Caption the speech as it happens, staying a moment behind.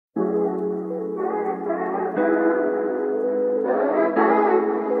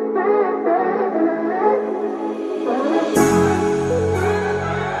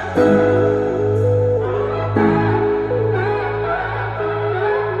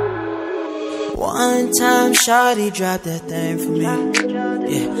One time shawty dropped that thing for me.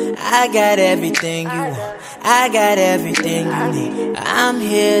 Yeah, I got everything you want, I got everything you need. I'm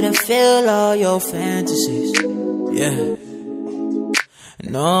here to fill all your fantasies. Yeah.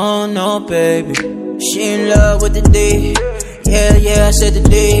 No, no, baby, she in love with the D. Yeah, yeah, I said the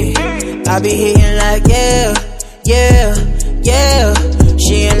D. I be hitting like yeah.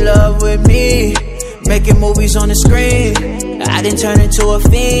 She in love with me, making movies on the screen. I done turned into a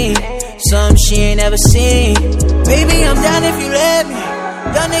fiend, something she ain't ever seen. Baby, I'm down if you let me.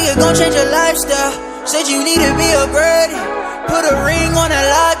 Young nigga gon' change your lifestyle. Said you need to be a birdie. Put a ring on a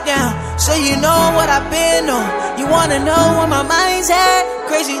lockdown, so you know what I've been on. You wanna know where my mind's at?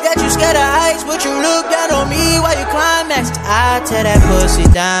 Crazy that you scared of heights, but you look down on me while you climaxed. I tear that pussy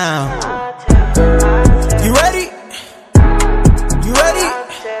down. You ready? You ready?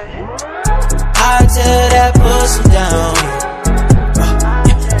 I tear that pussy down.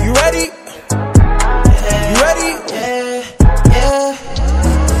 You ready? You ready? Yeah.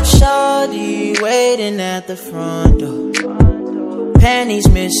 Shawty waiting at the front door. Panties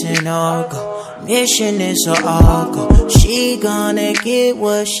missing, all go. Mission is her all go. She gonna get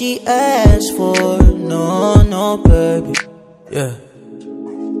what she asked for. No, no, baby. Yeah.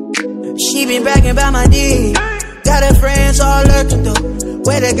 She been bragging about my D. Got her friends all lurking though.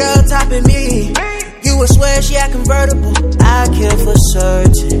 Where the girl topping me? You would swear she had convertible. I kill for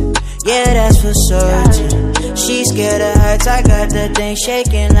certain. Yeah, that's for certain. She scared of heights. I got that thing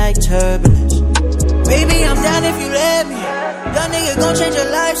shaking like turbulence. Baby, I'm down if you let me. Young nigga gon' change your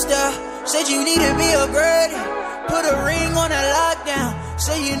lifestyle. Said you need to be a birdie. Put a ring on a lockdown,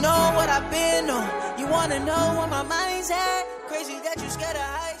 so you know what I've been on. You wanna know where my mind's at? Crazy that you scared of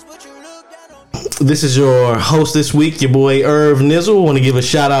heights, but you look down on me. This is your host this week, your boy Irv Nizzle. I want to give a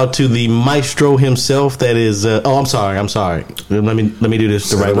shout out to the maestro himself. That is, I'm sorry. Let me do this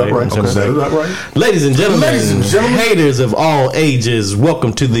the right way. Right. Ladies and gentlemen, haters of all ages,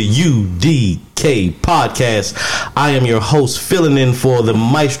 welcome to the UDK podcast. I am your host, filling in for the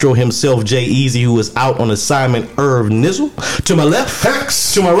maestro himself, Jay Easy, who is out on assignment, Irv Nizzle. To my left,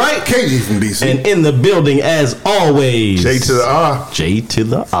 Hex. to my right, KG from DC. and in the building as always, J to the R. J to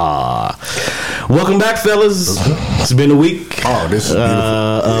the R. Welcome back, fellas. It's been a week. Oh, this is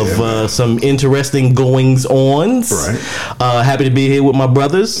beautiful. Of some interesting goings-ons. Right. Happy to be here with my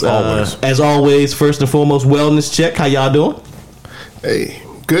brothers. Always. As always, first and foremost, wellness check. How y'all doing? Hey,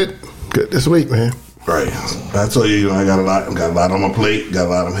 good this week, man. Right. I told you, I got a lot on my plate, got a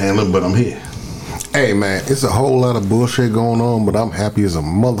lot I'm handling, but I'm here. Hey, man, it's a whole lot of bullshit going on, but I'm happy as a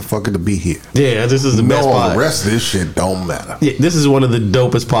motherfucker to be here. Yeah, this is the best part. The rest of this shit don't matter. Yeah, this is one of the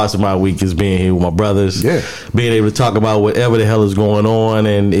dopest parts of my week is being here with my brothers. Yeah. Being able to talk about whatever the hell is going on,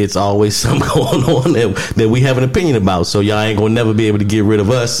 and it's always something going on that we have an opinion about. So y'all ain't gonna never be able to get rid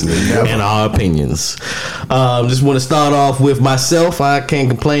of us and our opinions. Just want to start off with myself. I can't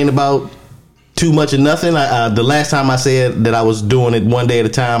complain about too much of nothing. The last time I said that I was doing it one day at a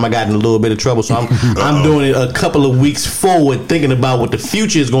time, I got in a little bit of trouble. So I'm doing it a couple of weeks forward, thinking about what the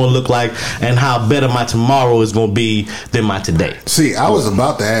future is going to look like and how better my tomorrow is going to be than my today. See, I was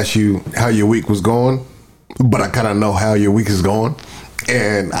about to ask you how your week was going, but I kind of know how your week is going.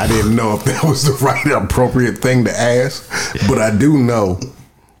 And I didn't know if that was the right, appropriate thing to ask. But I do know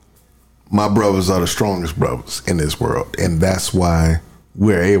my brothers are the strongest brothers in this world. And that's why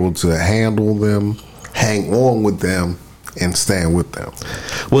we're able to handle them, hang on with them, and stand with them.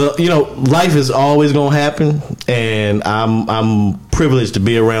 Well, life is always going to happen, and I'm privileged to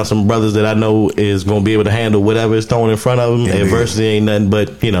be around some brothers that I know is going to be able to handle whatever is thrown in front of them. Indeed. Adversity ain't nothing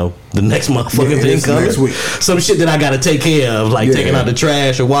but, the next motherfucking thing coming. Next week. Some shit that I got to take care of, like taking out the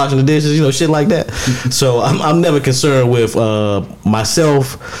trash or washing the dishes, shit like that. So I'm never concerned with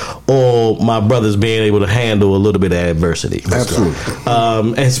myself or my brothers being able to handle a little bit of adversity. Absolutely.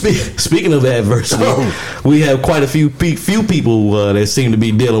 And speaking of adversity, we have quite a few people that seem to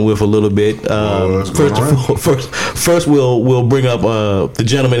be dealing with a little bit. First, we'll bring up the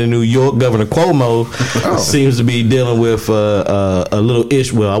gentleman in New York, Governor Cuomo, seems to be dealing with a little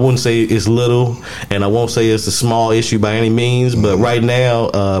issue. Well, I wouldn't say it's little, and I won't say it's a small issue by any means. But right now,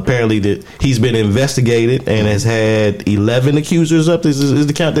 apparently, that he's been investigated and has had 11 accusers up. This is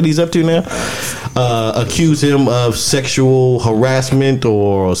the count that he's up to now. Accuse him of sexual harassment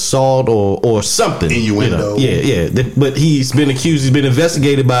or assault or something. Innuendo. Yeah. But he's been accused. He's been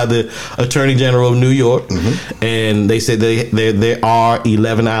investigated by the Attorney General of New York, and they said there are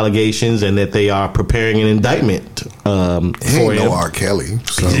 11 allegations and that they are preparing an indictment for him. R. Kelly.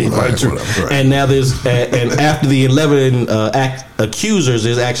 So Right. And now there's and after the 11 accusers,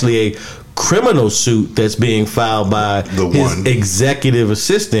 there's actually a criminal suit that's being filed by his executive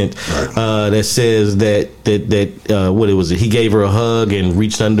assistant that says that what it was, he gave her a hug and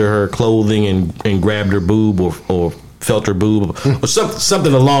reached under her clothing and grabbed her boob or felt her boob or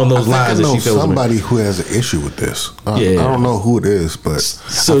something along those lines. I know somebody who has an issue with this. I don't know who it is, but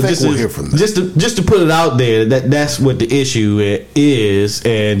so I think we'll hear from them. Just to put it out there, that's what the issue is,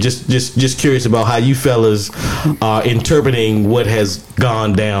 and just curious about how you fellas are interpreting what has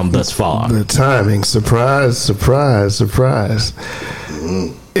gone down thus far. The timing, surprise.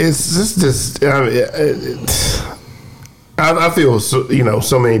 It's just I feel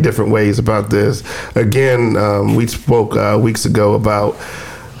so many different ways about this. Again, we spoke weeks ago about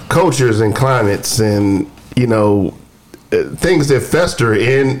cultures and climates and things that fester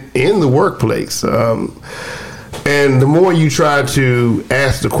in the workplace. And the more you try to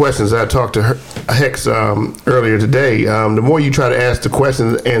ask the questions, I talked to Hex earlier today, the more you try to ask the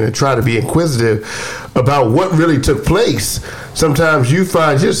questions and try to be inquisitive about what really took place, sometimes you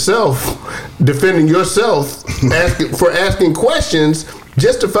find yourself defending yourself, asking questions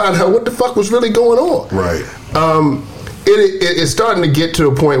just to find out what the fuck was really going on. Right. It's starting to get to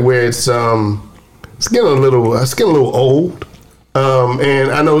a point where it's getting a little old.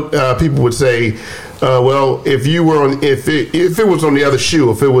 And I know people would say, well, if it was on the other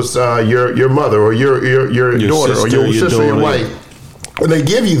shoe, if it was your mother or your daughter sister, or your sister or your wife, and they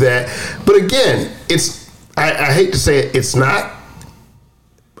give you that. But again, I hate to say it, it's not.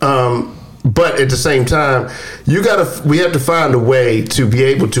 But at the same time, we have to find a way to be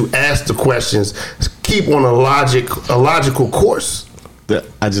able to ask the questions, keep on a logical course.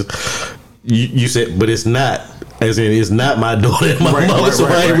 You said, but it's not. As in, it's not my daughter and my mother, so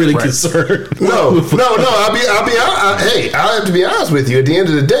I ain't really concerned. No. I have to be honest with you. At the end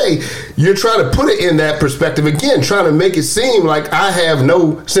of the day, you're trying to put it in that perspective again, trying to make it seem like I have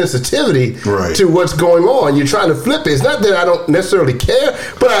no sensitivity to what's going on. You're trying to flip it. It's not that I don't necessarily care,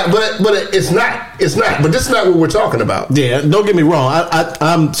 but it's not. It's not. But this is not what we're talking about. Yeah, don't get me wrong.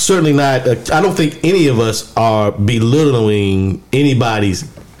 I'm certainly not. I don't think any of us are belittling anybody's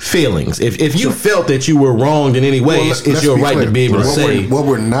feelings. If you felt that you were wronged in any way, it's your right to be able to say. What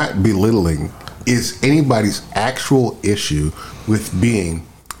we're not belittling is anybody's actual issue with being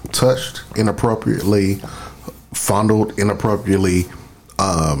touched inappropriately, fondled inappropriately,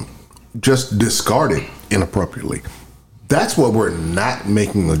 just discarded inappropriately. That's what we're not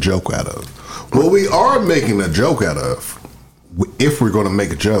making a joke out of. What we are making a joke out of, if we're going to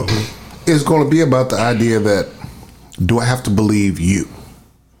make a joke, is going to be about the idea that, do I have to believe you?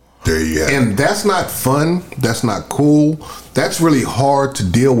 There you go. And that's not fun. That's not cool. That's really hard to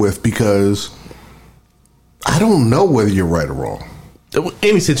deal with because I don't know whether you're right or wrong.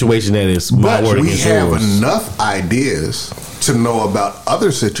 Any situation that is my word against yours. But we have enough ideas to know about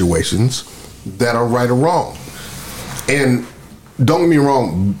other situations that are right or wrong. And don't get me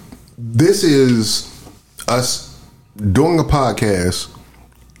wrong, this is us doing a podcast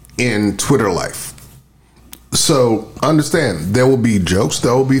in Twitter life. So understand, there will be jokes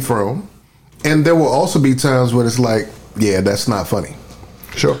that will be thrown, and there will also be times when it's like, yeah, that's not funny.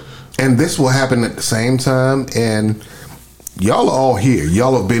 Sure. And this will happen at the same time, and y'all are all here.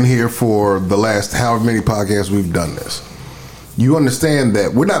 Y'all have been here for the last however many podcasts we've done this. You understand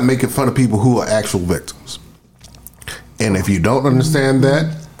that we're not making fun of people who are actual victims. And if you don't understand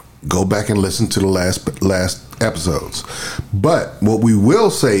that, go back and listen to the last episodes. But what we will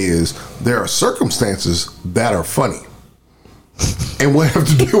say is there are circumstances that are funny, and we'll have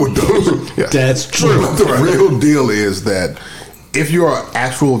to deal with those. Yeah. That's true. But the real deal is that if you're an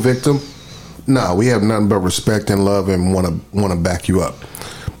actual victim, we have nothing but respect and love and want to back you up.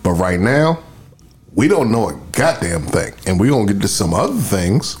 But right now, we don't know a goddamn thing, and we're gonna get to some other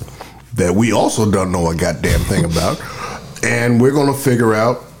things that we also don't know a goddamn thing about, and we're gonna figure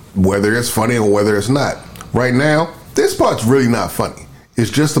out whether it's funny or whether it's not. Right now, this part's really not funny. It's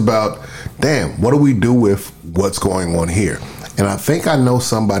just about, damn, what do we do with what's going on here? And I think I know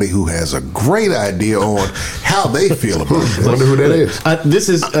somebody who has a great idea on how they feel about this. Wonder who that is. I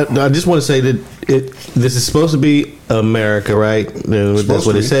just want to say that this is supposed to be America, right? That's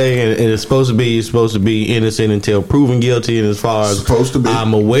what they say, and it's supposed to be you're supposed to be innocent until proven guilty. And as far as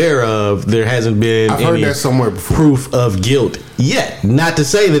I'm aware of, there hasn't been any heard that somewhere before. proof of guilt yet. Not to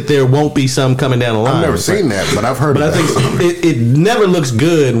say that there won't be some coming down the line. I've never seen that, but I've heard. But I think it never looks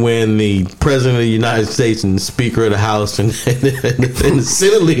good when the president of the United States and the Speaker of the House and the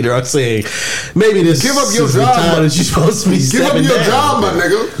Senate leader are saying, maybe this give up your is job, the time that you're supposed to be give up stepping your down. job, my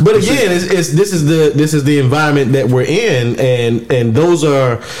nigga. But again, this is the environment that we're in, and those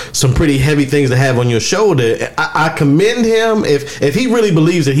are some pretty heavy things to have on your shoulder. I commend him if he really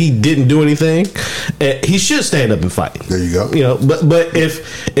believes that he didn't do anything. He should stand up and fight. There you go. You know, but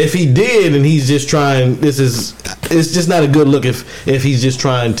if he did and he's just trying, it's just not a good look. If he's just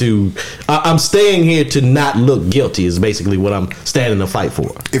trying to, I'm staying here to not look guilty. Is basically what I'm standing to fight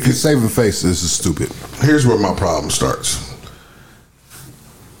for. If you're saving face, this is stupid. Here's where my problem starts.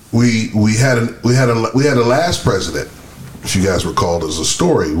 We had a last president, if you guys recall, as a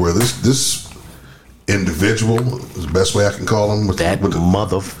story where this individual, is the best way I can call him,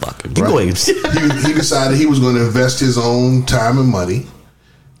 Motherfucker. Right? he decided he was going to invest his own time and money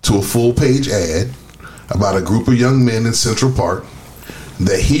to a full page ad about a group of young men in Central Park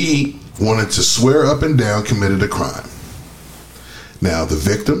that he wanted to swear up and down committed a crime. Now, the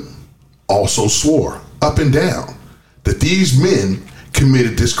victim also swore up and down that these men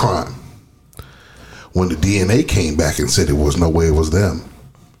committed this crime. When the DNA came back and said there was no way it was them,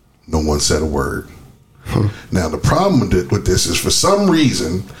 no one said a word. Now, the problem with this is, for some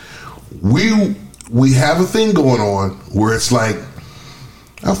reason, we have a thing going on where it's like,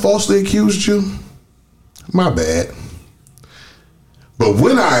 I falsely accused you, my bad. But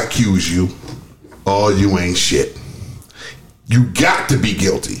when I accuse you, oh, you ain't shit. You got to be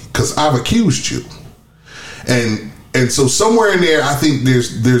guilty because I've accused you. And so somewhere in there, I think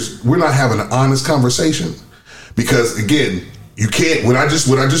we're not having an honest conversation, because again, you can't. What I just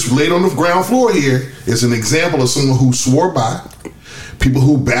laid on the ground floor here is an example of someone who swore by, people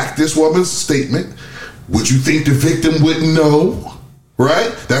who backed this woman's statement. Would you think the victim wouldn't know?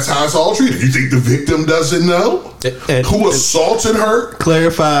 Right? That's how it's all treated. You think the victim doesn't know who assaulted her?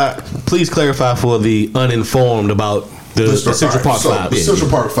 Please clarify for the uninformed about the Central Park 5. The Central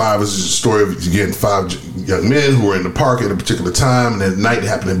Park 5 is a story of, again, 5 young men who were in the park at a particular time, and at night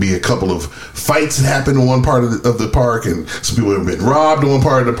happened to be a couple of fights that happened in one part of the park, and some people had been robbed in one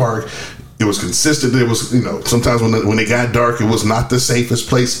part of the park. It was consistent. It was, sometimes when they got dark, it was not the safest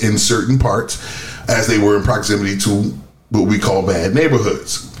place in certain parts, as they were in proximity to what we call bad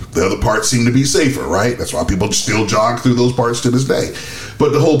neighborhoods. The other parts seem to be safer, right? That's why people still jog through those parts to this day.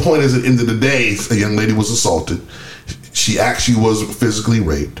 But the whole point is, at the end of the day, a young lady was assaulted. She actually was physically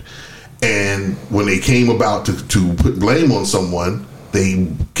raped. And when they came about to put blame on someone, they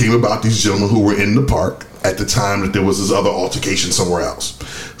came about these gentlemen who were in the park at the time that there was this other altercation somewhere else.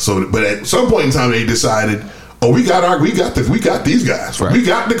 So, but at some point in time, they decided, oh, we got these guys. Right. We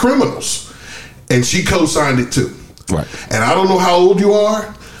got the criminals. And she co-signed it too. Right. And I don't know how old you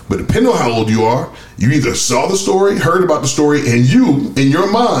are, but depending on how old you are, you either saw the story, heard about the story, and you, in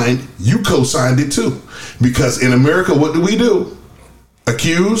your mind, you co-signed it too. Because in America, what do?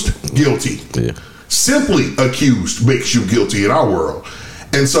 Accused, guilty. Yeah. Simply accused makes you guilty in our world.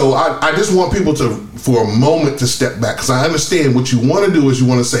 And so I just want people to, for a moment, to step back, because I understand what you want to do is you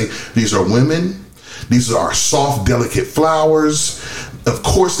want to say, these are women, these are soft, delicate flowers. Of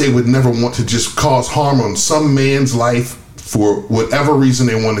course, they would never want to just cause harm on some man's life for whatever reason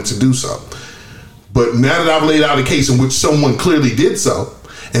they wanted to do so. But now that I've laid out a case in which someone clearly did so,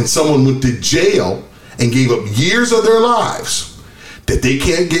 and someone went to jail and gave up years of their lives that they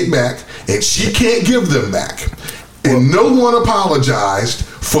can't get back, and she can't give them back, and no one apologized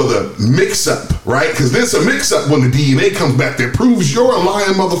for the mix-up, right? Because there's a mix-up when the DNA comes back that proves you're a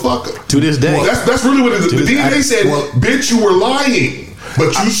lying motherfucker. To this day. Well, that's really what it is. The DNA said, bitch, you were lying.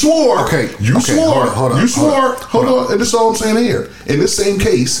 But you swore. You swore. Hold on. And this is all I'm saying here. In this same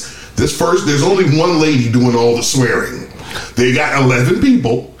case, there's only one lady doing all the swearing. They got 11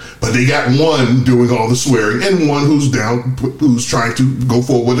 people, but they got one doing all the swearing, and one who's trying to go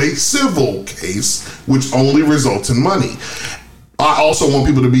forward with a civil case, which only results in money. I also want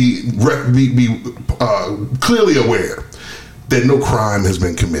people to be clearly aware that no crime has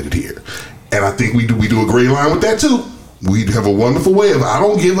been committed here, and I think we do a great line with that too. We have a wonderful way of, I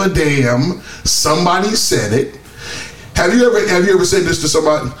don't give a damn. Somebody said it. Have you ever said this to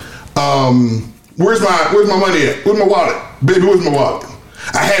somebody? Where's my money at? Where's my wallet? Baby, where's my wallet?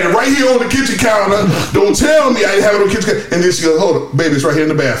 I had it right here on the kitchen counter. Don't tell me I didn't have it on the kitchen counter. And then she goes, hold up, baby, it's right here in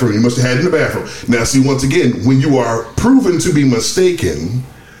the bathroom. You must have had it in the bathroom. Now, see, once again, when you are proven to be mistaken,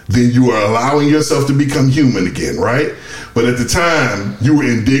 then you are allowing yourself to become human again, right? But at the time, you were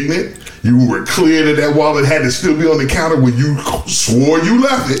indignant. You were clear that wallet had to still be on the counter when you swore you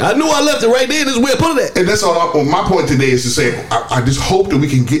left it. I knew I left it right there. This is where I put it at. And that's all. My point today is to say, I just hope that we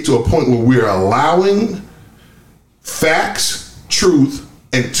can get to a point where we're allowing facts, truth,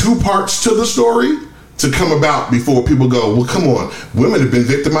 and two parts to the story to come about before people go, well, come on, women have been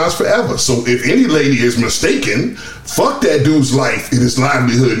victimized forever. So if any lady is mistaken, fuck that dude's life and his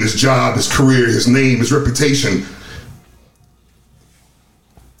livelihood and his job, his career, his name, his reputation.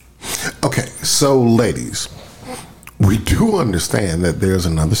 Okay, so ladies, we do understand that there's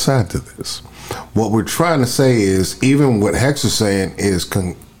another side to this. What we're trying to say is, even what Hex is saying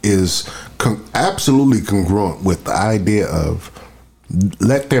is absolutely congruent with the idea of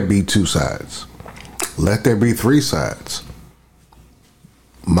let there be two sides. Let there be three sides.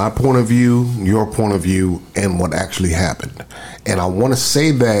 My point of view, your point of view, and what actually happened. And I want to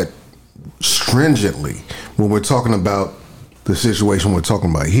say that stringently when we're talking about the situation we're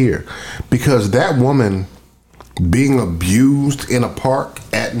talking about here. Because that woman being abused in a park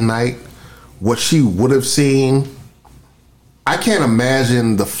at night, what she would have seen, I can't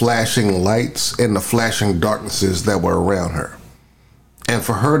imagine the flashing lights and the flashing darknesses that were around her. And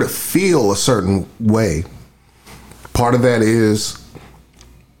for her to feel a certain way, part of that is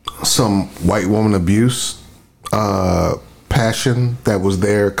some white woman abuse, passion that was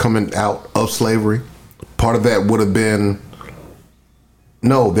there coming out of slavery. Part of that would have been,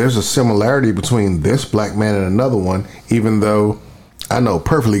 no, there's a similarity between this black man and another one, even though I know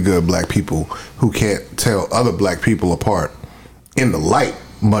perfectly good black people who can't tell other black people apart in the light,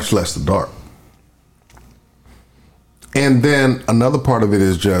 much less the dark. And then another part of it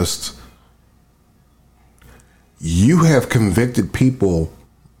is just, you have convicted people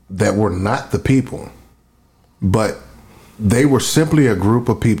that were not the people, but they were simply a group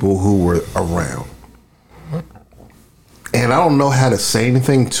of people who were around. And I don't know how to say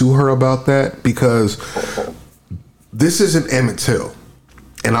anything to her about that, because this isn't Emmett Till,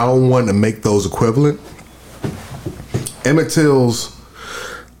 and I don't want to make those equivalent. Emmett Till's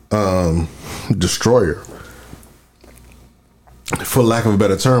destroyer, for lack of a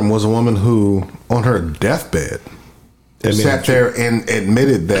better term, was a woman who, on her deathbed, sat there and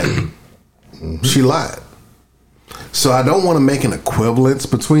admitted that she lied. So I don't want to make an equivalence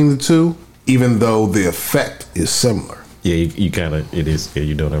between the two, even though the effect is similar. Yeah, you kind of, it is. Yeah,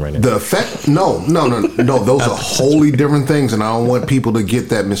 you're doing it right now. The effect, no. Those are wholly different things, and I don't want people to get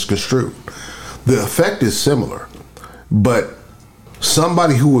that misconstrued. The effect is similar, but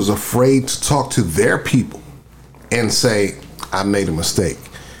somebody who was afraid to talk to their people and say, I made a mistake,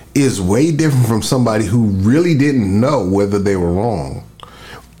 is way different from somebody who really didn't know whether they were wrong,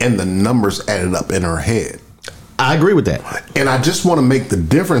 and the numbers added up in her head. I agree with that. And I just want to make the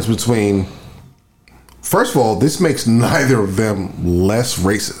difference between, first of all, this makes neither of them less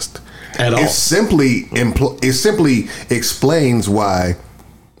racist at all. It simply explains why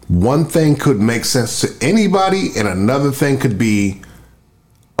one thing could make sense to anybody and another thing could be,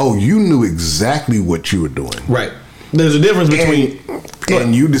 oh, you knew exactly what you were doing. Right. There's a difference between...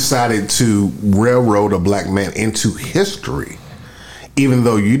 And you decided to railroad a black man into history, even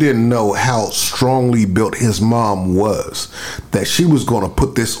though you didn't know how strongly built his mom was, that she was going to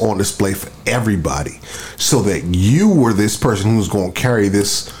put this on display for everybody, so that you were this person who was going to carry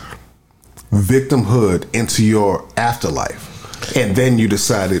this victimhood into your afterlife. And then you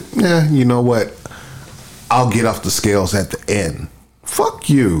decided, you know what? I'll get off the scales at the end. Fuck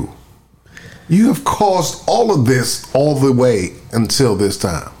you. You have caused all of this all the way until this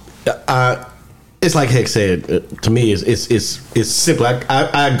time. It's like Heck said. To me, it's simple.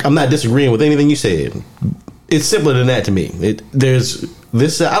 I'm not disagreeing with anything you said. It's simpler than that to me. There's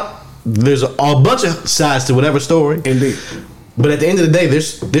a bunch of sides to whatever story. Indeed. But at the end of the day,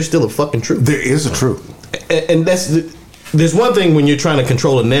 there's still a fucking truth. There is a truth. And there's one thing when you're trying to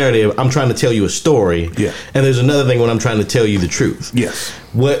control a narrative. I'm trying to tell you a story. Yeah. And there's another thing when I'm trying to tell you the truth. Yes.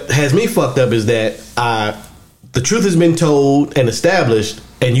 What has me fucked up is that the truth has been told and established,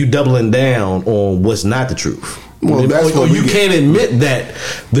 and you doubling down on what's not the truth. Well, that's or you can't admit that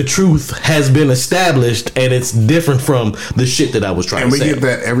the truth has been established and it's different from the shit that I was trying to say. And we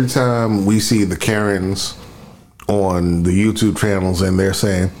get that every time we see the Karens on the YouTube channels, and they're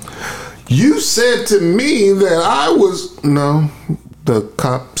saying, you said to me that I was... No, the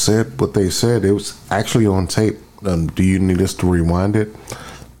cop said what they said. It was actually on tape. Do you need us to rewind it?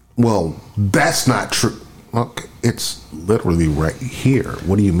 Well, that's not true. Okay, it's literally right here.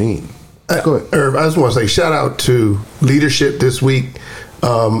 What do you mean? Go ahead. Irv, I just want to say shout out to leadership this week.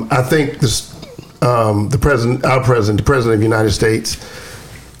 I think the president of the United States,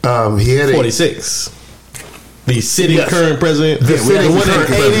 he had 46. The sitting Yes. current president, The sitting one that current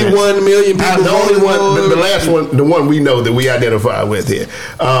president. 81 million people. The only voted one, for the him. last one, the one we know that we identify with here.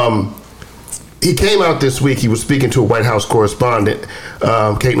 He came out this week. He was speaking to a White House correspondent,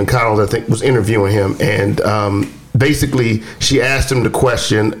 Caitlin Collins, I think, was interviewing him, and basically she asked him the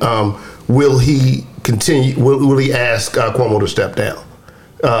question: will he continue? Will he ask Cuomo to step down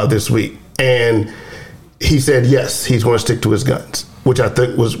this week? And he said yes, he's going to stick to his guns, which I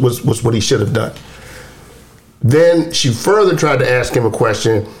think was what he should have done. Then she further tried to ask him a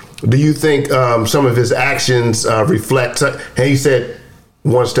question: do you think some of his actions reflect? And he said,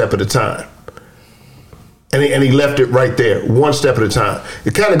 one step at a time. And he left it right there, one step at a time.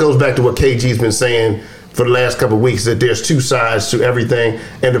 It kind of goes back to what KG's been saying for the last couple of weeks, that there's two sides to everything.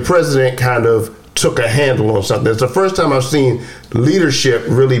 And the president kind of took a handle on something. It's the first time I've seen leadership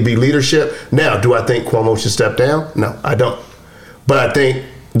really be leadership. Now, do I think Cuomo should step down? No, I don't. But I think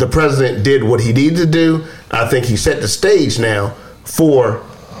the president did what he needed to do. I think he set the stage now for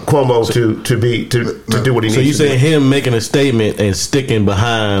Cuomo to do what he needs to do. So you saying him making a statement and sticking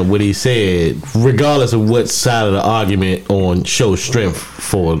behind what he said, regardless of what side of the argument on, shows strength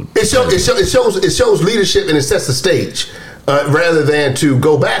for it shows leadership, and it sets the stage rather than to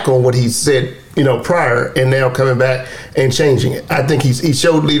go back on what he said prior and now coming back and changing it. I think he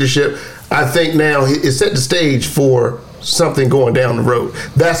showed leadership. I think now it set the stage for something going down the road.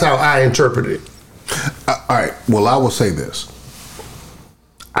 That's how I interpret it. All right. Well, I will say this.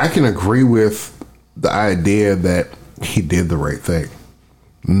 I can agree with the idea that he did the right thing,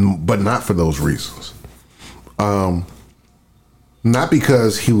 but not for those reasons. Not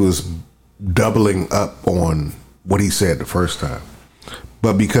because he was doubling up on what he said the first time,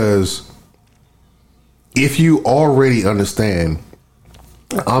 but because if you already understand,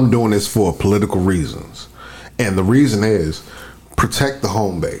 I'm doing this for political reasons, and the reason is protect the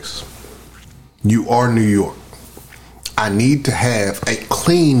home base. You are New York. I need to have a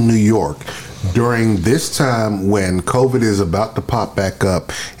clean New York during this time when COVID is about to pop back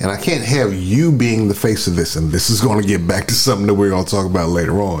up, and I can't have you being the face of this, and this is going to get back to something that we're going to talk about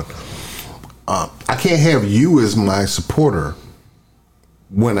later on. I can't have you as my supporter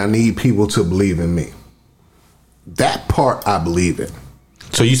when I need people to believe in me. That part I believe in.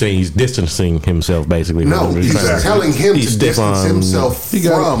 So you saying he's distancing himself, basically? No, he's telling him to distance himself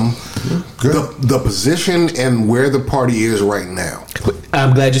from the position and where the party is right now.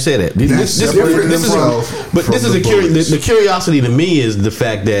 I'm glad you said that. This is the curiosity to me is the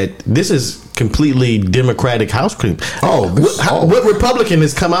fact that this is completely Democratic House cream. What Republican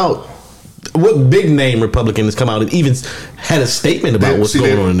has come out? What big name Republican has come out and even had a statement about what's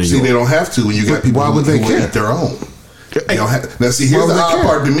going on in New York? See, they don't have to when you got people who eat their own. Now, see, here's the odd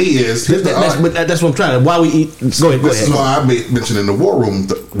part to me is that's what I'm trying to. Why we eat? Go ahead. This is why I mentioned in the War Room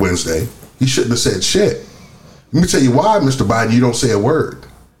Wednesday. He shouldn't have said shit. Let me tell you why, Mr. Biden. You don't say a word.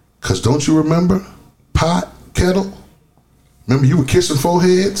 Because don't you remember pot kettle? Remember you were kissing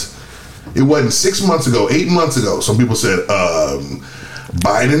foreheads. It wasn't 6 months ago, 8 months ago. Some people said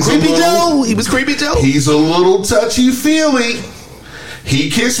Biden's creepy Joe. He was creepy Joe. He's a little touchy feely. He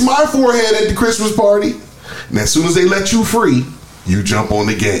kissed my forehead at the Christmas party. And as soon as they let you free, you jump on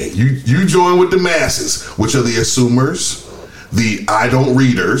the game. You join with the masses, which are the assumers, the I don't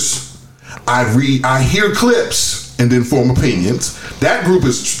readers. I hear clips and then form opinions. That group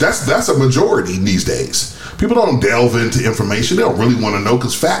that's a majority these days. People don't delve into information. They don't really want to know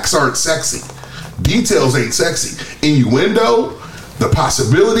because facts aren't sexy. Details ain't sexy. Innuendo, the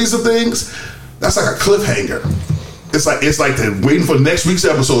possibilities of things, that's like a cliffhanger. It's like waiting for next week's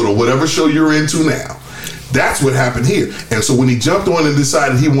episode or whatever show you're into now. That's what happened here. And so when he jumped on and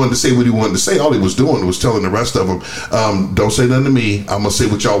decided he wanted to say what he wanted to say, all he was doing was telling the rest of them, don't say nothing to me. I'm going to say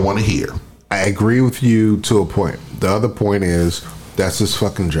what y'all want to hear. I agree with you to a point. The other point is that's his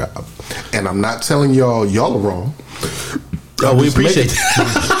fucking job. And I'm not telling y'all are wrong. Oh, we appreciate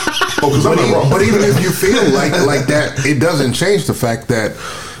that. Because I'm not wrong. But even if you feel like that, it doesn't change the fact that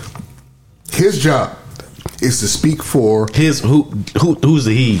his job is to speak for who's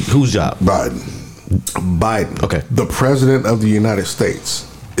the he? Whose job? Biden. Okay. The president of the United States,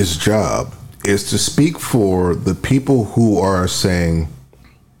 his job is to speak for the people who are saying,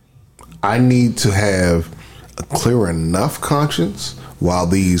 I need to have a clear enough conscience while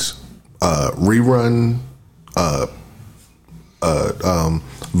these rerun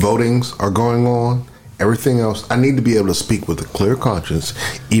votings are going on. Everything else, I need to be able to speak with a clear conscience,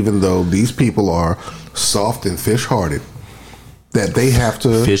 even though these people are soft and fish-hearted, that they have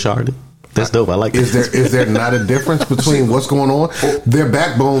to... Fish-hearted? That's dope. I like Is there not a difference between what's going on? Their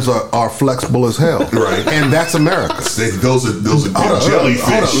backbones are flexible as hell, Right. And that's America. Those are jellyfish.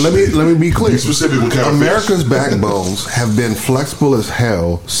 Hold on. Let me be clear. Be specific with kind of America's fish. backbones have been flexible as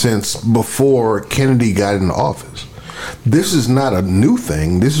hell since before Kennedy got into office. This is not a new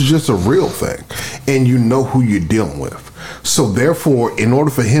thing. This is just a real thing, and you know who you're dealing with. So therefore, in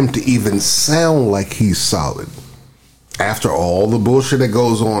order for him to even sound like he's solid, after all the bullshit that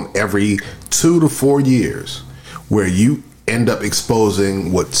goes on every 2 to 4 years, where you end up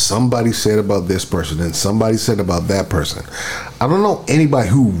exposing what somebody said about this person and somebody said about that person. I don't know anybody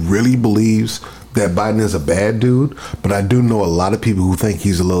who really believes that Biden is a bad dude, but I do know a lot of people who think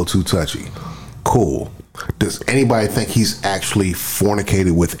he's a little too touchy. Cool. Does anybody think he's actually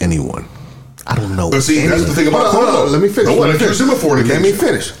fornicated with anyone? I don't know. But see, that's the thing about Cuomo. Let me finish. No one accused him of fornication. Let me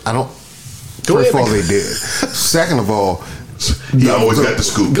finish. I don't. First of all, they did. Second of all, he always got the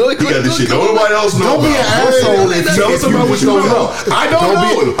scoop. He got this shit. Nobody else knows. Don't be an asshole if Tell us about what you don't know. I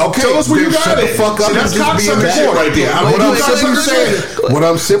don't know. Okay, tell us where you got shut it. the fuck up See, and that's just be in the cocksucker shit court right there. What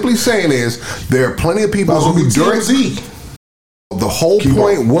I'm simply saying is there are plenty of people who during the whole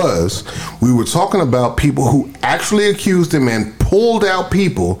point was we were talking about people who actually accused him and pulled out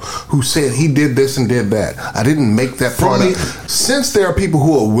people who said he did this and did that. I didn't make that part up. Since there are people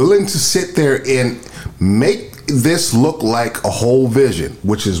who are willing to sit there and make this look like a whole vision,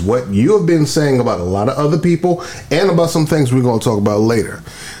 which is what you have been saying about a lot of other people and about some things we're going to talk about later.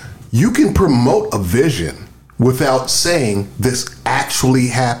 You can promote a vision without saying this actually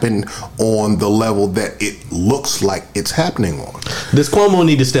happened on the level that it looks like it's happening on. Does Cuomo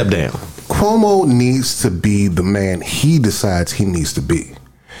need to step down? Cuomo needs to be the man he decides he needs to be.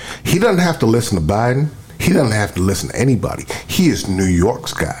 He doesn't have to listen to Biden. He doesn't have to listen to anybody. He is New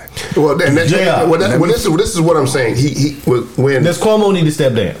York's guy. Well, this is what I'm saying. When Does Cuomo need to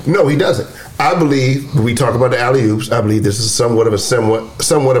step down? No, he doesn't. I believe we talk about the alley oops. I believe this is somewhat of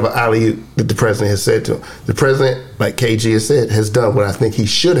an alley oop that the president has said to him. The president, like KG has said, has done what I think he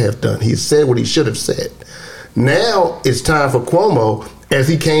should have done. He said what he should have said. Now it's time for Cuomo, as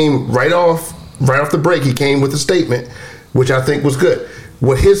he came right off the break. He came with a statement, which I think was good.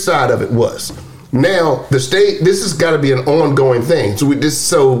 What his side of it was. Now the stage. This has got to be an ongoing thing.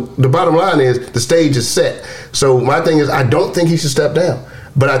 So the bottom line is the stage is set. So my thing is, I don't think he should step down,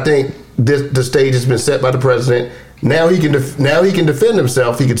 but I think the stage has been set by the president. Now he can defend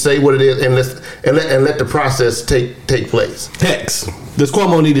himself. He can say what it is and let the process take place. Hex, does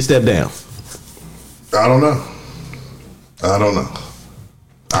Cuomo need to step down? I don't know.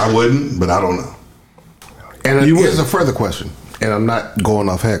 I wouldn't, but I don't know. And here's a further question, and I'm not going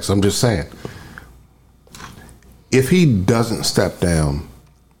off Hex. I'm just saying, if he doesn't step down,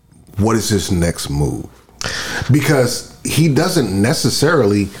 what is his next move? Because he doesn't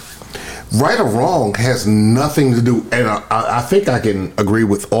necessarily, right or wrong has nothing to do, and I think I can agree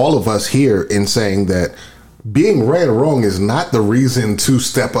with all of us here in saying that being right or wrong is not the reason to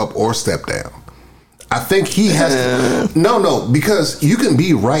step up or step down. I think he has to, no, because you can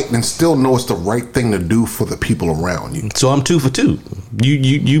be right and still know it's the right thing to do for the people around you. So I'm 2 for 2.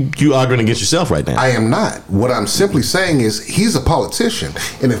 You arguing against yourself right now. I am not. What I'm simply saying is he's a politician,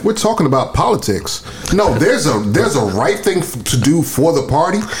 and if we're talking about politics, no, there's a right thing to do for the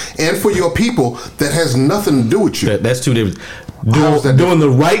party and for your people that has nothing to do with you. That's two different. Doing the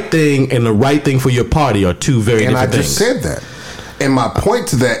right thing and the right thing for your party are two very different things. And I just said that. And my point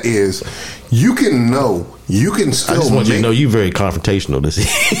to that is, you can still. I just want you to know you're very confrontational this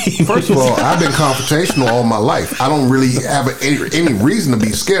evening. First of all, I've been confrontational all my life. I don't really have any reason to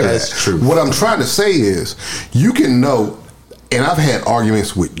be scared of that. That's true. What I'm trying to say is, you can know, and I've had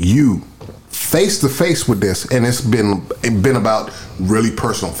arguments with you face to face with this, and it's been about really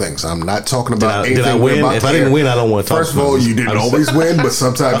personal things. I'm not talking about anything. Did I win? If I didn't win, I don't want to talk. First of all, you didn't always win, but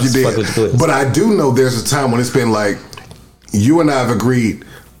sometimes you did. But I do know there's a time when it's been like, you and I have agreed,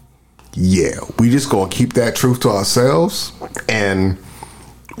 yeah, we just gonna keep that truth to ourselves, and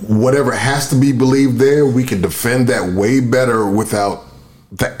whatever has to be believed there, we can defend that way better without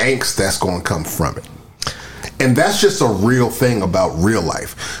the angst that's gonna come from it. And that's just a real thing about real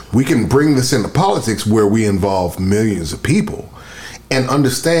life. We can bring this into politics where we involve millions of people and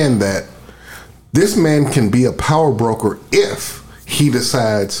understand that this man can be a power broker if he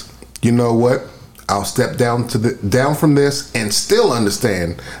decides, you know what, I'll step down from this and still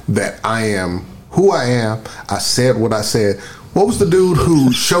understand that I am who I am. I said what I said. What was the dude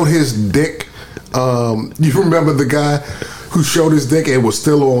who showed his dick? You remember the guy who showed his dick and was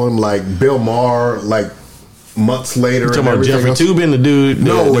still on like Bill Maher, like months later. You talking about Jeffrey Toobin, the dude?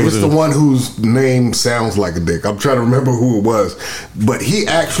 No, it's the one whose name sounds like a dick. I'm trying to remember who it was, but he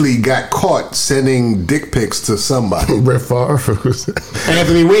actually got caught sending dick pics to somebody. Brett Favre.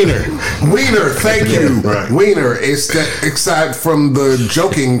 Anthony Weiner. Weiner, thank you. Right. Weiner is aside from the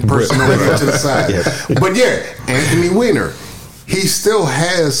joking person over there to the side. Yeah. But yeah, Anthony Weiner, he still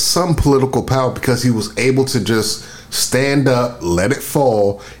has some political power because he was able to just stand up, let it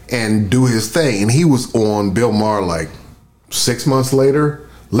fall, and do his thing. And he was on Bill Maher like 6 months later.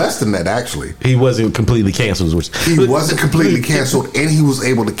 Less than that, actually. He wasn't completely canceled. He wasn't completely canceled, and he was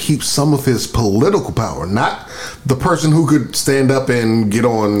able to keep some of his political power. Not the person who could stand up and get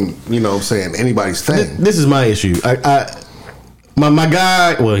on, anybody's thing. This is my issue. My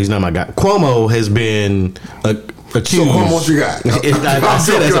guy, well, he's not my guy. Cuomo has been accused. So Cuomo's your guy.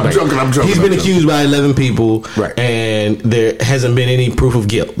 I'm joking. He's been accused by 11 people, right? And there hasn't been any proof of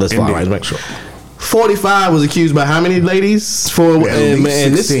guilt thus far. Right? Sure. 45 was accused by how many ladies?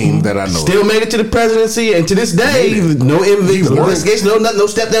 And 16 that I know. Still made it to the presidency, and to this day, no investigation, no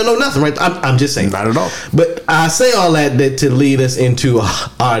step down, no nothing. Right? I'm just saying, not at all. But I say all that to lead us into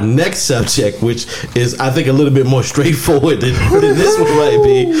our next subject, which is, I think, a little bit more straightforward than this one might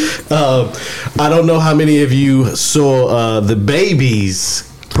be. I don't know how many of you saw the Baby's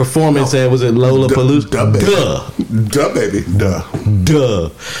performance at, was it Lollapalooza? Duh, baby. Duh.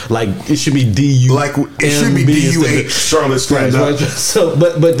 Like, it should be D-U. Like, it should be D-U-H. Charlotte stand up. So,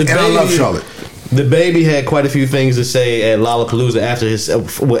 but the and Baby, I love Charlotte. The Baby had quite a few things to say at Lollapalooza after his at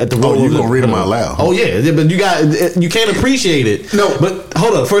the. Oh, you gonna read them out loud? Oh yeah, but you can't appreciate it. No, but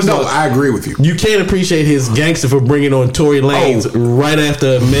hold on. First of all, I agree with you. You can't appreciate his gangster for bringing on Tory Lanez right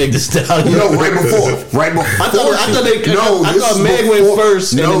after Meg Thee Stallion. No, right before. I thought Meg went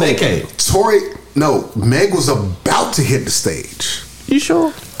first, and then they came. Meg was about to hit the stage. You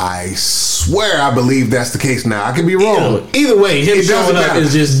sure? I swear I believe that's the case. Now, I could be wrong. Either way, him showing up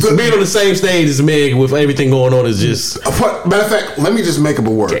is just being on the same stage as Meg with everything going on is just. Matter of fact, let me just make up a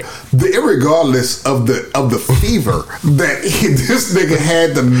word. Okay. Irregardless of the fever that this nigga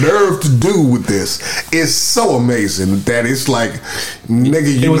had the nerve to do with this is so amazing that it's like,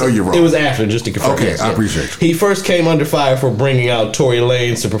 nigga, you're wrong. It was after, just to confirm. Okay, I appreciate you. He first came under fire for bringing out Tory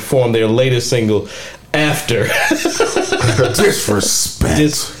Lanez to perform their latest single. After disrespect.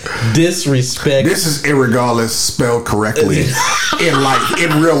 Disrespect. This is irregardless spelled correctly in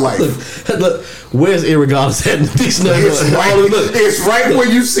real life. Look, where's irregardless at in the dictionary? It's right where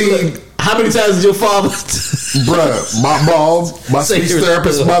you see. How many times did your father, bruh, my mom, my speech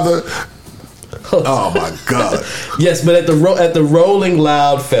therapist mother? Oh my God! Yes, but at the Rolling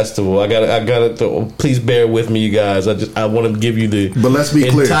Loud Festival, I got. Please bear with me, you guys. I want to give you the. But let's be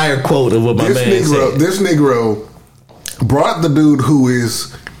clear. Entire quote of what my man said. This Negro brought up the dude who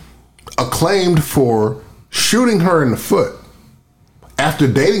is acclaimed for shooting her in the foot after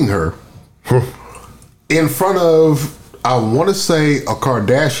dating her in front of, I want to say, a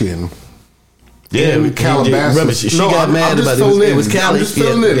Kardashian. Yeah, Calabasas. She got mad about it. It was Callie. I'm just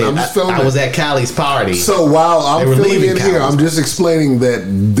filling in. I was at Callie's party. So while I'm filling in here, I'm just explaining that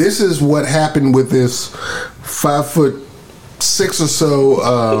this is what happened with this 5'6" or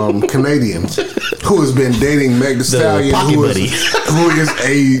so Canadian who has been dating Meg Thee Stallion, who is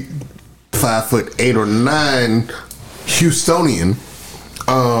a 5'8" or 9" Houstonian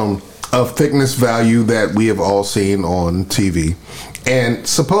of thickness value that we have all seen on TV, and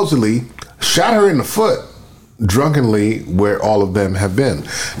supposedly shot her in the foot drunkenly where all of them have been.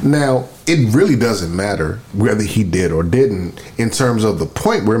 Now, it really doesn't matter whether he did or didn't in terms of the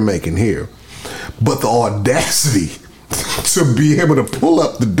point we're making here. But the audacity to be able to pull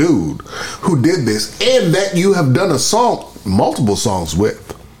up the dude who did this and that you have done a song, multiple songs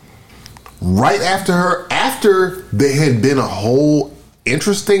with, right after her, after there had been a whole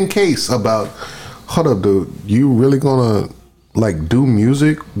interesting case about, hold up, dude, you really gonna do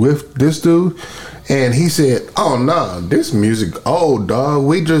music with this dude? And he said, oh nah, this music old, dog.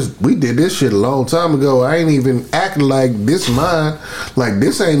 We did this shit a long time ago. I ain't even acting like this mine. Like,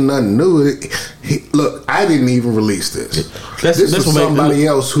 this ain't nothing new. Look, I didn't even release this. This was somebody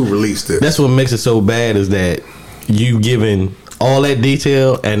else who released it. That's what makes it so bad, is that you giving all that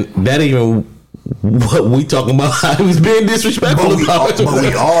detail, and that even what we talking about, how he was being disrespectful but we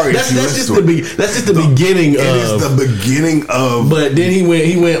are. That's just the beginning. It is the beginning of. But then he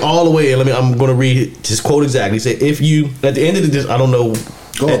went all the way. I'm going to read his quote exactly. He said, "If you at the end of I don't know."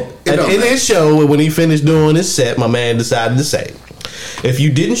 At the end of his show, when he finished doing his set, my man decided to say, "If you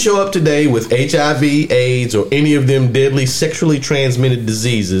didn't show up today with HIV, AIDS, or any of them deadly sexually transmitted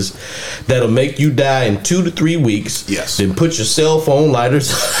diseases that'll make you die in 2 to 3 weeks, yes, then put your cell phone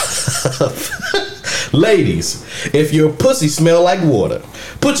lighters up. Ladies, if your pussy smell like water,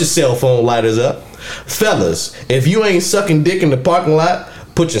 put your cell phone lighters up. Fellas, if you ain't sucking dick in the parking lot,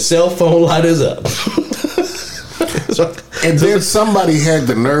 put your cell phone lighters up. And then somebody had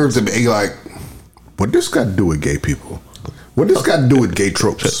the nerve to be like, what this got to do with gay people? What this got to do with gay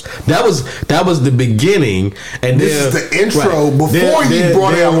tropes? That was the beginning, and this is the intro before he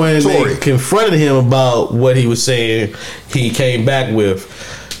brought out when Tory. they confronted him about what he was saying. He came back with,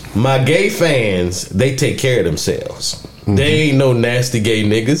 "My gay fans, they take care of themselves. They ain't no nasty gay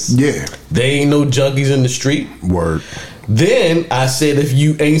niggas. Yeah, they ain't no junkies in the street." Word. Then I said, if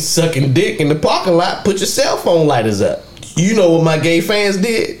you ain't sucking dick in the parking lot, put your cell phone lighters up. You know what my gay fans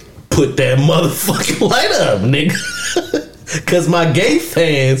did? Put that motherfucking light up, nigga. Cause my gay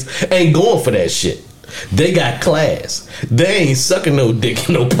fans ain't going for that shit. They got class. They ain't sucking no dick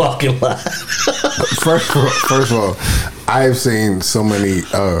in no parking lot. First of all, I have seen so many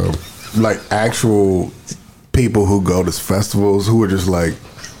like actual people who go to festivals who are just like,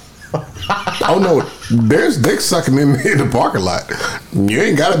 oh no, there's dick sucking in the parking lot. You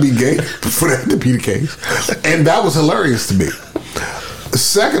ain't gotta be gay for that to be the case. And that was hilarious to me.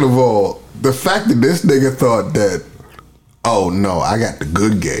 Second of all, the fact that this nigga thought that, oh no, I got the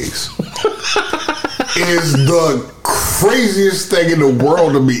good gays, is the craziest thing in the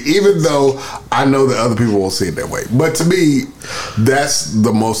world to me, even though I know that other people won't see it that way. But to me, that's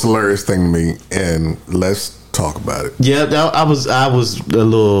the most hilarious thing to me, and let's talk about it. Yeah, I was a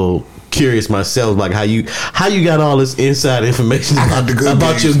little curious myself, like how you got all this inside information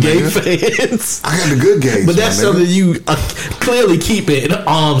about your gay fans. I got the good gays, but that's something you clearly keep it at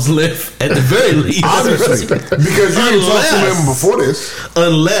arm's length at the very least. Obviously, because you didn't talk to them before this.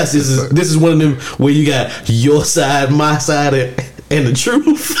 Unless this is one of them where you got your side, my side, and the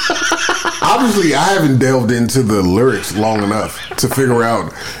truth. Obviously, I haven't delved into the lyrics long enough to figure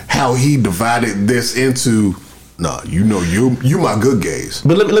out how he divided this into. Nah, you know you my good gays.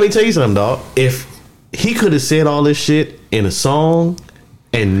 But let me tell you something, dog. If he could have said all this shit in a song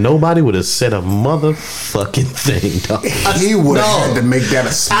and nobody would have said a motherfucking thing, dog. He would have had to make that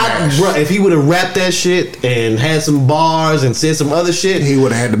a smash. Bro, if he would have rapped that shit and had some bars and said some other shit, he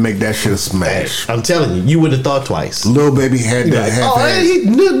would have had to make that shit a smash. I'm telling you, you would have thought twice. Lil Baby had to have have you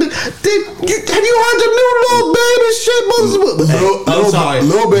heard the new Lil Baby shit?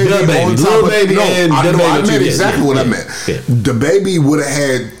 Lil Baby and I meant exactly what I meant. Yeah. The Baby would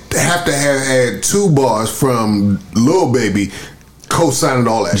have to have had 2 bars from Lil Baby co-signing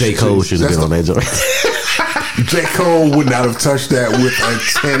all that J. shit. Cole should have been on that joint. J. Cole would not have touched that with a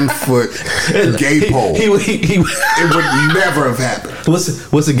 10-foot gay pole. It would never have happened. What's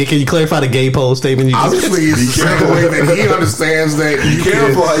it? Can you clarify the gay pole statement? Obviously, it's the way that he understands that you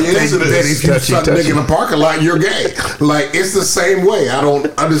careful how you answer that this. if you suck dick in a parking lot, you're gay. Like, it's the same way. I don't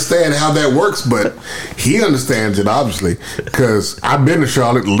understand how that works, but he understands it, obviously, because I've been to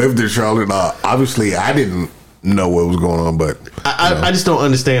Charlotte, lived in Charlotte. Obviously, I didn't know what was going on, but I just don't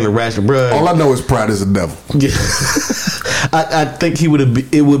understand the rational, bro. All I know is pride is the devil. Yeah. I think it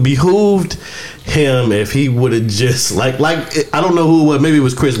would behooved him if he would have just like I don't know who it was, maybe it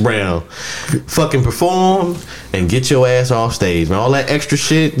was Chris Brown, fucking perform and get your ass off stage, man. All that extra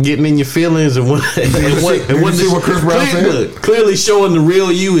shit getting in your feelings and what see what Chris Brown said? Clearly showing the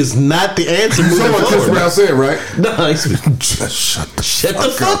real you is not the answer. You know what Chris Brown said, right? No, just shut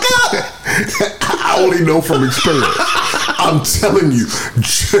the fuck up. I only know from experience. I'm telling you,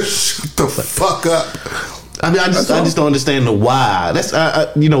 just shut the fuck up. I mean, I just don't understand the why. That's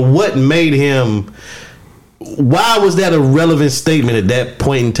what made him. Why was that a relevant statement at that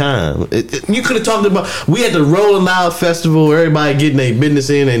point in time? You could have talked about, we had the Rolling Loud Festival, everybody getting their business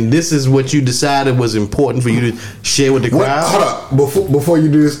in, and this is what you decided was important for you to share with the crowd. Hold up, before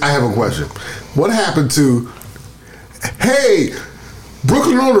you do this, I have a question. What happened to, hey,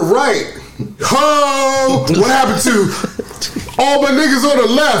 Brooklyn on the right? Ho! What happened to all my niggas on the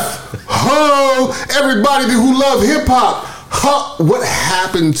left? Ho! Everybody who love hip hop. Ho! What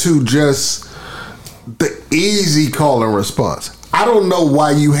happened to just the easy call and response? I don't know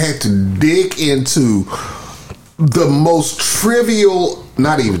why you had to dig into the most trivial,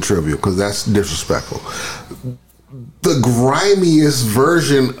 not even trivial, because that's disrespectful, the grimiest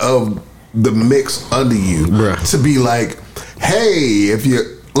version of the mix under you, to be like, hey, if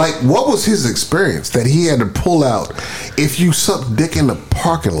you like, what was his experience that he had to pull out if you suck dick in the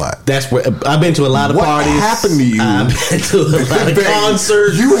parking lot? That's where I've been to a lot of parties. What happened to you? I've been to a lot of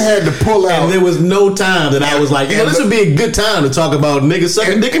concerts. You had to pull out, and there was no time that I was like, this would be a good time to talk about niggas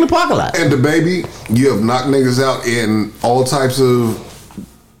sucking dick in the parking lot. And the Baby, you have knocked niggas out in all types of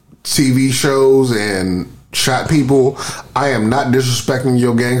TV shows and shot people. I am not disrespecting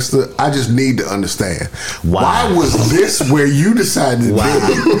your gangster. I just need to understand. Wow. Why was this where you decided to do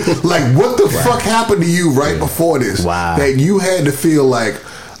it? Like, what the fuck happened to you right before this? Wow. That you had to feel like,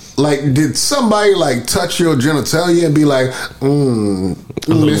 did somebody like touch your genitalia and be like,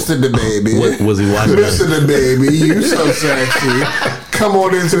 Mr. the Baby? What was he watching? Mr. the Baby, you so sexy. Come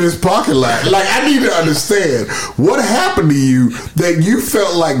on into this parking lot. Like, I need to understand what happened to you that you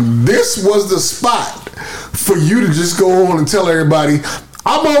felt like this was the spot for you to just go on and tell everybody,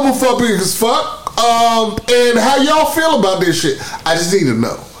 I'm homophobic as fuck, and how y'all feel about this shit. I just need to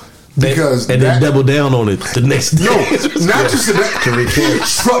know. Because and then double down on it the next day. No, not just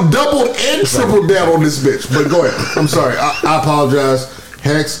that. Double and triple down on this bitch. But go ahead. I'm sorry. I apologize.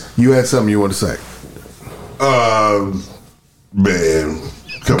 Hex, you had something you want to say. Man,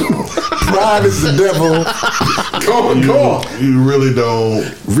 come on. Pride is the devil. Go on. You really don't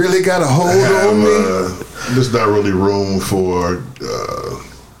really got a hold on me. There's not really room for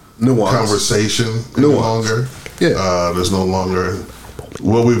nuance conversation any longer. Yeah. There's no longer.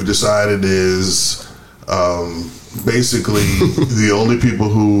 What we've decided is basically the only people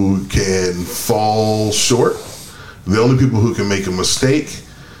who can fall short, the only people who can make a mistake,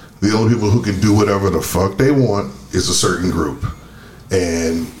 the only people who can do whatever the fuck they want is a certain group.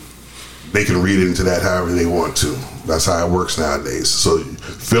 And they can read into that however they want to. That's how it works nowadays. So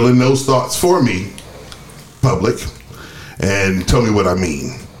fill in those thoughts for me, public, and tell me what I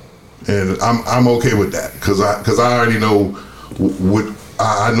mean. And I'm okay with that because I already know what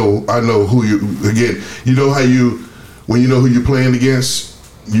I know who you, again, you know how when you know who you're playing against,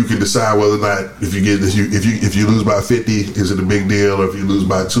 you can decide whether or not if you lose by 50, is it a big deal, or if you lose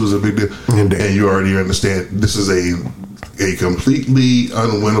by 2, is it a big deal? Indeed. And you already understand this is a completely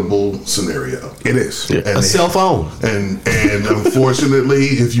unwinnable scenario. It is. Yeah. A cell phone. And unfortunately,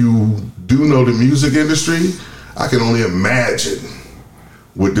 if you do know the music industry, I can only imagine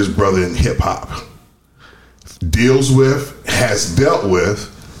what this brother in hip hop deals with, has dealt with,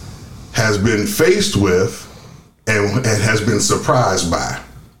 has been faced with, and has been surprised by.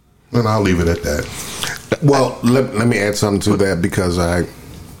 And I'll leave it at that. Well, let me add something to that because I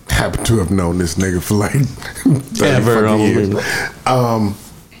happen to have known this nigga for like 30 fucking years.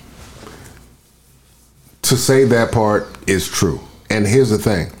 To say that part is true. And here's the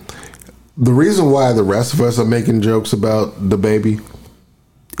thing. The reason why the rest of us are making jokes about the baby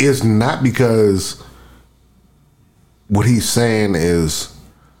is not because what he's saying is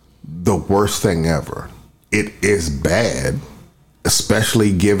the worst thing ever. It is bad,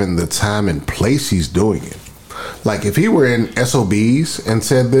 especially given the time and place he's doing it. Like, if he were in SOBs and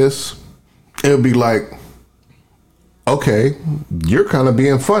said this, it would be like, okay, you're kind of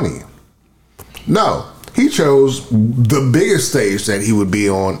being funny. No, he chose the biggest stage that he would be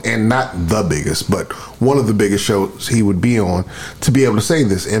on, and not the biggest, but one of the biggest shows he would be on, to be able to say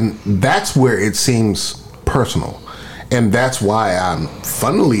this. And that's where it seems personal. And that's why I'm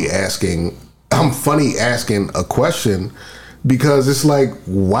funny asking a question, because it's like,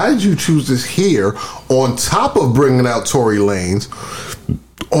 why did you choose this here on top of bringing out Tory Lanez,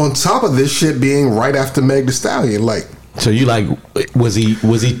 on top of this shit being right after Meg Thee Stallion? Like, so you like, was he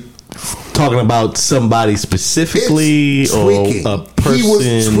talking about somebody specifically, or a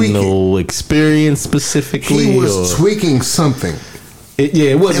personal experience specifically? He was tweaking something.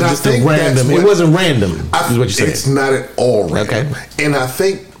 It wasn't just a random. It wasn't random. Is what you're saying? It's not at all random. Okay. And I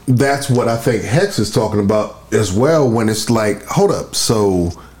think that's what I think Hex is talking about as well. When it's like, hold up,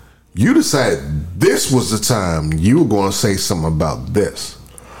 so you decided this was the time you were going to say something about this.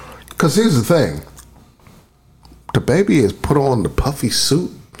 Because here's the thing: the baby has put on the puffy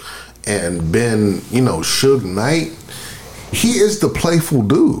suit and been, Suge Knight. He is the playful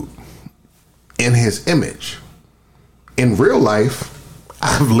dude in his image. In real life,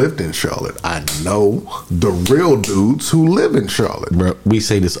 I've lived in Charlotte. I know the real dudes who live in Charlotte. Bro, we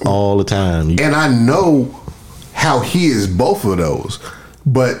say this all the time. And I know how he is both of those.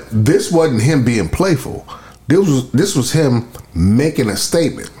 But this wasn't him being playful. This was him making a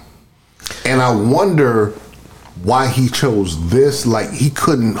statement. And I wonder why he chose this. Like, he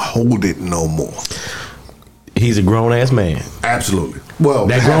couldn't hold it no more. He's a grown-ass man. Absolutely. Well,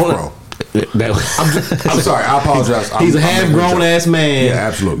 that grown. I'm sorry, I apologize. He's a half-grown ass man, yeah,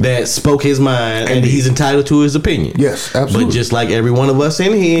 absolutely, that spoke his mind, and he's entitled to his opinion. Yes, absolutely. But just like every one of us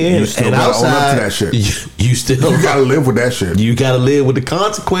in here, you still gotta own up to that shit. You gotta live with that shit. You gotta live with the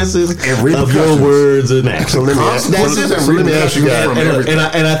consequences of your words and actions. Consequences and repercussions from everything.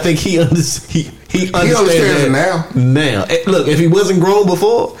 And I think he he understands it that now. Look, if he wasn't grown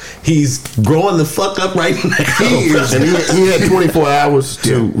before, he's growing the fuck up right now. He is, and he had 24 hours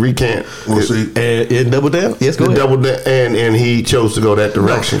to recant. We'll see. And double down. Yes, go ahead. Double down, and he chose to go that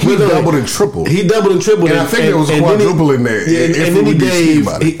direction. He doubled and tripled. He doubled and tripled, and I think there was a quadruple in there. Yeah, and then he gave.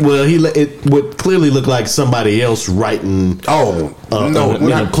 It would clearly look like somebody else writing. No,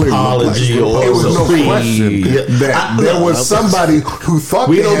 not clearly. Apology or it was no question that there was somebody who thought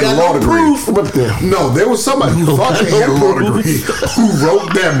they had a law degree. No, there was somebody who thought they had a law degree who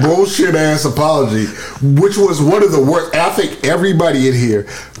wrote that bullshit ass apology, which was one of the worst. I think everybody in here,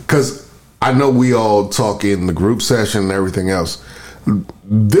 because I know we all talk in the group session and everything else.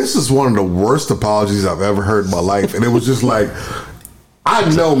 This is one of the worst apologies I've ever heard in my life, and it was just like, I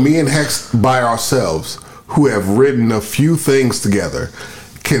know me and Hex by ourselves, who have written a few things together,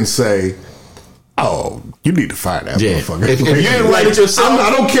 can say, "Oh, you need to fire that motherfucker." If you didn't write it yourself, I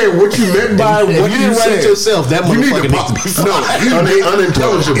don't care what you meant by what you didn't write it yourself. That motherfucker needs to be fired. No,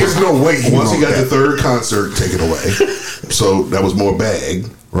 unintelligible. There's no way. Once he got the third concert taken away, so that was more bag,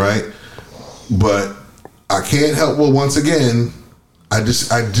 right? But I can't help but once again, I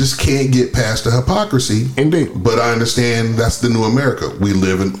just can't get past the hypocrisy. Indeed. But I understand that's the new America. We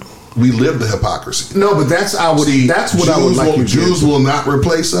live the hypocrisy. No, but that's what I would like you to do. Jews will not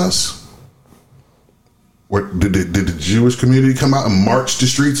replace us. Did the Jewish community come out and march the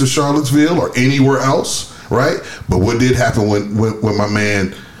streets of Charlottesville or anywhere else, right? But what did happen when my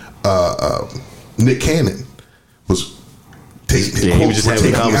man Nick Cannon was taking quotes were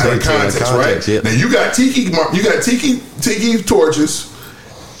taken out of context, right? Yeah. Now you got tiki torches,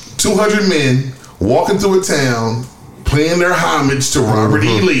 200 men walking through a town paying their homage to Robert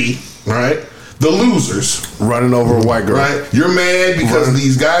E. Lee, right? The losers running over a white girl. Right? You're mad because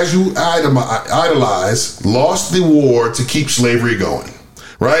these guys you idolize lost the war to keep slavery going.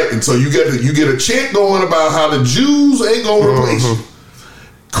 Right? And so you get a chant going about how the Jews ain't gonna replace you.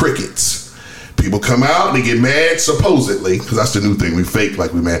 Crickets. People come out and they get mad, supposedly, because that's the new thing. We fake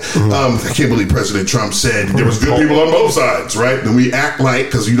like we mad. I can't believe President Trump said there was good people on both sides, right? Then we act like,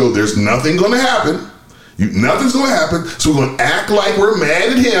 because there's nothing going to happen. Nothing's going to happen, so we're going to act like we're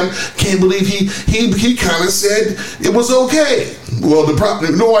mad at him. Can't believe he kind of said it was okay. Well,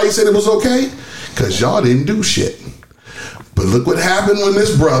 you know why he said it was okay? Because y'all didn't do shit. But look what happened when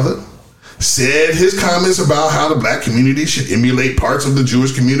this brother said his comments about how the black community should emulate parts of the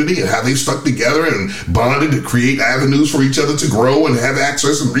Jewish community and how they stuck together and bonded to create avenues for each other to grow and have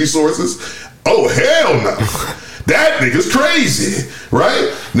access and resources. Oh, hell no. That nigga's crazy,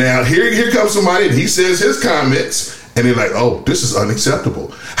 right? Now, here comes somebody and he says his comments and they're like, oh, this is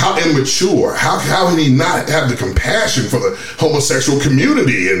unacceptable. How immature. How did he not have the compassion for the homosexual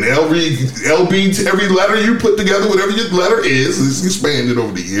community? And LB, every letter you put together, whatever your letter is, it's expanded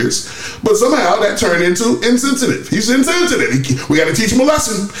over the years. But somehow that turned into insensitive. He's insensitive. We got to teach him a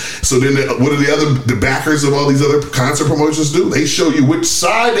lesson. So then what do the backers of all these other concert promotions do? They show you which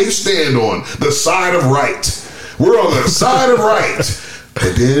side they stand on. The side of right. We're on the side of right.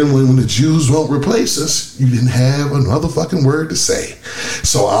 But then when the Jews won't replace us, you didn't have another fucking word to say.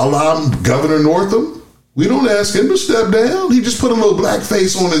 So a la Governor Northam, we don't ask him to step down. He just put a little black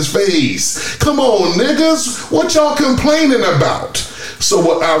face on his face. Come on, niggas. What y'all complaining about? So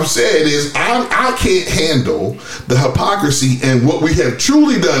what I've said is I can't handle the hypocrisy, and what we have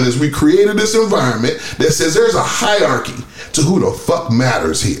truly done is we created this environment that says there's a hierarchy to who the fuck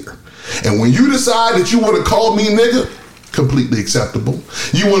matters here. And when you decide that you want to call me nigga, completely acceptable.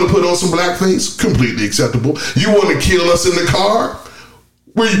 You want to put on some blackface? Completely acceptable. You want to kill us in the car?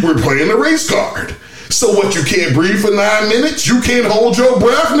 We're playing the race card. So what, you can't breathe for 9 minutes? You can't hold your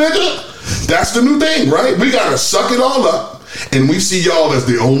breath, nigga? That's the new thing, right? We got to suck it all up. And we see y'all as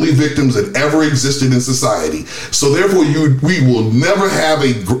the only victims that ever existed in society. So therefore, we will never have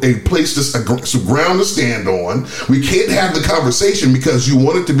a place, a ground to stand on. We can't have the conversation because you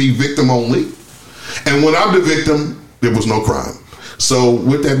want it to be victim only. And when I'm the victim, there was no crime. So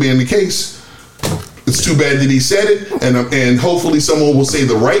with that being the case, it's too bad that he said it, and hopefully someone will say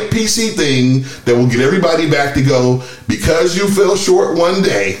the right PC thing that will get everybody back to go, because you fell short one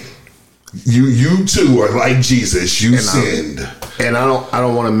day, you too are like Jesus, you sinned. And I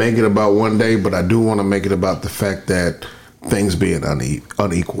don't want to make it about one day, but I do want to make it about the fact that things being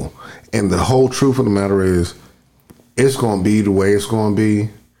unequal. And the whole truth of the matter is, it's going to be the way it's going to be.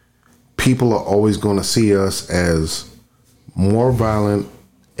 People are always going to see us as more violent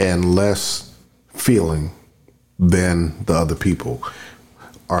and less feeling than the other people.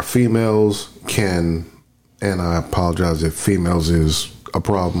 Our females can, and I apologize if females is a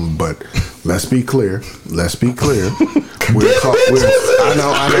problem, but Let's be clear. We're I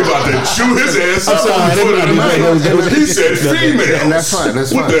know. They about to chew his ass up on the foot of the mic. He said female. And that's fine.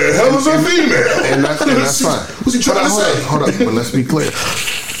 What the hell is a female? And that's fine. What's he trying to say? Hold up. But let's be clear.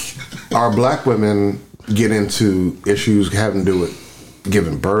 Our black women get into issues having to do with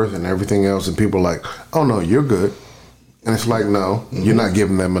giving birth and everything else, and people are like, oh no, you're good. And it's like, no, you're not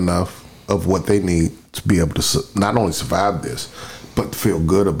giving them enough of what they need to be able to not only survive this, but to feel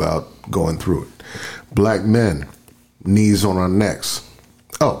good about going through it. Black men, knees on our necks.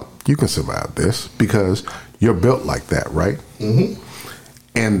 Oh, you can survive this because you're built like that, right? Mm-hmm.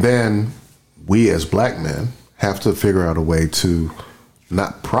 And then we as black men have to figure out a way to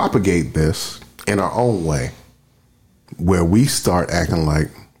not propagate this in our own way, where we start acting like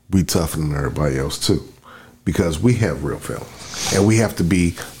we tougher than everybody else too, because we have real feelings, and we have to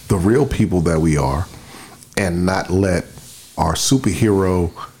be the real people that we are, and not let our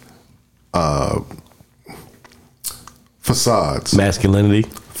superhero facades, masculinity.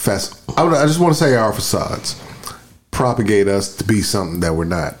 I just want to say our facades propagate us to be something that we're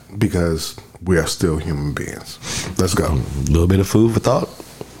not, because we are still human beings. Let's go. A little bit of food for thought,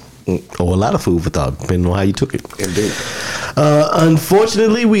 or a lot of food for thought, depending on how you took it. Indeed.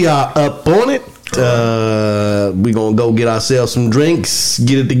 Unfortunately, we are up on it. We're gonna go get ourselves some drinks,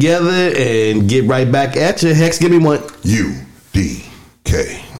 get it together, and get right back at you. Hex, give me one.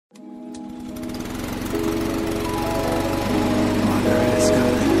 UDK.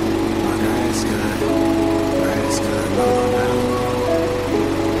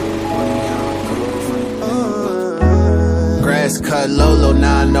 Grass cut Lolo,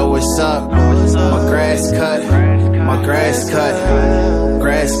 now I know what's up. My grass cut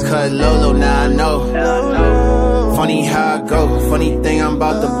Lolo, now I know. Funny how I go, funny thing I'm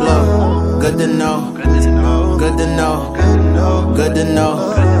about to blow. Good to know, good to know, good to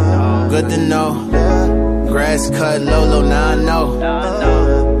know, good to know. Grass cut Lolo, now I know.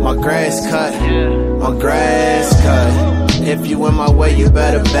 My grass cut. If you in my way, you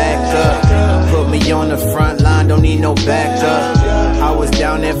better back up. Put me on the front line, don't need no backup. I was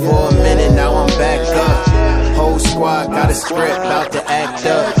down there for a minute, now I'm back up. Whole squad got a script, about to act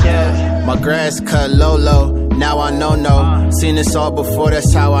up. My grass cut Lolo, now I know no. Seen this all before,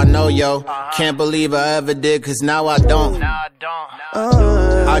 that's how I know, yo. Can't believe I ever did, cause now I don't.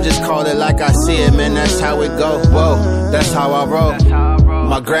 I just call it like I see it, man, that's how it go. Whoa, that's how I roll.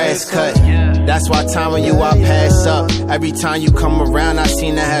 My grass cut, that's why time when you I pass up. Every time you come around, I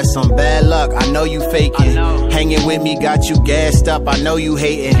seem to have some bad luck. I know you faking, hanging with me got you gassed up. I know you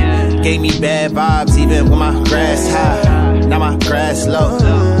hating, gave me bad vibes even when my grass high. Now my grass low,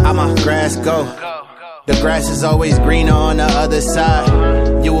 how my grass go. The grass is always greener on the other side.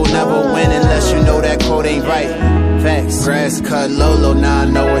 You will never win unless you know that quote ain't right. Facts. Grass cut Lolo, now I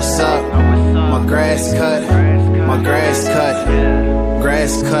know what's up. My grass cut.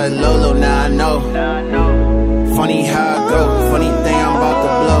 Grass cut Lolo, now I know. Funny how I go, funny thing I'm about to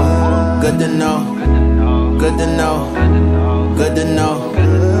blow. Good to know, good to know, good to know,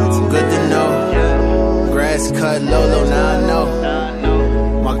 good to know. Grass cut Lolo, now I know.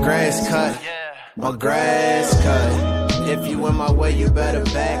 My grass cut. If you in my way, you better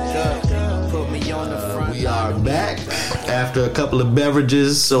back up. Put me on the front. We are back after a couple of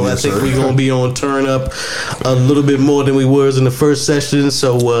beverages, so yes, I think we're gonna be on turn up a little bit more than we was in the first session.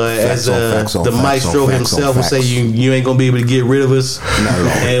 So the maestro himself will say, you ain't gonna be able to get rid of us,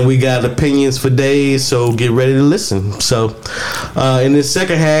 and we got opinions for days. So get ready to listen. So in this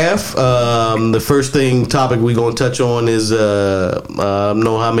second half, the first topic we're gonna touch on is I don't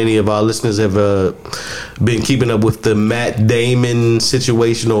know how many of our listeners have been keeping up with the Matt Damon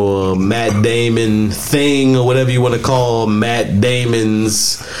situation, or Matt Damon thing, or whatever you want to call Matt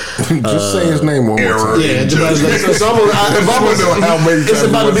Damon's. Just say his name one more time. Yeah, it's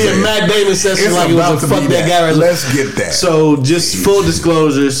about to be a Matt Damon session, like it was a fuck that guy. Let's get that. So, just full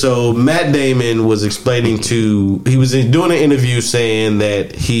disclosure. So, Matt Damon was explaining he was doing an interview saying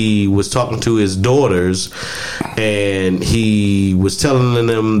that he was talking to his daughters, and he was telling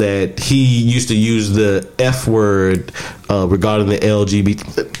them that he used to use the F word regarding the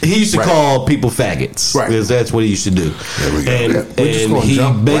LGBT. He used to call people faggots, because that's what he used to do. And he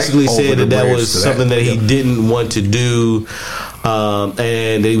basically said that was something that he didn't want to do.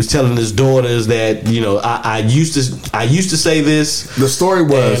 And he was telling his daughters that, I used to say this. The story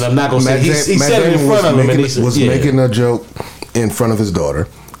was, and I'm not gonna say he said it in front of him, and he was making a joke in front of his daughter,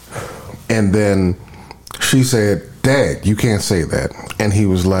 and then she said, "Dad, you can't say that," and he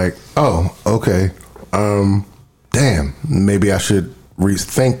was like, "Oh, okay, damn, maybe I should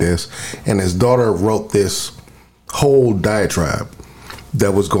rethink this." And his daughter wrote this whole diatribe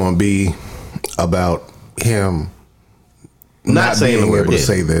that was going to be about him not saying being the word, able to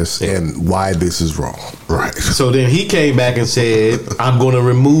say this and why this is wrong. Right. So then he came back and said, I'm going to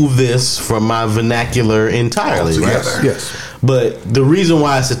remove this from my vernacular entirely. Altogether. Yes. But the reason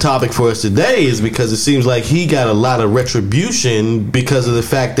why it's a topic for us today is because it seems like he got a lot of retribution because of the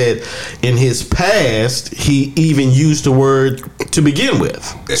fact that in his past, he even used the word to begin with.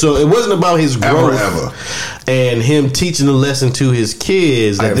 So it wasn't about his growth and him teaching the lesson to his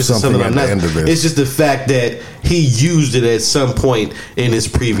kids that this is something I'm not. It's just the fact that he used it at some point in his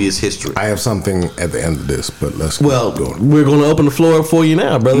previous history. I have something at the end of this, but let's go. We're going to open the floor up for you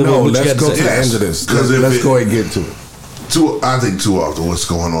now, brother. No, let's go to the end of this. Let's go and get to it. I think too often what's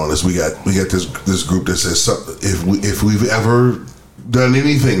going on is we got this group that says if we've ever done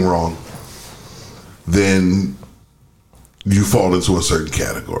anything wrong, then you fall into a certain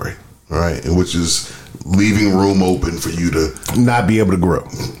category, right? Which is leaving room open for you to not be able to grow,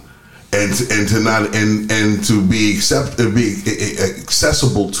 and to not and to be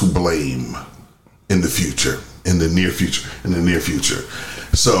accessible to blame in the future, in the near future.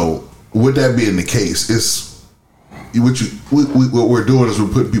 So with that being the case, it's what we're doing is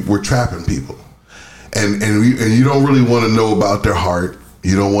we're trapping people, and you don't really want to know about their heart.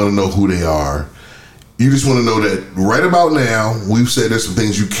 You don't want to know who they are. You just want to know that right about now we've said there's some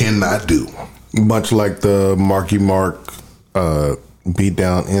things you cannot do. Much like the Marky Mark beat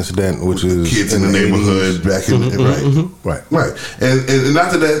down incident, which is kids in the neighborhood 80s. Back in right. And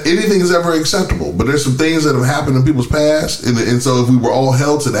not that anything is ever acceptable, but there's some things that have happened in people's past, and so if we were all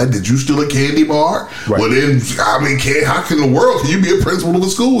held to that, did you steal a candy bar? Right. Well, then how can the world? Can you be a principal of a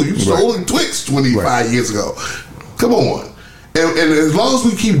school? You stole a Twix 25 years ago. Come on. And as long as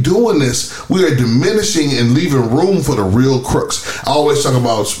we keep doing this, we are diminishing and leaving room for the real crooks. I always talk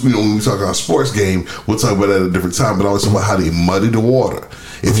about, when we talk about a sports game, we'll talk about that at a different time, but I always talk about how they muddy the water.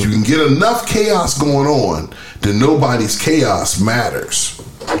 If you can get enough chaos going on, then nobody's chaos matters.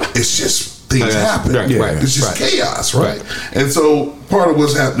 It's just things happen. Right. It's just chaos, right? And so part of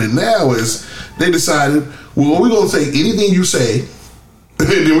what's happening now is they decided, well, we're going to take anything you say, and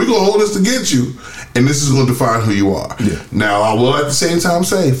then we're going to hold this against you. And this is going to define who you are. Yeah. Now, I will at the same time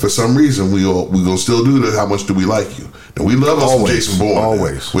say, for some reason, we're going to still do this. How much do we like you? And we love us some Jason Bourne.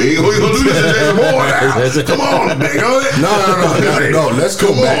 Always. We ain't going to do this to Jason Bourne now. Come on, man. No. Let's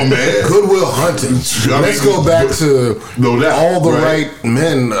go back, man. Goodwill Hunting. Let's go back to all the right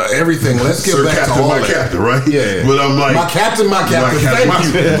men, everything. Let's get back to all my captain, right? Yeah. But I'm like, my captain. Thank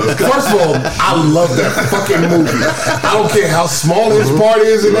you. First of all, I love that fucking movie. I don't care how small his part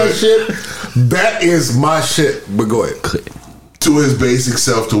is in that shit. That is my shit. But go ahead. To his basic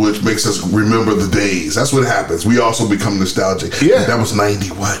self, to which makes us remember the days. That's what happens. We also become nostalgic. Yeah, that was 90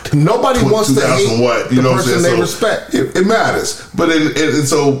 what? Nobody wants to hate what? The person they respect. It matters. But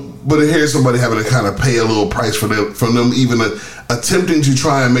here's somebody having to kind of pay a little price from them even attempting to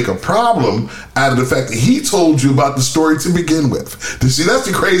try and make a problem out of the fact that he told you about the story to begin with. See, that's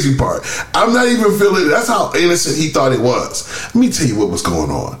the crazy part. I'm not even feeling. That's how innocent he thought it was. Let me tell you what was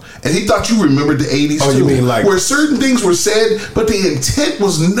going on. And he thought you remembered the 80s too. You mean like where certain things were said, but the intent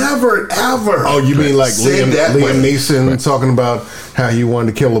was never ever. Oh, you mean like Liam Neeson talking about how he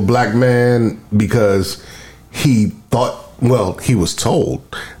wanted to kill a black man because he thought, well, he was told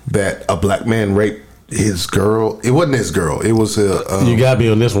that a black man raped his girl. It wasn't his girl. It was a. You got me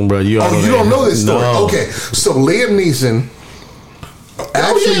on this one, bro. You don't know this story? No. Okay, so Liam Neeson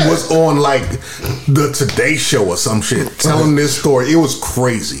actually was on like the Today Show or some shit telling this story. It was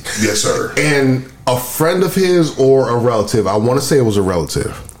crazy. Yes, sir. And a friend of his or a relative, I want to say it was a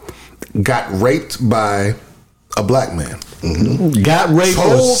relative, got raped by a black man. Mm-hmm. Got raped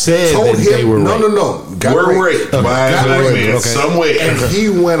or said that they were raped? No. Were raped by a black man some way. And he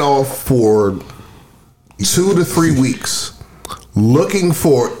went off for 2 to 3 weeks looking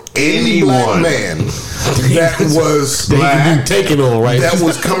for any black man that was black, taken on, right? That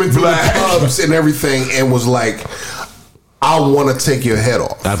was coming through the pubs and everything, and was like, I want to take your head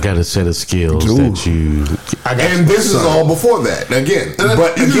off. I've got a set of skills that you. And this is all before that. Again,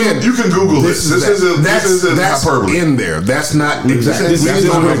 but again, you can Google this. This isn't hyperbole in there. That's not exactly. This is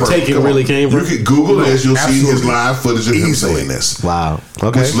where taking really came from. You can Google this. You'll see his live footage of him saying this. Wow.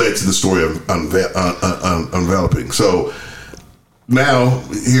 Okay. Which led to the story of unveloping. So. Now,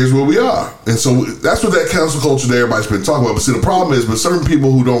 here's where we are. And so that's what that cancel culture that everybody's been talking about. But see, the problem is, with certain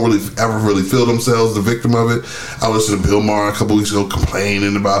people who don't ever feel themselves the victim of it. I listened to Bill Maher a couple weeks ago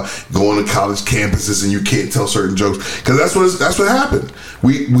complaining about going to college campuses and you can't tell certain jokes. Because that's what happened.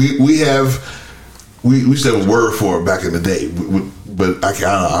 We used to have a word for it back in the day. But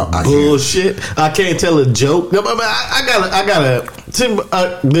I bullshit. I can't tell a joke. No, I gotta Tim,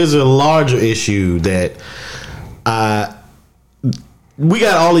 there's a larger issue that we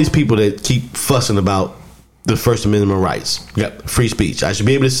got all these people that keep fussing about the First Amendment rights. Yep, free speech. I should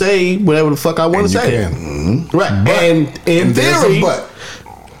be able to say whatever the fuck I want to say. Mm-hmm. Right. But, and in theory,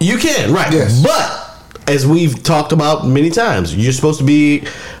 you can. Right. Yes. But as we've talked about many times, you're supposed to be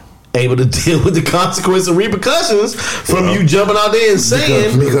able to deal with the consequences and repercussions from you jumping out there and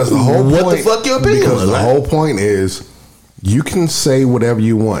saying because the whole what point, the fuck your opinion because was. the whole point is you can say whatever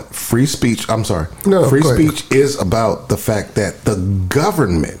you want. Free speech. I'm sorry. No, free go ahead. speech is about the fact that the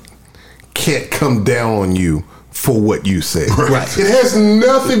government can't come down on you for what you say. Right. It has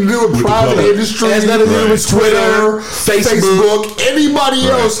nothing to do with private industry. It has nothing to do with Twitter, Facebook, anybody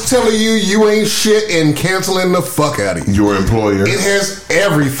else telling you ain't shit and canceling the fuck out of you. Your employer. It has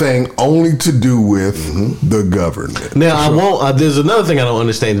everything only to do with the government. Now, I won't. There's another thing I don't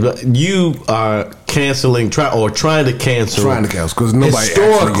understand. You are canceling, trying to cancel because nobody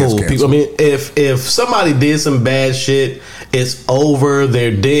historical actually gets people. I canceled. mean, if somebody did some bad shit, it's over.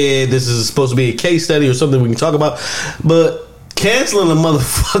 They're dead. This is supposed to be a case study or something we can talk about. But canceling a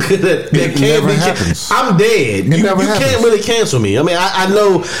motherfucker that can't never be happens. I'm dead. You can't really cancel me. I mean, I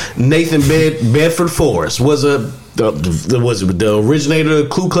know Nathan Bedford Forrest was the originator of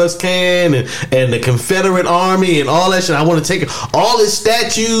Ku Klux Klan and the Confederate Army and all that shit. I want to take all his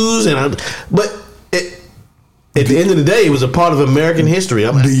statues but at the end of the day, it was a part of American history.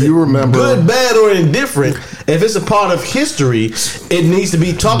 Do you remember? Good, bad, or indifferent, if it's a part of history, it needs to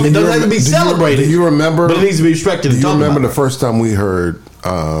be talked. It doesn't have to be celebrated. Do you remember? But it needs to be respected. Do you remember the first time we heard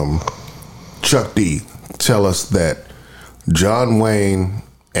Chuck D tell us that John Wayne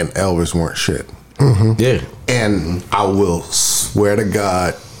and Elvis weren't shit? Mm-hmm. Yeah. And I will swear to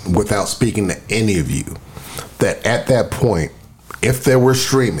God, without speaking to any of you, that at that point, if there were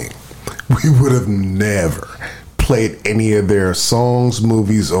streaming, we would have never played any of their songs,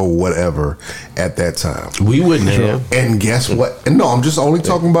 movies, or whatever at that time. We wouldn't have. And guess what? And no, I'm just only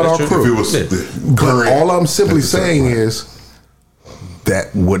talking about our crew. If it was But all I'm simply saying is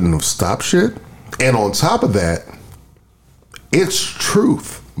that wouldn't have stopped shit. And on top of that, it's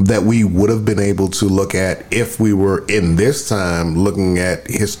truth that we would have been able to look at if we were in this time looking at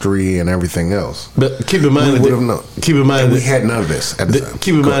history and everything else. But keep in mind, we would have known. Keep in mind, we had none of this at the time.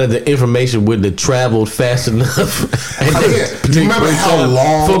 Keep in mind that the information wouldn't have traveled fast enough. Do you remember how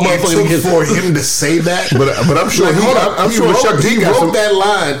long it took for him to say that? But I'm sure he wrote that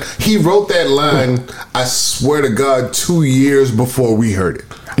line. He wrote that line. I swear to God, 2 years before we heard it.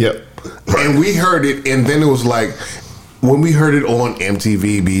 Yep. And we heard it, and then it was like, when we heard it on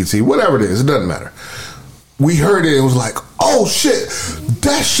MTV, BET, whatever it is, it doesn't matter. We heard it, it was like, oh shit,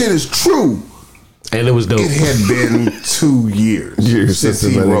 that shit is true. And it was dope. It had been 2 years since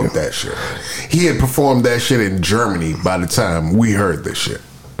he wrote that shit. He had performed that shit in Germany by the time we heard this shit.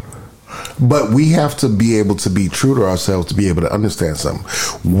 But we have to be able to be true to ourselves to be able to understand something.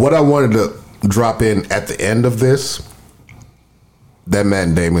 What I wanted to drop in at the end of this, that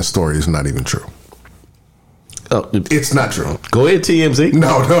Matt Damon story is not even true. Oh, it's not true. Go ahead, TMZ.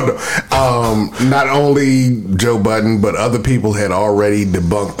 No. Not only Joe Budden, but other people had already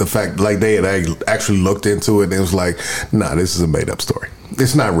debunked the fact, like they had actually looked into it, and it was like, nah, this is a made up story.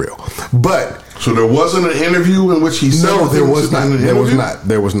 It's not real. But so there wasn't an interview in which he said no, there was not.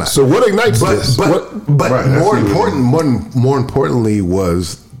 There was not. So what ignites this? But right, more importantly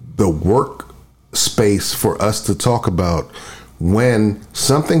was the workspace for us to talk about when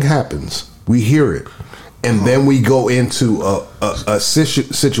something happens, we hear it. And then we go into a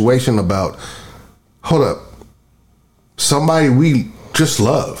situation about, hold up, somebody we just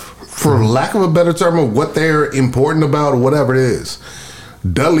love, for lack of a better term of what they're important about or whatever it is.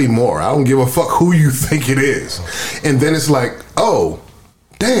 Dudley Moore, I don't give a fuck who you think it is. And then it's like, oh,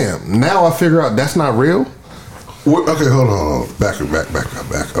 damn, now I figure out that's not real. Okay, hold on. Back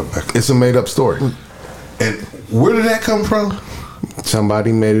up. It's a made up story. And where did that come from?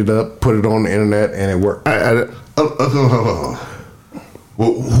 Somebody made it up, put it on the internet, and it worked.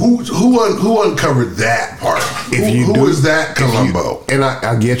 Well, who uncovered that part? Who is that Columbo? And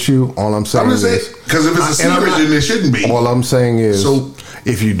I get you. All I'm saying is, because if it's a secret, then it shouldn't be. All I'm saying is, so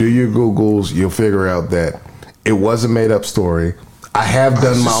if you do your Googles, you'll figure out that it was a made up story. I have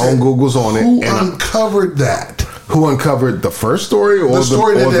done my own Googles on it. Who uncovered that? Who uncovered the first story, or the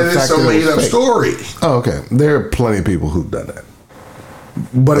story that it's a made up story? Oh, okay. There are plenty of people who've done that.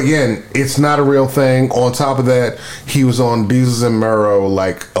 But again, it's not a real thing. On top of that, he was on Deezus and Mero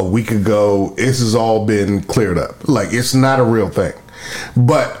like a week ago. This has all been cleared up. Like, it's not a real thing.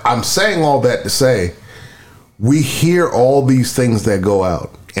 But I'm saying all that to say, we hear all these things that go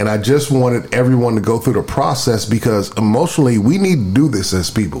out, And I just wanted everyone to go through the process because emotionally we need to do this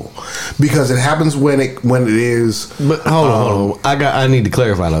as people because it happens when it is. But hold on. I need to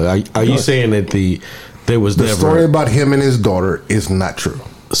clarify though. Are you saying that there was the never story about him and his daughter is not true?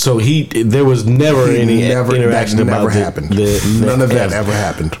 So there was never any interaction that about never happened. None of that ever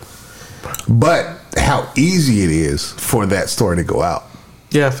happened. But how easy it is for that story to go out.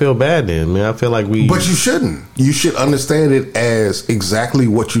 Yeah, I feel bad then, man. I feel like But you shouldn't. You should understand it as exactly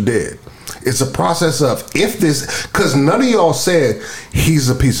what you did. It's a process of because none of y'all said he's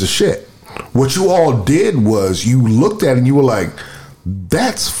a piece of shit. What you all did was you looked at it and you were like,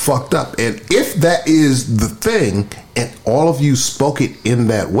 that's fucked up. And if that is the thing, and all of you spoke it in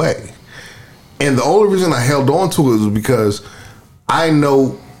that way, and the only reason I held on to it was because I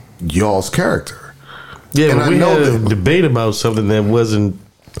know y'all's character. Yeah, and but we had a debate about something that wasn't.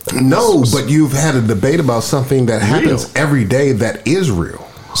 No, but you've had a debate about something that happens every day that is real.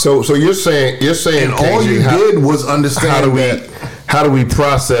 So you're saying, and all you did was understand how do we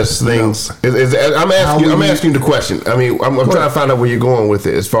process things? No. I'm asking you the question. I mean, I'm trying to find out where you're going with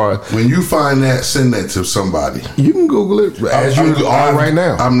it. As far as when you find that, send that to somebody. You can Google it as you are right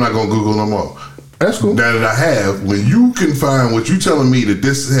now. I'm not going to Google no more. That's cool. Now that I have, when you can find what you're telling me that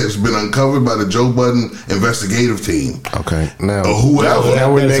this has been uncovered by the Joe Budden investigative team. Okay. Now, or whoever.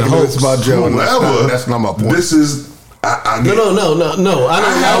 Now we're making this about Joe. Whoever. That's not my point. This is. No. I don't. All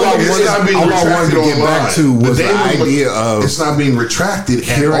I wanted to get back to was the idea of it's not being retracted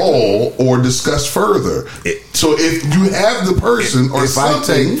at all or discussed further. So if you have the person or if I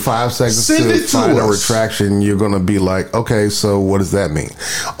take 5 seconds to find a retraction, you're going to be like, okay, so what does that mean?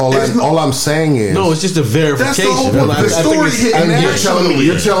 All I'm saying is no. It's just a verification. The story hitting nationally.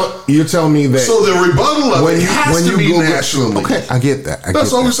 You're telling me that. So the rebuttal of it has to be nationally. Okay, I get that.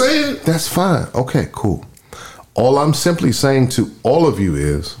 That's all we're saying. That's fine. Okay, cool. All I'm simply saying to all of you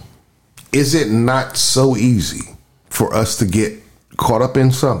is it not so easy for us to get caught up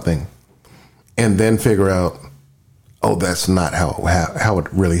in something and then figure out, oh, that's not how it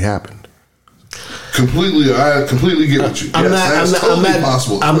really happened? I completely get what you. That's totally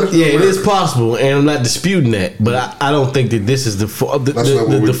possible. It is possible, and I'm not disputing that. But I don't think that this is the form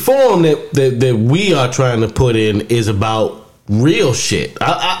that we are trying to put in is about real shit.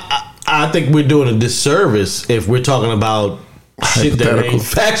 I think we're doing a disservice if we're talking about shit that ain't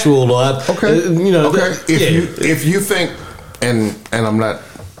factual or If you think, and I'm not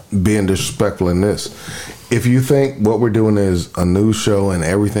being disrespectful in this, if you think what we're doing is a news show and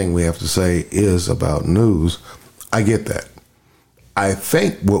everything we have to say is about news, I get that. I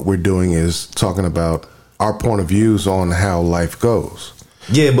think what we're doing is talking about our point of views on how life goes.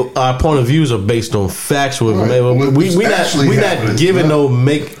 Yeah, but our point of views are based on factual information. We're not giving no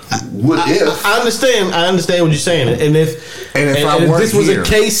make. What if? I understand what you're saying, and if this was a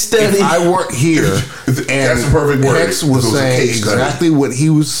case study, if I weren't here, that's a perfect word. Hex was saying exactly what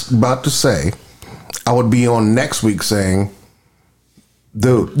he was about to say, I would be on next week saying,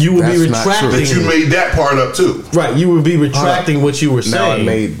 dude, you would be retracting that you made that part up too. Right, you would be retracting what you were saying. Now I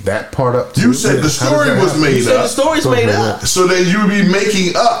made that part up too. You said the story was made up. The story's made up. So then you would be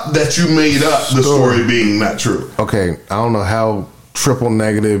making up that you made up the story being not true. Okay, I don't know how triple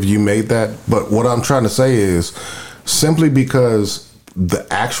negative you made that, but what I'm trying to say is simply because the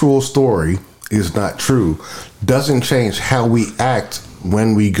actual story is not true doesn't change how we act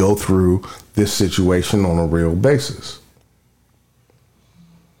when we go through this situation on a real basis.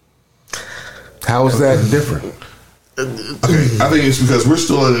 How is that different? Okay, I think it's because we're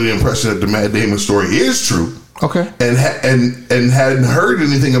still under the impression that the Matt Damon story is true. Okay, and hadn't heard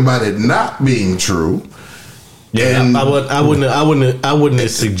anything about it not being true. Yeah, and I wouldn't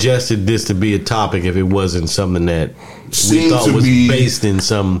have suggested this to be a topic if it wasn't something that we thought was based in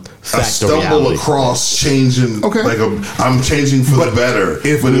some fact. I stumble across changing. Okay, I'm changing for the better.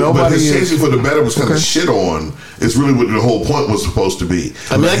 But his changing for the better was kind of shit on. It's really what the whole point was supposed to be.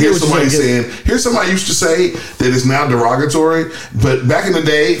 I mean, here's somebody used to say that it's now derogatory, but back in the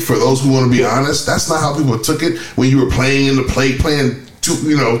day, for those who want to be honest, that's not how people took it when you were playing in the playing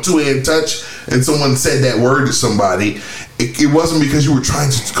two-hand touch, and someone said that word to somebody. It wasn't because you were trying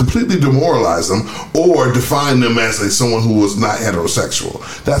to completely demoralize them or define them as someone who was not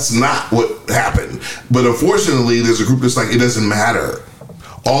heterosexual. That's not what happened. But unfortunately, there's a group that's like, it doesn't matter.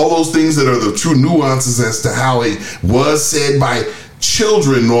 All those things that are the true nuances as to how it was said by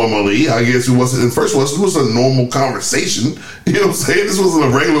children normally, I guess it wasn't. And first of all, this was a normal conversation. You know what I'm saying? This wasn't a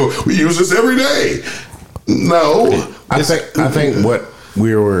regular, we use this every day. No. I think what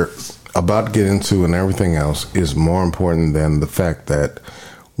we were about to get into and everything else is more important than the fact that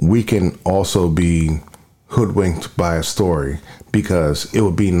we can also be hoodwinked by a story because it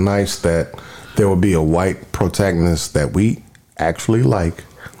would be nice that there would be a white protagonist that we actually like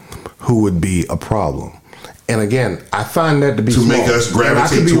who would be a problem. And again, I find that to be to make us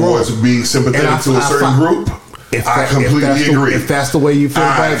gravitate towards being sympathetic to a certain group. I completely agree. If that's the way you feel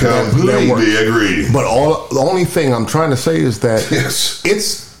about it, I completely agree. But the only thing I'm trying to say is that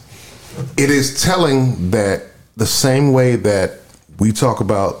it is telling that the same way that we talk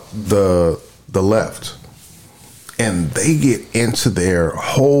about the left, and they get into their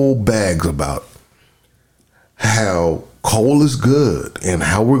whole bags about how coal is good and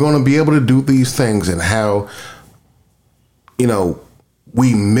how we're going to be able to do these things and how,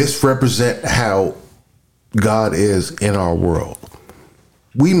 we misrepresent how God is in our world.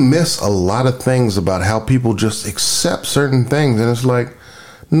 We miss a lot of things about how people just accept certain things. And it's like,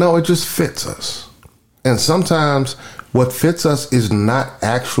 no, it just fits us. And sometimes what fits us is not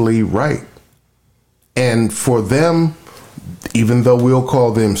actually right. And for them, even though we'll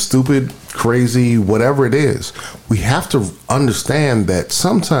call them stupid, crazy, whatever it is, we have to understand that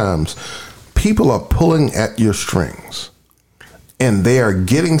sometimes people are pulling at your strings and they are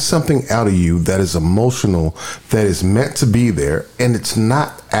getting something out of you that is emotional, that is meant to be there, and it's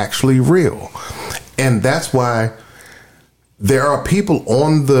not actually real. And that's why there are people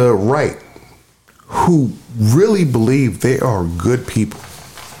on the right who really believe they are good people,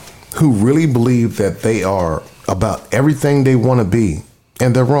 who really believe that they are about everything they want to be,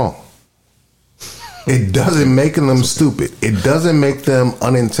 and they're wrong. It doesn't make them stupid. It doesn't make them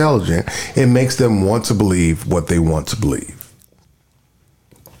unintelligent. It makes them want to believe what they want to believe.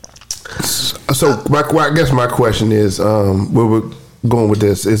 So I guess my question is, where we're going with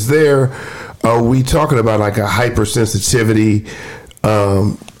this, are we talking about like a hypersensitivity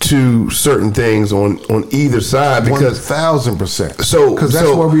to certain things on either side? Because 1,000%. So because that's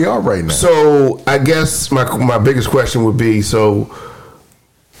where we are right now. So I guess my biggest question would be, so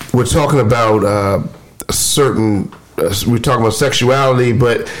we're talking about we're talking about sexuality,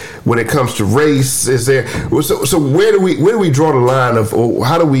 but when it comes to race, is there? So where do we draw the line of, or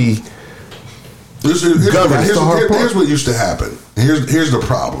how do we? Here's what used to happen. Here's the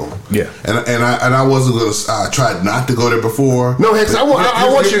problem. Yeah, and I wasn't gonna. I tried not to go there before. No, Hex, I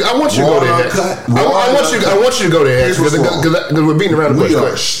want you to go there. Hex. I want you to go there, Hex, because we're beating around the bush. We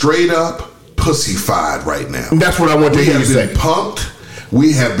are straight up pussyfied right now. That's what I want to hear you say.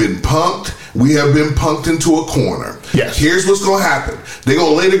 We have been punked. We have been punked into a corner. Yes. Here's what's going to happen. They're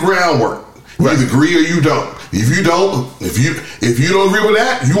going to lay the groundwork. You either agree or you don't. If you don't agree with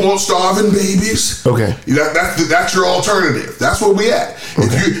that, you want starving babies. Okay. That's your alternative. That's where we at.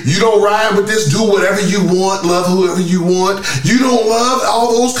 Okay. If you don't ride with this, do whatever you want, love whoever you want. You don't love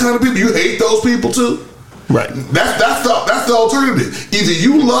all those kind of people. You hate those people too. Right. That's the alternative. Either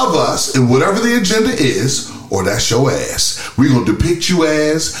you love us and whatever the agenda is, or that's your ass. We're going to depict you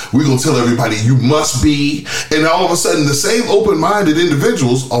as, we're going to tell everybody you must be, and all of a sudden the same open-minded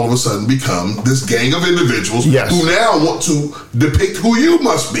individuals all of a sudden become this gang of individuals who now want to depict who you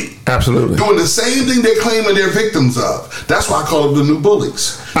must be. Absolutely. Doing the same thing they're claiming they're victims of. That's why I call them the new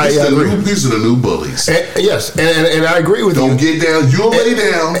bullies. These are the new bullies. Yes, and I agree with you. Don't get down. You'll lay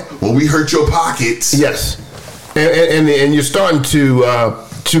down when we hurt your pockets. Yes. And you're starting to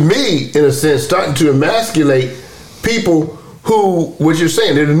me, in a sense, starting to emasculate people who, what you're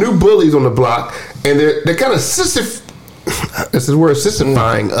saying, they're the new bullies on the block, and they're kind of sissifying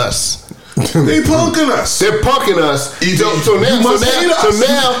us. They punking us. They're punking us. So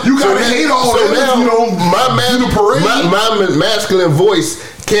now you gotta hate all that. My masculine voice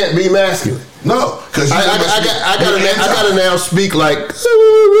can't be masculine. No, because I gotta now speak like.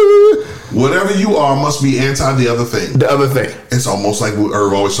 Whatever you are must be anti the other thing. The other thing. It's almost like what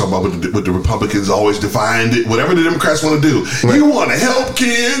Irv always talking about with the Republicans always defined it. Whatever the Democrats want to do. Right. You want to help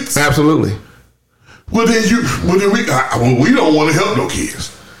kids. Absolutely. Well, then we don't want to help no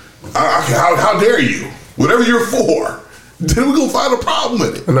kids. How dare you? Whatever you're for, then we're going to find a problem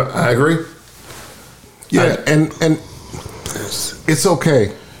with it. No, I agree. Yeah, and it's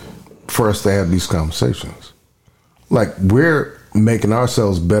okay for us to have these conversations. Like, we're making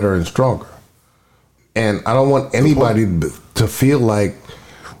ourselves better and stronger. And I don't want anybody to feel like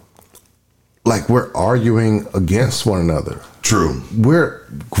we're arguing against one another. True. We're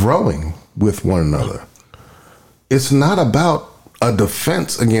growing with one another. It's not about a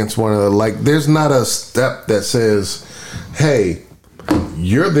defense against one another. Like, there's not a step that says, hey,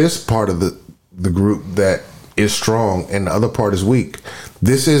 you're this part of the group that is strong and the other part is weak.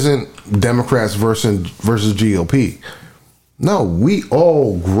 This isn't Democrats versus GOP. No, we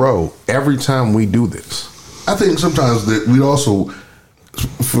all grow every time we do this. I think sometimes that we also,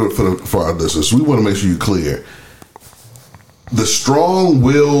 for our listeners, we want to make sure you're clear. the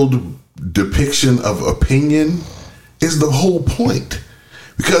strong-willed depiction of opinion is the whole point.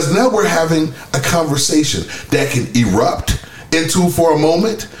 Because now we're having a conversation that can erupt into, for a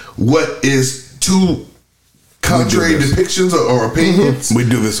moment, what is two contrary depictions or opinions. We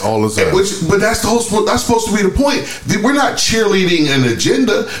do this all the time. But that's supposed to be the point. We're not cheerleading an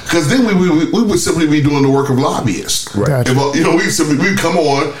agenda, because then we would simply be doing the work of lobbyists. Right. Gotcha. We come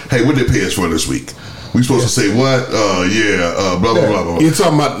on, hey, what did they pay us for this week? We supposed to say what? Blah, blah, blah, blah. You're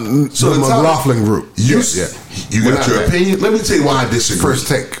talking about the McLaughlin group. You got your opinion? Let me tell you why I disagree. First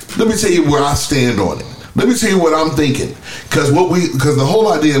take. Let me tell you where I stand on it. Let me tell you what I'm thinking. Because the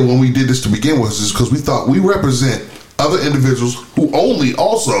whole idea when we did this to begin with is because we thought we represent other individuals who only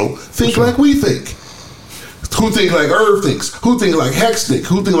also think like we think. Who think like Irv thinks, who think like Hex thinks,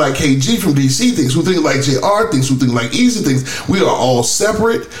 who think like KG from DC thinks, who think like JR thinks, who think like Easy thinks. We are all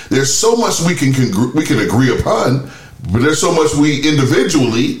separate. There's so much we can agree upon, but there's so much we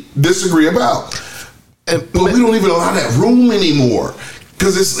individually disagree about. But we don't even allow that room anymore.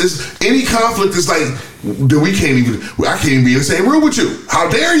 Because it's any conflict is like, I can't even be in the same room with you. How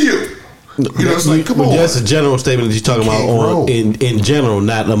dare you? It's like, come on. That's a general statement that you're talking about in general,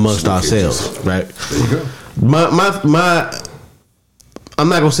 not amongst ourselves, right? There you go. My I'm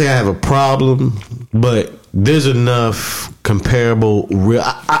not gonna say I have a problem, but there's enough comparable real.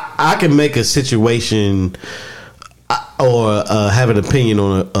 I can make a situation or have an opinion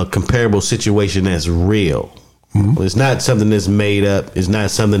on a comparable situation that's real. Mm-hmm. It's not something that's made up. It's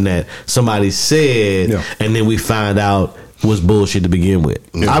not something that somebody said and then we find out was bullshit to begin with.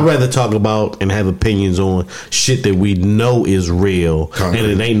 Yeah. I'd rather talk about and have opinions on shit that we know is real and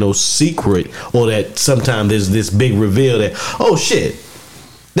it ain't no secret, or that sometimes there's this big reveal that, oh shit,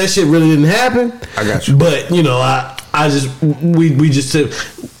 that shit really didn't happen. I got you. But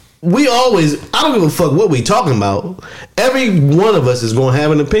we always, I don't give a fuck what we talking about. Every one of us is going to have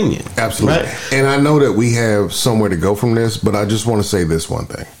an opinion. Absolutely. Right? And I know that we have somewhere to go from this, but I just want to say this one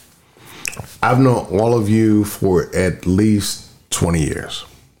thing. I've known all of you for at least 20 years.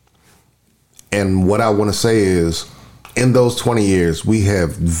 And what I want to say is, in those 20 years, we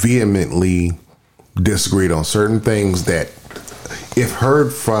have vehemently disagreed on certain things that, if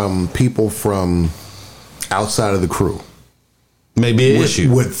heard from people from outside of the crew, maybe an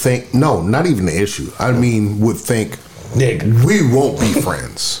issue. Would think, no, not even an issue. I mean, would think, nigga, we won't be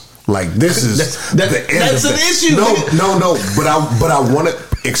friends. Like, this is the end that's of an it. issue. No. But I want to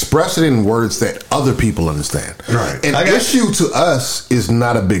express it in words that other people understand. Right. An issue to us is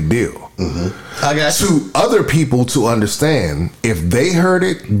not a big deal. Mm-hmm. I got to other people to understand, if they heard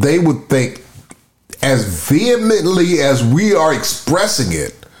it, they would think, as vehemently as we are expressing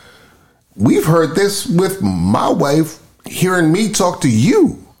it, we've heard this with my wife hearing me talk to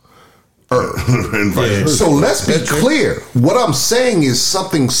you. So let's be clear. What I'm saying is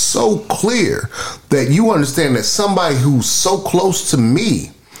something so clear that you understand that somebody who's so close to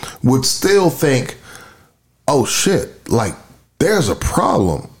me would still think, oh shit, like there's a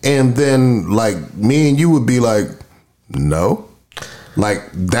problem. And then like me and you would be like, no, like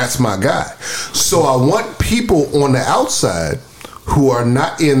that's my guy. So I want people on the outside who are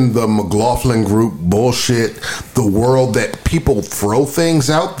not in the McLaughlin group bullshit, the world that people throw things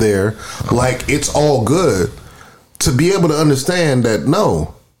out there like it's all good, to be able to understand that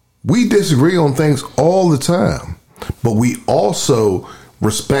no, we disagree on things all the time, but we also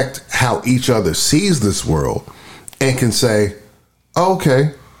respect how each other sees this world and can say,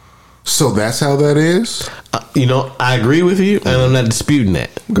 okay, so that's how that is. I agree with you, and I'm not disputing that.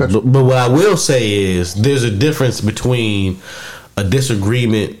 Gotcha. But what I will say is there's a difference between a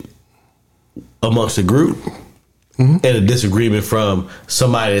disagreement amongst a group and a disagreement from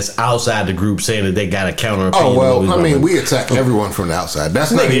somebody that's outside the group saying that they got a counter opinion. Oh well, I mean, we attack everyone from the outside.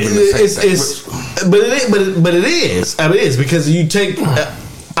 That's not even the same thing. But it is. I mean, it is because you take.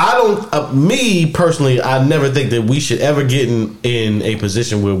 I don't. Me personally, I never think that we should ever get in a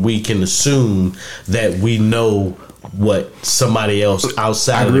position where we can assume that we know what somebody else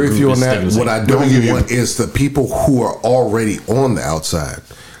outside of the group is thinking. I agree with you on that. What I don't want is the people who are already on the outside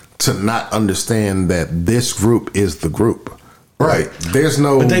to not understand that this group is the group. Right. There's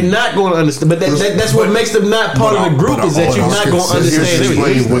no. But they're not going to understand. But that's what makes them not part of the group, is that you're not going to understand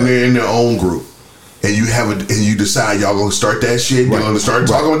everything. When they're in their own group. And you decide y'all gonna start that shit. You're gonna start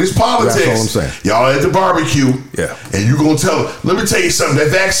talking about this politics. That's all I'm saying. Y'all at the barbecue, and you gonna tell them. Let me tell you something. That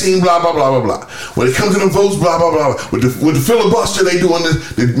vaccine, blah blah blah blah blah. When it comes to them votes, blah blah blah. With the filibuster they do on the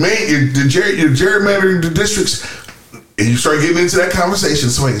gerrymandering the districts, and you start getting into that conversation.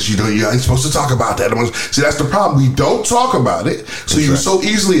 So you ain't supposed to talk about that. See, that's the problem. We don't talk about it. So you're so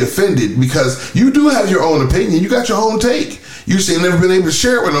easily offended because you do have your own opinion. You got your own take. You say never been able to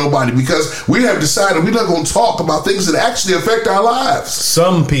share it with nobody because we have decided we're not going to talk about things that actually affect our lives.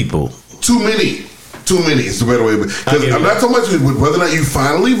 Some people. Too many is the better way. Because I'm not talking about whether or not you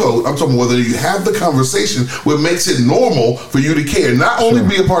finally vote. I'm talking whether you have the conversation what makes it normal for you to care. Not only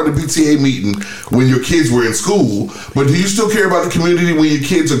be a part of the PTA meeting when your kids were in school, but do you still care about the community when your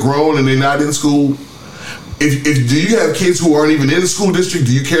kids are grown and they're not in school? If do you have kids who aren't even in the school district?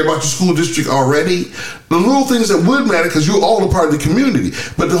 Do you care about your school district already? The little things that would matter because you're all a part of the community.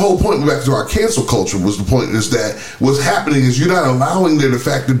 But the whole point, back to our cancel culture, was the point is that what's happening is you're not allowing there the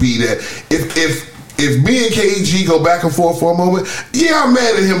fact to be that if me and KG go back and forth for a moment, yeah, I'm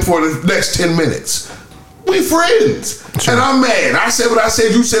mad at him for the next 10 minutes. We friends. Sure. And I'm mad. I said what I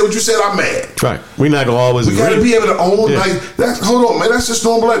said, you said what you said, I'm mad. Right. We're not going to always agree. We got to be able to own, hold on, man, that's just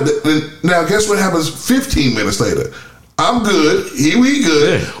normal life. Now, guess what happens 15 minutes later? I'm good. We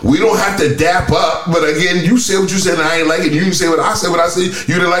good. Yeah. We don't have to dap up. But again, you said what you said and I ain't like it. You didn't say what I said,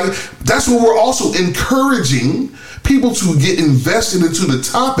 you didn't like it. That's what we're also encouraging people to get invested into the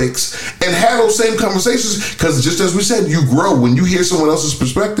topics and have those same conversations. Because just as we said, you grow when you hear someone else's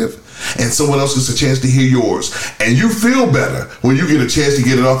perspective and someone else gets a chance to hear yours. And you feel better when you get a chance to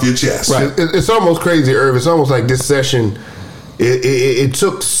get it off your chest. Right. It's almost crazy, Irv. It's almost like this session, it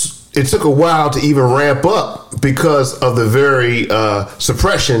took a while to even ramp up because of the very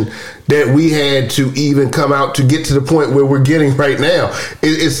suppression that we had to even come out to get to the point where we're getting right now.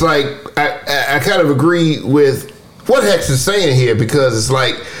 It's like, I kind of agree with what Hex is saying here, because it's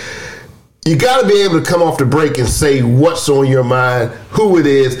like, you got to be able to come off the break and say what's on your mind, who it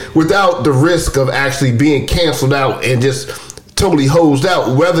is, without the risk of actually being canceled out and just totally hosed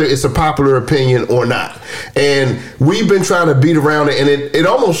out, whether it's a popular opinion or not. And we've been trying to beat around it, and it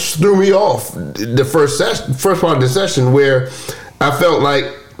almost threw me off the first part of the session, where I felt like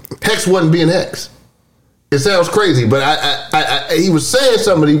Hex wasn't being Hex. It sounds crazy, but he was saying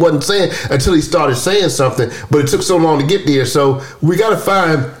something he wasn't saying until he started saying something, but it took so long to get there. So we got to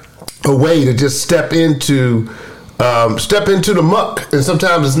find a way to just step into the muck, and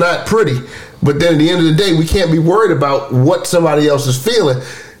sometimes it's not pretty. But then at the end of the day, we can't be worried about what somebody else is feeling.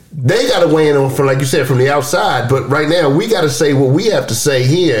 They got to weigh in on, from, like you said, from the outside. But right now, we got to say what we have to say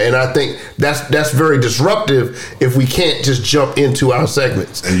here, and I think that's very disruptive if we can't just jump into our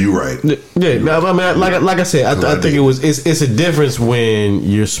segments. And you're right. Yeah, I mean, like I said, I think it's a difference when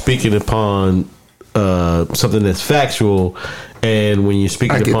you're speaking upon something that's factual and when you're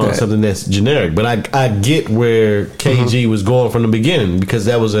speaking upon something that's generic. But I get where KG was going from the beginning, because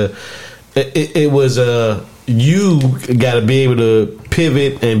that was you got to be able to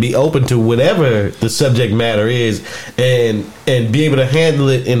pivot and be open to whatever the subject matter is, and be able to handle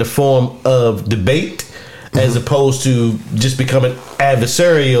it in the form of debate, as opposed to just becoming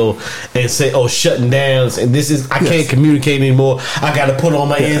adversarial and say, "Oh, shutting down," and this is I can't communicate anymore. I got to put on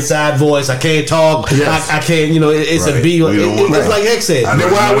my inside voice. I can't talk. I can't. It's a B. It's like Hex said.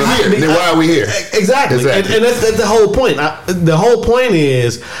 Then why are we here? Exactly. And that's the whole point. The whole point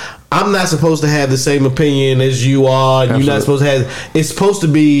is, I'm not supposed to have the same opinion as you are. Absolutely. You're not supposed to have. It's supposed to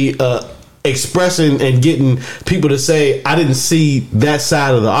be expressing and getting people to say, I didn't see that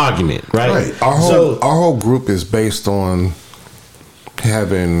side of the argument. Right. Our whole group is based on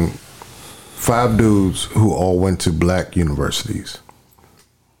having 5 dudes who all went to black universities,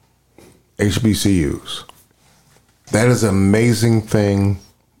 HBCUs. That is an amazing thing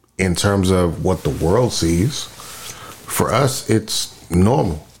in terms of what the world sees. For us, it's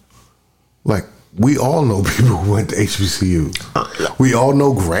normal. Like, we all know people who went to HBCUs. We all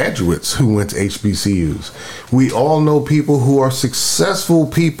know graduates who went to HBCUs. We all know people who are successful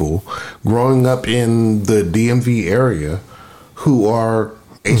people growing up in the DMV area who are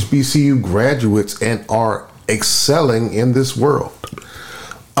HBCU graduates and are excelling in this world.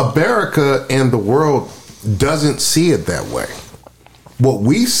 America and the world doesn't see it that way. What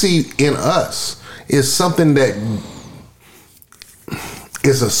we see in us is something that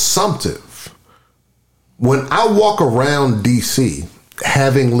is assumptive. When I walk around DC,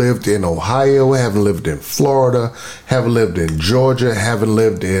 having lived in Ohio, having lived in Florida, having lived in Georgia, having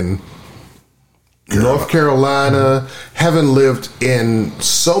lived in North Carolina, having lived in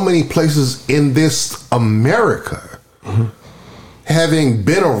so many places in this America, having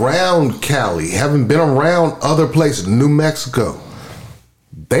been around Cali, having been around other places, New Mexico,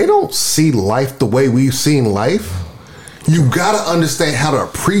 they don't see life the way we've seen life. You got to understand how to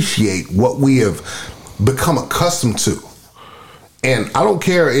appreciate what we have become accustomed to. And I don't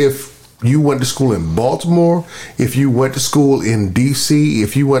care if you went to school in Baltimore, if you went to school in DC,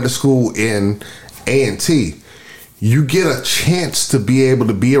 if you went to school in A&T, you get a chance to be able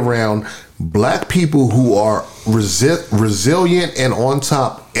to be around black people who are resilient and on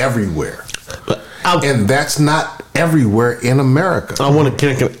top everywhere. And that's not everywhere in America. I want to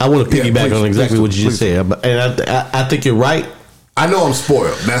piggyback on exactly what you just said, and I think you're right. I know I'm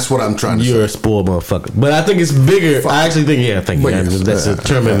spoiled. That's what I'm trying to say. You're a spoiled motherfucker, but I think it's bigger. I actually think, that's a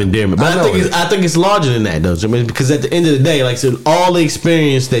term of endearment. But I think it's larger than that, though. I mean, because at the end of the day, like I said, all the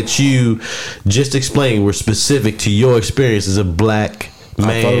experience that you just explained were specific to your experience as a black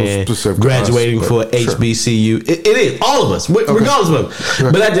man graduating for HBCU. It is all of us, regardless of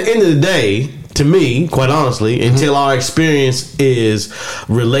it. But at the end of the day, to me, quite honestly, until our experience is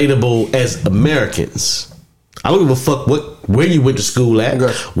relatable as Americans, I don't give a fuck where you went to school at,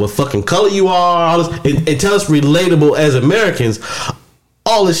 what fucking color you are, all this, and tell us relatable as Americans.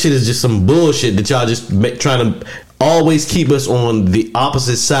 All this shit is just some bullshit that y'all just trying to always keep us on the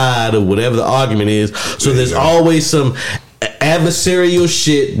opposite side of whatever the argument is. So there's always some adversarial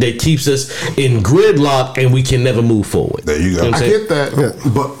shit that keeps us in gridlock and we can never move forward. There you go. I get that,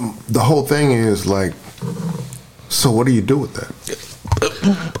 but the whole thing is like, so what do you do with that?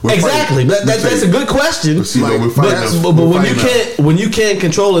 Exactly. That's a good question. But when you can't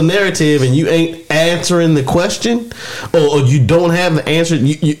control a narrative and you ain't answering the question, or you don't have the answer,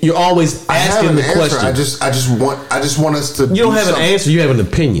 you're always asking the question. I just want us to. You don't have an answer. You have an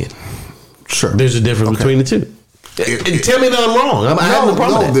opinion. Sure. There's a difference between the two. And tell me that I'm wrong. I have no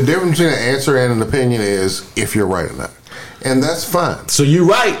problem with that. The difference between an answer and an opinion is if you're right or not, and that's fine. So you're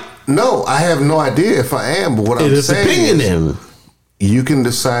right. No, I have no idea if I am. But what I'm saying opinion is, then. You can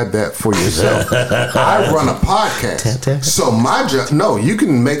decide that for yourself. I run a podcast. So my job, no, you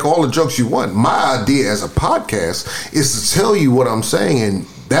can make all the jokes you want. My idea as a podcast is to tell you what I'm saying, and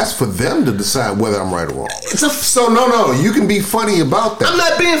that's for them to decide whether I'm right or wrong. No, you can be funny about that. I'm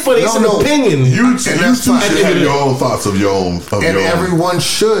not being funny. It's an opinion. You should have your own thoughts of your own. Everyone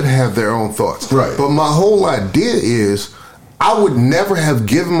should have their own thoughts. Right. But my whole idea is I would never have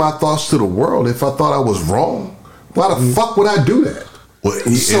given my thoughts to the world if I thought I was wrong. Why the fuck would I do that?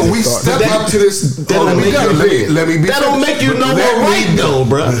 So we step up to this. Let me be. That don't make you no more right, though,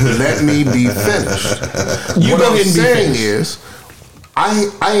 bro. Let me be finished. What I'm saying is,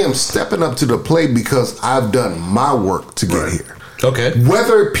 I am stepping up to the plate because I've done my work to get here. Okay.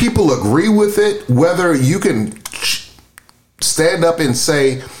 Whether people agree with it, whether you can stand up and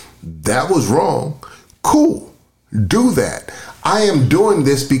say that was wrong, cool. Do that. I am doing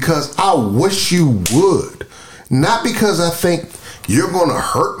this because I wish you would, not because I think you're going to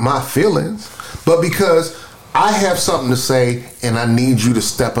hurt my feelings, but because I have something to say and I need you to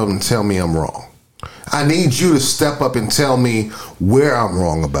step up and tell me I'm wrong. I need you to step up and tell me where I'm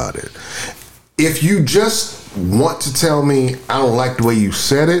wrong about it. If you just want to tell me I don't like the way you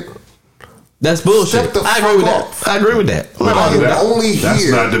said it, that's bullshit. I agree with that.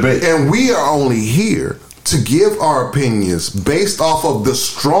 That's not debate. And we are only here to give our opinions based off of the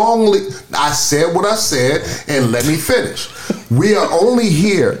I said what I said, and let me finish. We are only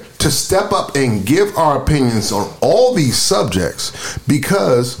here to step up and give our opinions on all these subjects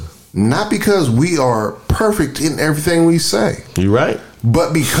not because we are perfect in everything we say. You're right.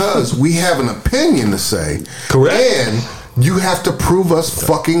 But because we have an opinion to say. Correct. And you have to prove us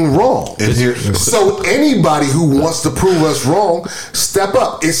fucking wrong. So anybody who wants to prove us wrong, step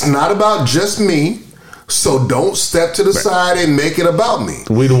up. It's not about just me. So don't step to the side and make it about me.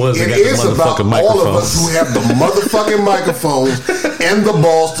 We the ones that got the motherfucking microphones. All of us who have the motherfucking microphones and the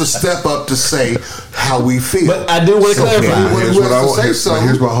balls to step up to say how we feel. But I do want to clarify.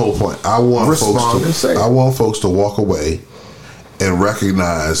 Here's my whole point. I want folks to walk away and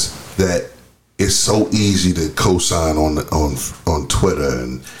recognize that it's so easy to co-sign on Twitter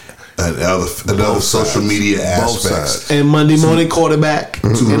and other social media aspects, and Monday morning quarterback,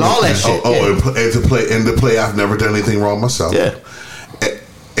 and all that shit. And to play. I've never done anything wrong myself. Yeah,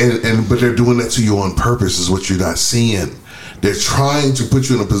 but they're doing that to you on purpose. Is what you're not seeing. They're trying to put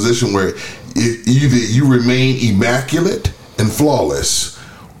you in a position where either you remain immaculate and flawless,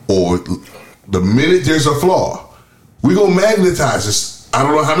 or the minute there's a flaw, we're gonna magnetize this. I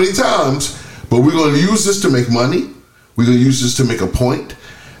don't know how many times, but we're gonna use this to make money. We're gonna use this to make a point.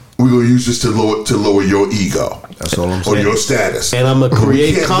 We're going to use this to lower your ego. That's all I'm saying. Or your status. And I'm going to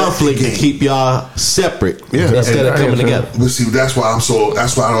create conflict to keep y'all separate instead of coming together. But see, that's why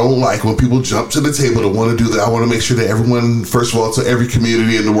I don't like when people jump to the table to want to do that. I want to make sure that everyone, first of all, to every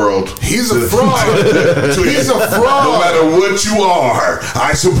community in the world. He's a fraud. He's a fraud. No matter what you are,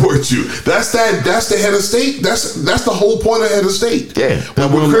 I support you. That's the head of state. That's the whole point of head of state. Yeah.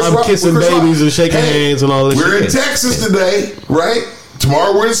 I'm kissing babies and shaking hands and all this shit. We're in Texas today, right?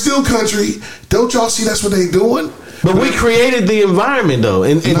 Tomorrow we're in Steel Country. Don't y'all see that's what they doing? But we created the environment though,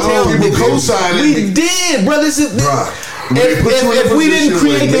 and tell people co-signed it. We did, brother. If we didn't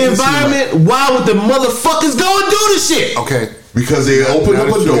create the environment, why would the motherfuckers go and do this shit? Okay. Because they opened up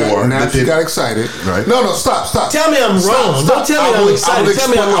a door. Now you got excited. Right. No, stop. Tell me I'm wrong. Don't tell me I'm excited. Tell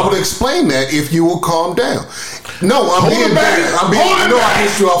me I'm wrong. I would explain that if you will calm down. No, I'm being back. I know I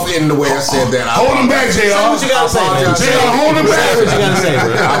hit you off in the way I said that. Hold him back, JR. Say what you gotta say, man. JR, hold him back. Say what you gotta say,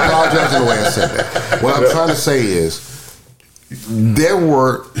 bro. I apologize for the way I said that. What I'm trying to say is there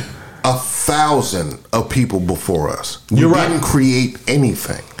were 1,000 of people before us. We didn't create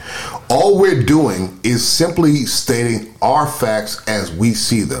anything. All we're doing is simply stating our facts as we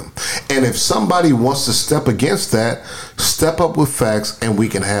see them. And if somebody wants to step against that, step up with facts and we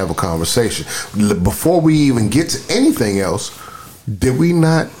can have a conversation. Before we even get to anything else, did we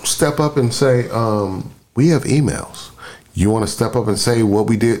not step up and say, we have emails? You want to step up and say what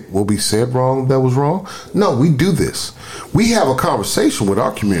we said wrong, that was wrong? No, we do this. We have a conversation with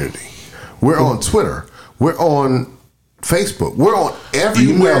our community. We're on Twitter. We're on Facebook. We're on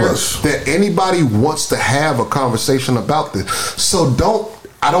everywhere that anybody wants to have a conversation about this. So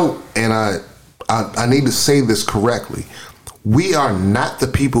I need to say this correctly. We are not the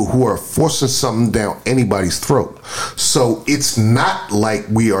people who are forcing something down anybody's throat. So it's not like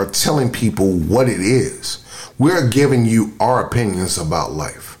we are telling people what it is. We're giving you our opinions about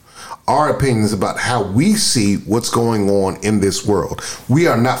life. Our opinions about how we see what's going on in this world. We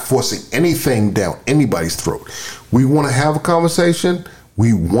are not forcing anything down anybody's throat. We want to have a conversation.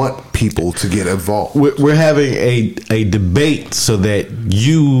 We want people to get involved. We're having a debate so that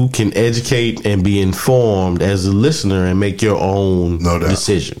you can educate and be informed as a listener and make your own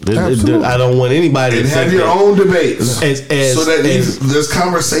decision. I don't want anybody to have your own debates so that there's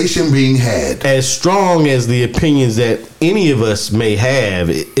conversation being had. As strong as the opinions that any of us may have,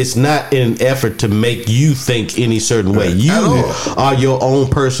 it's not in an effort to make you think any certain way. You are your own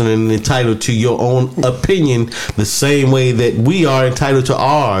person and entitled to your own opinion the same way that we are entitled to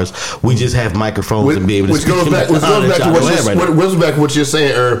ours. We just have microphones and be able to speak. Goes back to what you're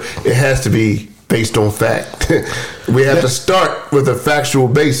saying, Herb. It has to be based on fact. We have to start with a factual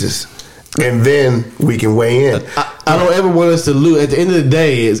basis, and then we can weigh in. I don't ever want us to lose. At the end of the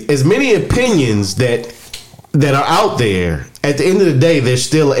day, as many opinions that are out there, at the end of the day, there's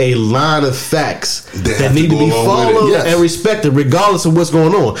still a line of facts that need to be followed and respected, regardless of what's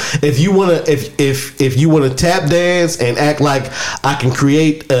going on. If you want to, if you want to tap dance and act like I can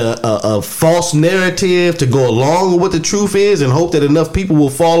create a false narrative to go along with what the truth is and hope that enough people will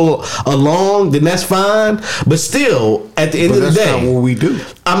follow along, then that's fine. But still, at the end of the day, that's not what we do.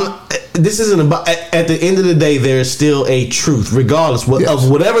 This isn't about. At the end of the day, there is still a truth, regardless of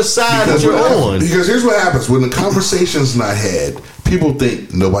whatever side that you're on. Because here's what happens when the conversation's not had. People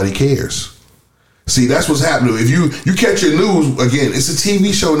think nobody cares. See, that's what's happening. If you catch your news again, it's a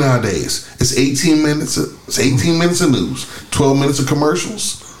TV show nowadays. It's 18 minutes. It's 18 minutes of news, 12 minutes of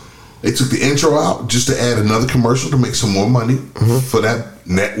commercials. They took the intro out just to add another commercial to make some more money for that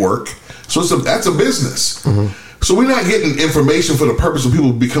network. So that's a business. So we're not getting information for the purpose of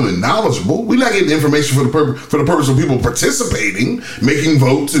people becoming knowledgeable. We're not getting information for the purpose of people participating, making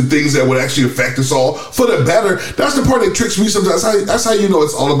votes and things that would actually affect us all for the better. That's the part that tricks me sometimes. That's how you know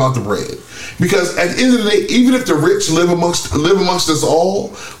it's all about the bread. Because at the end of the day, even if the rich live amongst us all,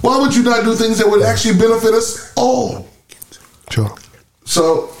 why would you not do things that would actually benefit us all? Sure.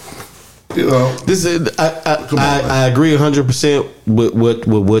 So, you know, this is I agree 100% with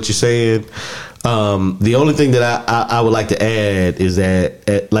what you're saying. The only thing that I would like to add is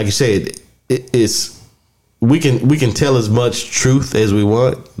that, like you said, it's we can tell as much truth as we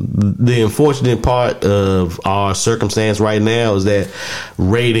want. The unfortunate part of our circumstance right now is that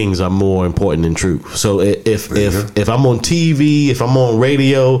ratings are more important than truth. So if I'm on TV, if I'm on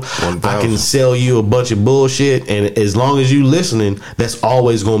radio, 1,000. I can sell you a bunch of bullshit, and as long as you listening, that's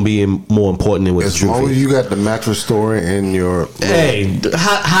always going to be more important than what the truth is. As long as you got the mattress store in your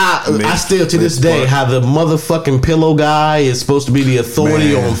I still to this day how the motherfucking pillow guy is supposed to be the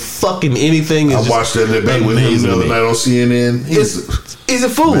authority on fucking anything. I watched that debate with him the other night on CNN. He's a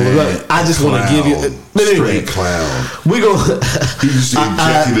fool. Like, I just want to give you straight clown. We go. He just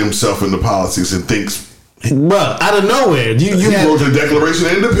injected himself into politics and thinks. Bro, out of nowhere, you wrote the Declaration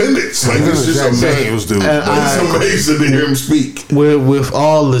of Independence. Like, it's just amazing. It's amazing to hear him speak. With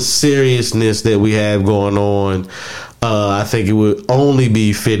all the seriousness that we have going on, I think it would only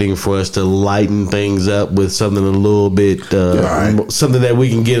be fitting for us to lighten things up with something a little bit, something that we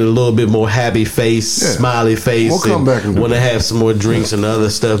can get a little bit more happy face, smiley face. We'll come back and want to have some more drinks and other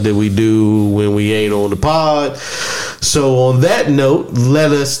stuff that we do when we ain't on the pod. So on that note,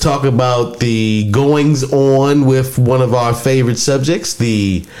 let us talk about the goings on with one of our favorite subjects,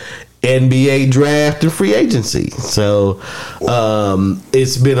 the NBA draft and free agency. So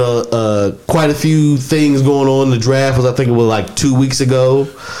it's been quite a few things going on. The draft was, I think it was like 2 weeks ago.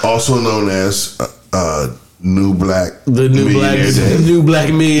 Also known as New Black Millionaire.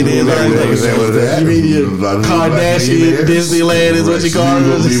 Kardashian Disneyland is what you call it.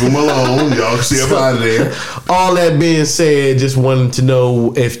 Leave them alone. Y'all see up out of there. All that being said, just wanted to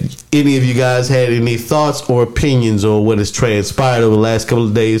know if any of you guys had any thoughts or opinions on what has transpired over the last couple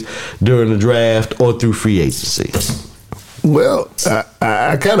of days during the draft or through free agency. Well,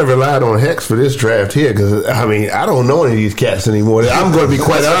 I kind of relied on Hex for this draft here because, I mean, I don't know any of these cats anymore. I'm going to be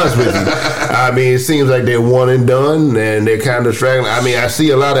quite honest with you. I mean, it seems like they're one and done, and they're kind of straggling. I mean, I see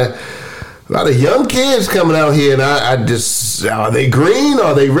a lot of young kids coming out here, and I just, are they green?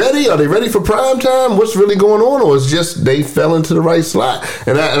 Are they ready? Are they ready for prime time? What's really going on? Or it's just they fell into the right slot?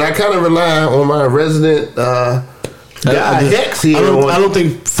 And I kind of rely on my resident Hex here. I don't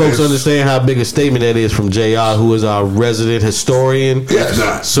think folks understand how big a statement that is from JR, who is our resident historian.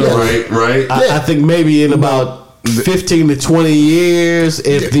 Yes. So right. I think maybe in about 15 to 20 years,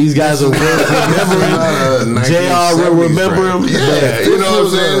 if these guys are remembering, JR will remember him. Yeah, you know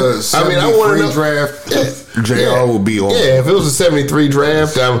what I'm saying? I mean, I want to know. Draft. JR will be on. Yeah, if it was a 73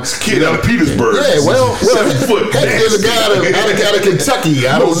 draft, kid out of Petersburg. Yeah, well, 7 foot. There's a guy out of Kentucky.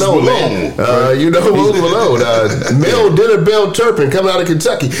 I don't know, man. Moses Malone. Mel Dinner Bell Turpin coming out of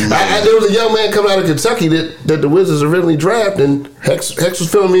Kentucky. There was a young man coming out of Kentucky that the Wizards originally drafted, and Hex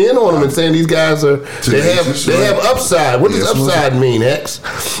was filling me in on him and saying these guys they have upside. What does upside mean, Hex?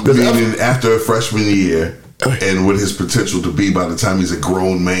 Meaning after a freshman year. And with his potential to be by the time he's a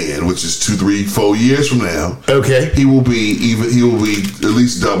grown man, which is 2, 3, 4 years from now, he will be at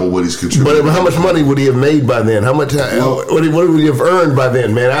least double what he's contributing. But how much money would he have made by then? How much? What would he have earned by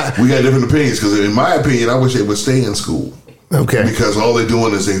then, man? We got different opinions because, in my opinion, I wish they would stay in school. Okay. Because all they're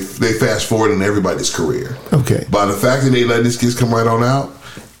doing is they fast forward in everybody's career. Okay. By the fact that they let these kids come right on out,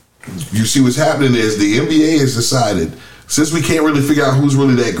 you see what's happening is the NBA has decided, since we can't really figure out who's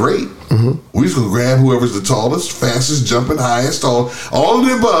really that great, we're just going to grab whoever's the tallest, fastest, jumping highest, all of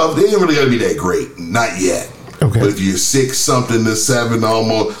the above. They ain't really going to be that great. Not yet. Okay. But if you're 6 something to 7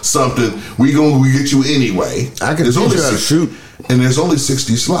 almost something, we get you anyway. I can teach you how to shoot. And there's only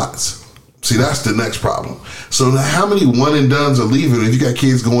 60 slots. See, that's the next problem. So now how many one and dones are leaving if you got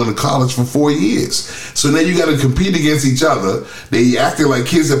kids going to college for 4 years? So now you got to compete against each other. They acting like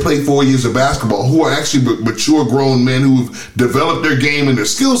kids that play 4 years of basketball who are actually mature grown men who've developed their game and their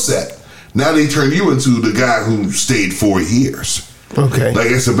skill set. Now they turn you into the guy who stayed 4 years. Okay. Like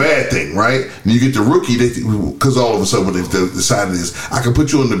it's a bad thing, right? And you get the rookie because all of a sudden what they've decided is I can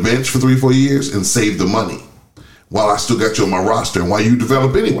put you on the bench for 3, 4 years and save the money while I still got you on my roster and while you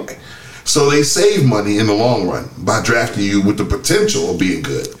develop anyway. So they save money in the long run by drafting you with the potential of being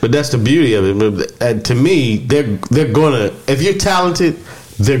good. But that's the beauty of it. To me, they're gonna, if you're talented,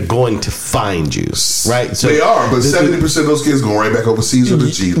 they're going to find you, right? So they are, but 70% of those kids going right back overseas or the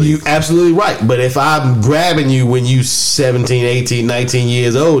G League. You're absolutely right. But if I'm grabbing you when you 17, 18, 19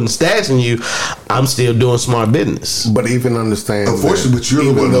 years old and stashing you, I'm still doing smart business. But even understand, unfortunately, but you're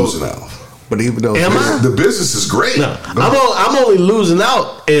the one losing out. But even though the business is great, no, I'm only losing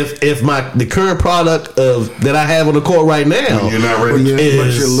out if the current product that I have on the court right now. When you're not ready,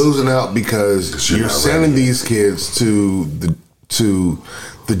 but you're losing out because you're sending these kids to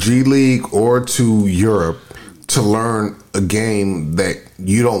the G League or to Europe to learn a game that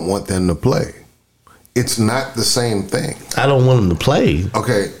you don't want them to play. It's not the same thing. I don't want them to play.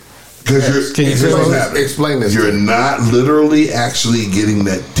 Okay. Because explain this. You're not literally actually getting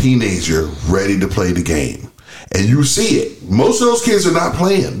that teenager ready to play the game, and you see it. Most of those kids are not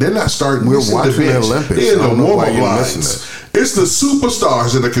playing. They're not starting. We're watching the Olympics. They're in the warm-up lines. It's the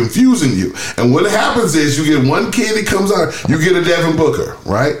superstars that are confusing you. And what happens is you get one kid that comes out. You get a Devin Booker,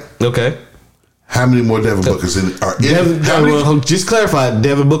 right? Okay. How many more Devin Bookers are in? Just clarify.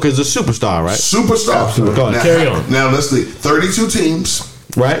 Devin Booker is a superstar, right? Superstar. Absolutely. Carry on. Now let's see. 32 teams.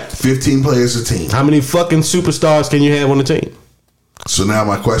 Right, 15 players a team. How many fucking superstars can you have on the team? So now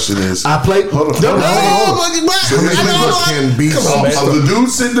my question is, I play. Hold on. How many people can be? Of the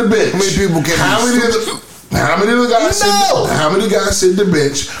dudes sitting the bench. How many people can? How many of the guys? How many guys sitting the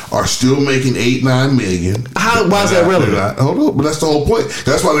bench are still making $8-9 million? Why is that relevant? Hold on, but that's the whole point.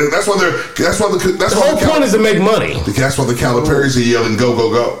 That's why the whole point is to make money. That's why the Calipari's are yelling, "Go, go,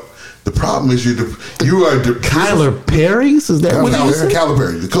 go!" The problem is you are Kyler Perry's? Is that what you said?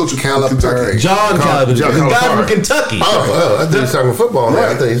 Calipari, the coach of Kentucky. John Calipari, the guy from Kentucky. Oh, I thought you were talking football. Right.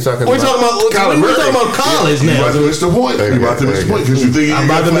 I thought you were talking. We're talking about college now. You're about to miss the point. You're about to miss the point because you think you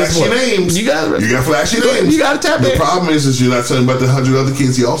got flashy names. You got flashy names. You got to tap in. The problem is you're not telling about the 100 other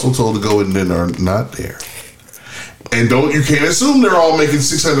kids he also told to go and then are not there. And you can't assume they're all making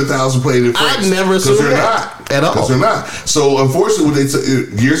 $600,000 playing in France. I never assumed they're that not at all. Because they're not. So unfortunately,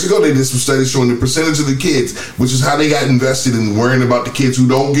 years ago they did some studies showing the percentage of the kids, which is how they got invested in worrying about the kids who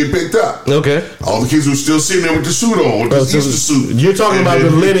don't get picked up. Okay. All the kids who are still sitting there with the suit on, with the Easter suit. You're talking about the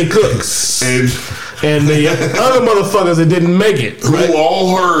Lenny Cooks and the other motherfuckers that didn't make it, who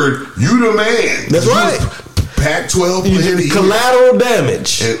all heard you the man. That's right. Pac-12 collateral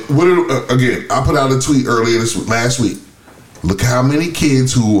damage. And again, I put out a tweet earlier last week. Look how many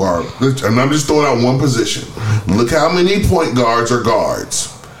kids who are, and I'm just throwing out one position. Look how many point guards or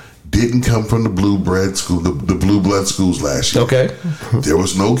guards didn't come from the blue blood schools last year. Okay. There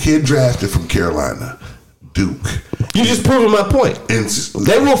was no kid drafted from Carolina, Duke. You just proving my point. And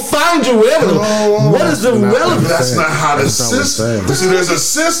they will find you wherever. What is the relevance? That's not how the system. See, there's a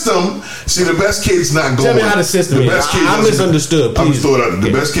system. See, the best kid's not going. Tell me how the system is. I misunderstood. Please. I'm just throwing it out.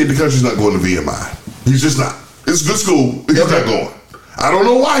 The best kid in the country's not going to VMI. He's just not. It's a good school. He's not going. I don't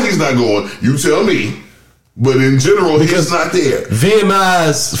know why he's not going. You tell me. But in general, he's not there.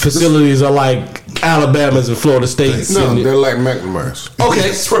 VMI's facilities are like Alabama's and Florida State's. No, they're like McNamara's. Okay,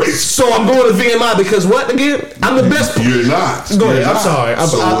 that's right. So I'm going to VMI because what again? I'm the best. You're not. Go ahead. I'm sorry.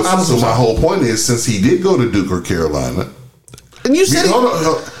 So my whole point is, since he did go to Duke or Carolina, and you said hold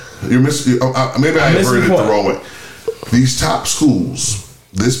on. You're missing. Maybe I heard it the wrong way. These top schools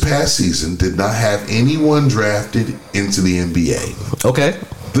this past season did not have anyone drafted into the NBA. Okay.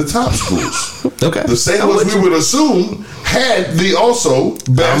 The top schools. Okay. The same ones we would assume had the also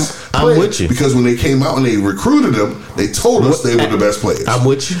best players. I'm with you. Because when they came out and they recruited them, they told us they were the best players. I'm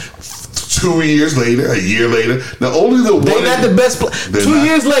with you. 2 years later, a year later, now only the they're not the best players. 2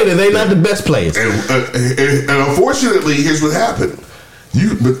 years later, they're not the best players. And unfortunately, here's what happened.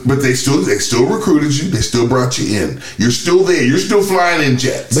 But they still recruited you. They still brought you in. You're still there. You're still flying in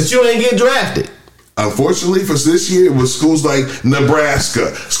jets. But you ain't get drafted. Unfortunately for this year, it was schools like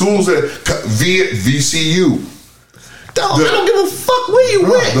Nebraska, schools at VCU. I don't give a fuck where you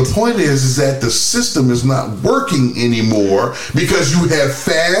went. The point is that the system is not working anymore because you have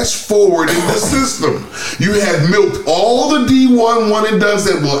fast forwarded the system. You have milked all the D1 one and dones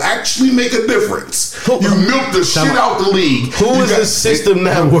that will actually make a difference. You milked the shit out the league. Who is the system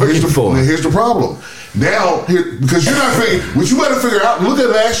not working for? Here's the problem. Now, because you're not figuring, what you better figure out, look at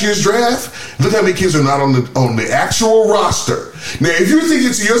last year's draft, look how many kids are not on the actual roster. Now, if you're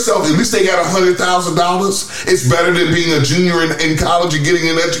thinking to yourself, at least they got $100,000, it's better than being a junior in college and getting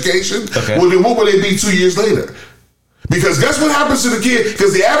an education, okay. Well, then what would they be 2 years later? Because guess what happens to the kid?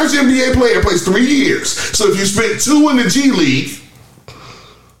 Because the average NBA player plays 3 years. So if you spent 2 in the G League,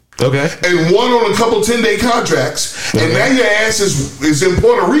 okay, and 1 on a couple 10-day contracts, okay, and now your ass is in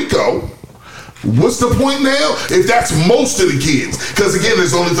Puerto Rico, what's the point now? If that's most of the kids. Because again,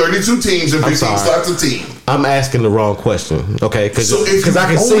 there's only 32 teams and 15 slots a team. I'm asking the wrong question, okay? Because I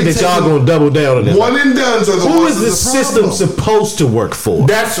can see that y'all going to double down on this. One and dones are the Who is the system supposed to work for?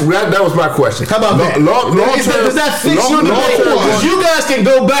 That was my question. How about that? Does that fix your debate? Because you guys can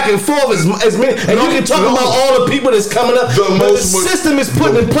go back and forth as many, and you can talk about all the people that's coming up. The system is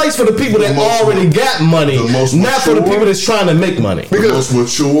put in place for the people that already got money, not for the people that's trying to make money. The most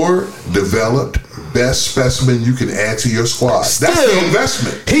mature, developed, best specimen you can add to your squad. That's the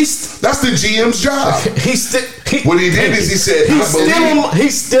investment. That's the GM's job. What he did is he said,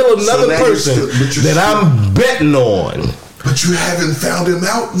 he's still another person that I'm betting on. But you haven't found him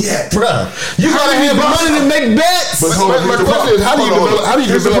out yet, bruh. You gotta have money to make bets. But my question is, how do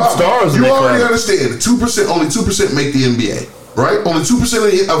you develop stars? You already understand. 2%, only 2% make the NBA. Right? Only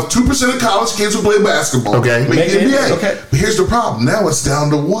 2% of college kids who play basketball make the NBA. Okay. But here's the problem. Now it's down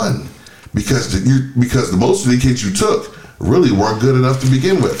to 1. Because the most of the kids you took really weren't good enough to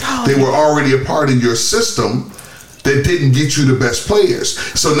begin with. They were already a part of your system that didn't get you the best players.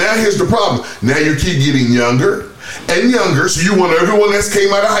 So now here's the problem. Now you keep getting younger and younger. So you want everyone that's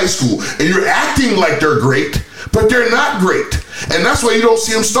came out of high school, and you're acting like they're great, but they're not great. And that's why you don't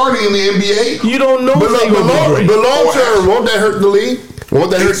see him starting in the NBA. You don't know if they But gonna be great. long term, won't that hurt the league?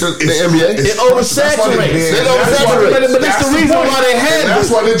 Won't that hurt the NBA? It oversaturates. But that's the reason why they had that's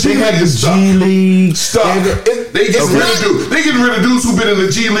why the G League is stuck. G League Stuck. They getting rid of dudes who've been in the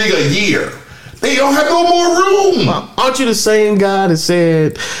G League a year. They don't have no more room. Aren't you the same guy that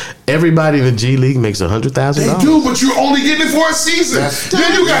said everybody in the G League makes $100,000? They do, but you're only getting it for a season.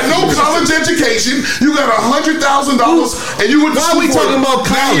 Then you got no college education. You got $100,000, and you would. Why are we talking about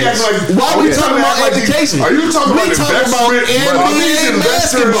college? Why are we talking about education? Are you talking about investment? NBA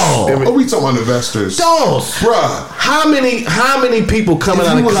basketball? Are we talking about investors? Don't, bruh. How many people coming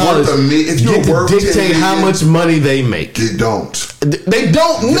out of college get to dictate how much money they make? They don't. They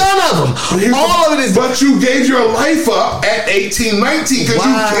don't. None of them. All of it is. But you gave your life up at 18, 19 because you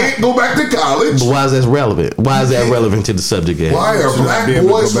can't go back to college. But why is that relevant? Why is that relevant to the subject? Why are black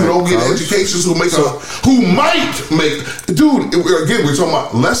boys who don't get educations who might make? Dude, again, we're talking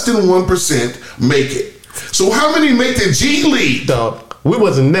about less than 1% make it. So how many make the G League? Dog. We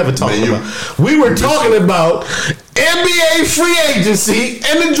wasn't never talking about. We were talking about NBA free agency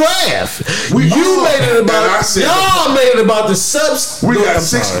and the draft. Y'all made it about the subs. We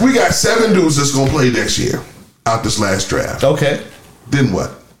got 7 dudes that's gonna play next year out this last draft. Okay. Then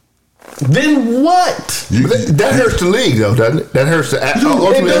what? That hurts the league, though, doesn't it? That hurts the.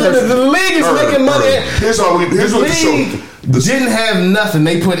 The league is making money. Here's what the show. Didn't have nothing.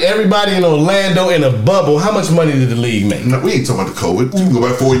 They put everybody in Orlando in a bubble. How much money did the league make? No, we ain't talking about the COVID. You can go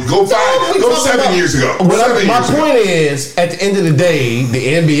back 7 years ago. My point is, at the end of the day, the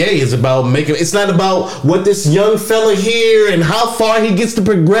NBA is about making. It's not about what this young fella here and how far he gets to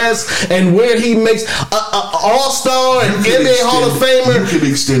progress and where he makes a All-Star and NBA Hall of Famer. You can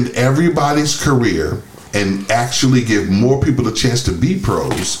extend everybody's career and actually give more people a chance to be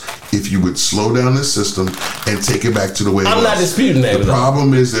pros if you would slow down the system and take it back to the way it was. I'm not disputing that. The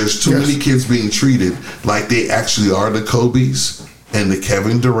problem is there's too many kids being treated like they actually are the Kobe's and the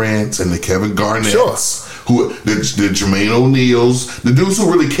Kevin Durant's and the Kevin Garnett's, who the Jermaine O'Neal's, the dudes who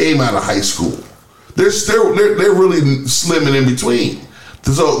really came out of high school. They're really slimming in between.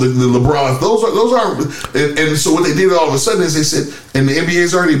 So the LeBrons, those are, and so what they did all of a sudden is they said, and the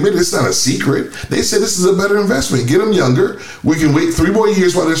NBA's already admitted it's not a secret. They said this is a better investment. Get them younger. We can wait 3 more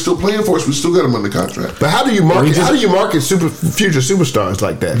years while they're still playing for us. We still got them under contract. But how do you market? Future superstars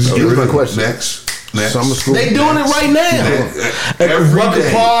like that? So here's my question. Next. Summer school. They doing it right now. At Rucker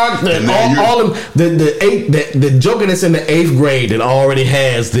Park, the joker that's in the 8th grade that already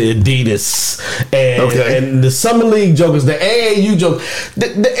has the Adidas and the summer league jokers, the AAU joke. The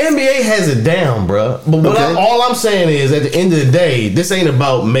NBA has it down, bro. But all I'm saying is, at the end of the day, this ain't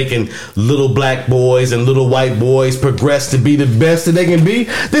about making little black boys and little white boys progress to be the best that they can be.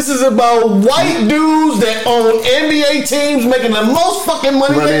 This is about white dudes that own NBA teams making the most fucking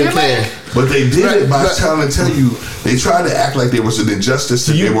money they can make. But they did it by trying to tell you, they tried to act like there was an injustice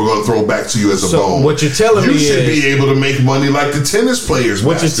that they were going to throw back to you as a bone. What you're telling me is, you should be able to make money like the tennis players.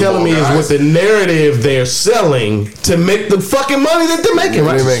 What you're telling me is what the narrative they're selling to make the fucking money that they're making,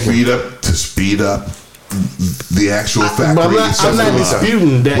 right? To speed up the actual factory. I'm not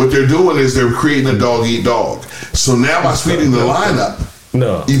disputing that. What they're doing is they're creating a dog eat dog. So now by speeding the lineup,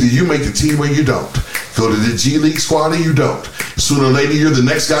 either you make the team or you don't. Go to the G League squad or you don't. Sooner or later, you're the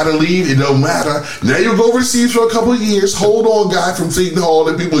next guy to leave. It don't matter. Now you'll go overseas for a couple of years. Hold on, guy from Seton Hall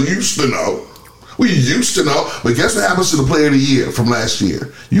that people used to know. We used to know. But guess what happens to the player of the year from last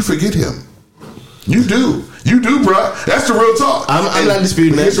year? You forget him. You do. You do, bro. That's the real talk. I'm not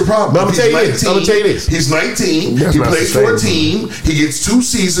disputing that. Here's the problem. But I'm going to tell you this. He's 19. He plays for a team. He gets 2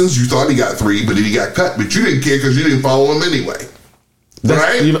 seasons. You thought he got 3, but then he got cut. But you didn't care because you didn't follow him anyway.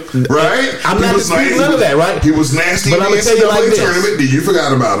 Right? I'm not disputing none of that, right? He was nasty in the NCAA tournament. Then you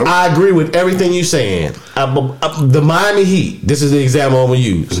forgot about him. I agree with everything you're saying. The Miami Heat, this is the example I'm going to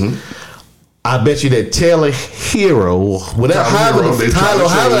use. I bet you that Taylor Hero, whatever,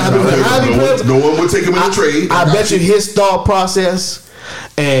 no one would take him in a trade. I bet you his thought process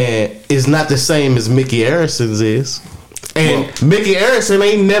is not the same as Mickey Harrison's is. And Mickey Harrison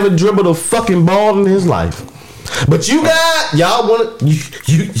ain't never dribbled a fucking ball in his life. But y'all want to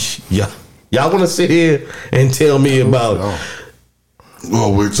sit here and tell me about.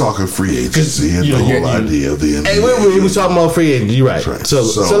 Well, we're talking free agency and the whole idea of the NBA. Hey, we were talking about free agency. You're right. Right. So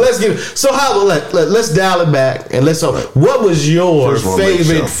let's dial it back and let's talk. What was your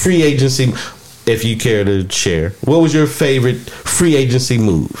favorite free agency, if you care to share? What was your favorite free agency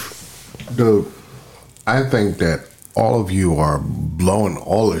move? Dude, I think that all of you are blowing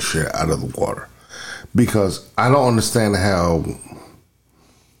all this shit out of the water. Because I don't understand how.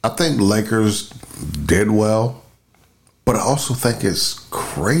 I think Lakers did well. But I also think it's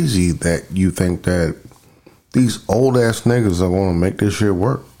crazy that you think that these old ass niggas are going to make this shit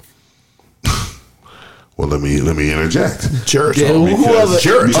work. Well, let me interject. Church. Yeah, who other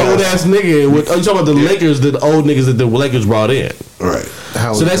old ass nigga? Are you talking about the Lakers? The old niggas that the Lakers brought in, Right.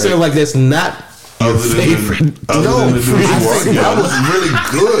 so that sounds like that's not your favorite. I think that was really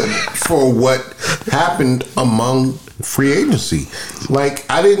good for what happened among free agency. Like,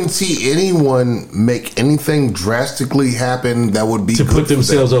 I didn't see anyone make anything drastically happen that would be To good put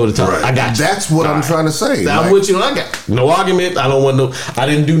themselves over the top. Right. I got you. That's what I'm trying to say. I'm Like, with you. I got no argument. I don't want no. I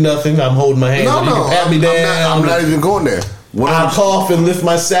didn't do nothing. I'm holding my hands. no, You can pat me down. I'm not even going there. What I'll I'm- cough and lift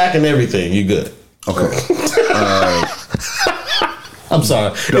my sack and everything. You good? Okay. I'm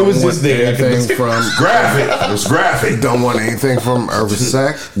sorry. It Don't was want just there. anything from Graphic. It was graphic. Don't want anything from Irvin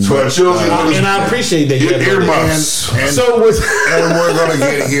Sack. So our children And I appreciate that. Your Yeah, earmuffs. So was And we're gonna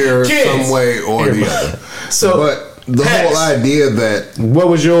get here Kids. some way or the other. so. But the Hex, whole idea that what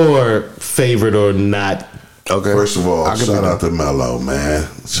was your favorite or not? okay, First of all, I can shout be- out to Melo, man.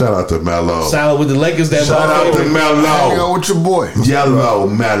 Shout out to Melo. Solid with the Lakers. That Shout out to hang Melo. out with your boy. Yellow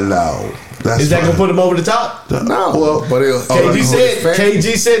Melo. That's Is that gonna fine. put him over the top? No, Well, but it,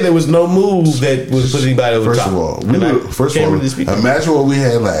 KG said there was no move that would put anybody over the First top. of all, And I can't really speak. imagine what we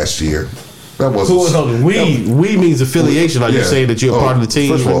had last year. That wasn't. Who was holding? We means affiliation. Are you Yeah. saying that you're a part of the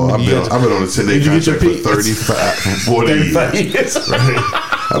team? First of all, I've You been got- on a 10-day Did you get your contract for P? 35, 40 35 years. years.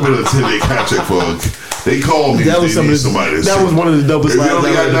 I've been on a 10-day contract for. They called me. That if was they some need of the- somebody. to that see. was one of the dopest If you lines only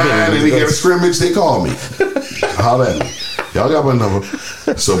I've got ever been 9 in. and you got a scrimmage, they call me. Holla at me. Y'all got my number.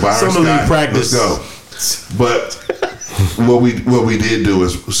 So Byron Summer league Scott, practice. let's go. But what we did do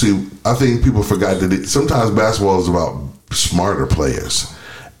is see. I think people forgot that sometimes basketball is about smarter players,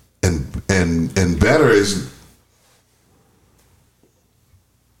 and better is.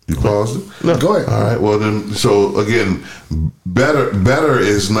 You paused it? No, go ahead. All right. Well, then, so again, better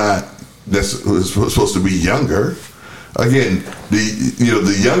is not that's is supposed to be younger. Again,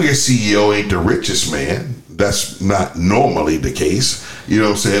 the younger CEO ain't the richest man. That's not normally the case. You know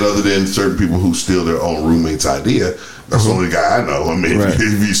what I'm saying? Other than certain people who steal their own roommate's idea. That's the only guy I know. I mean, Right. if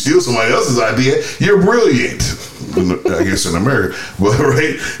you steal somebody else's idea, you're brilliant. I guess in America, but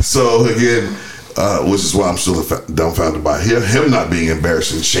right. So again. Which is why I'm still dumbfounded by him not being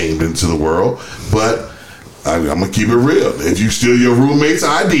embarrassed and shamed into the world. But I'm gonna keep it real. If you steal your roommate's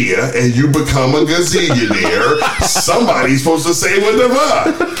idea and you become a gazillionaire, somebody's supposed to say what the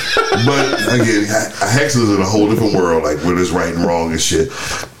fuck. But again, Hex is in a whole different world, like where there's right and wrong and shit.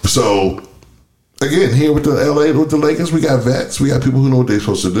 So again, here with the LA with the Lakers, we got vets, we got people who know what they're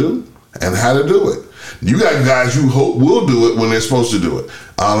supposed to do and how to do it. You got guys you hope will do it when they're supposed to do it.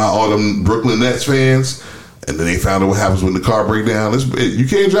 A la all them Brooklyn Nets fans, and then they found out what happens when the car break down. You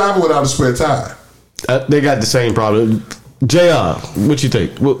can't drive it without a spare tire. They got the same problem. JR, what you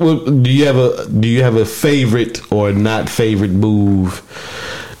think? What, do you have a favorite or not favorite move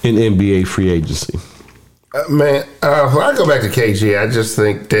in NBA free agency? Man, when I go back to KG, I just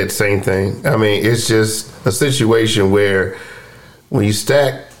think that same thing. I mean, it's just a situation where when you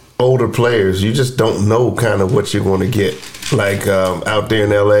stack older players, you just don't know kind of what you're going to get, like out there in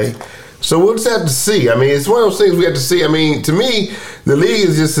LA. So we'll just have to see. I mean, it's one of those things we have to see. I mean, to me, the league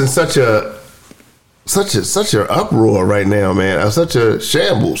is just in such an uproar right now, man. Such a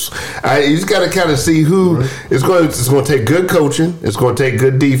shambles. You just got to kind of see who it's going. It's going to take good coaching. It's going to take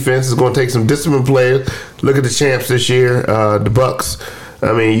good defense. It's going to take some disciplined players. Look at the champs this year, the Bucks.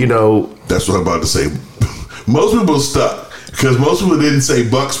 I mean, That's what I'm about to say. Most people stuck. Because most people didn't say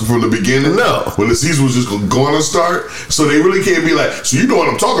Bucks from the beginning. No. When the season was just going to start. So they really can't be like, so you know what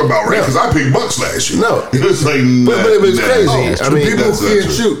I'm talking about, right? Because I picked Bucks last year. No. It's like, but it's crazy. I mean, people that's can't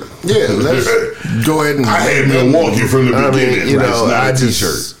not shoot. Yeah, let's go ahead and. I had Milwaukee from the beginning. I Not a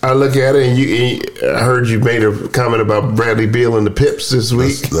t-shirt. I look at it, and I heard you made a comment about Bradley Beal and the Pips this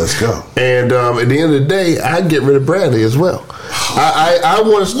week. Let's go. And at the end of the day, I'd get rid of Bradley as well. I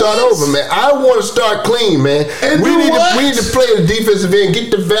want to start over, man. I want to start clean, man. And we do need what? to play the defensive end,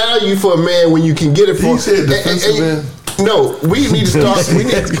 get the value for a man when you can get it for. He said defensive end. No, we need to start. We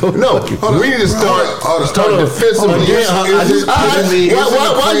need to start defensively.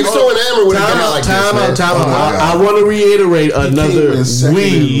 Why are you so enamored with a guy like this, man? Time out. I want to reiterate another in second we,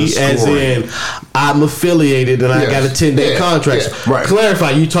 in the as scoring. in I'm affiliated and I got a 10-day contract. Yeah. Right.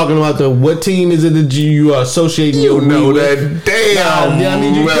 Clarify. You talking about what team is it that you are associating your know we that with? damn. Nah, I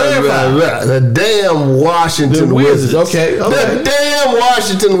need you to clarify. The damn Washington The Wizards. Wizards. Okay. The damn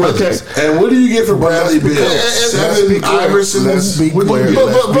Washington Wizards. And what do you get for Bradley Beal? Let's be 7 clear. Iverson. Let's be What do you clear.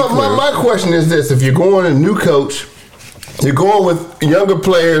 get? But my question is this: if you're going a new coach, You're going with younger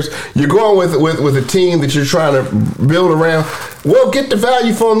players. You're going with a team that you're trying to build around. Well, get the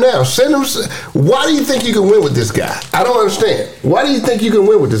value for him now. Send him. Why do you think you can win with this guy? I don't understand. Why do you think you can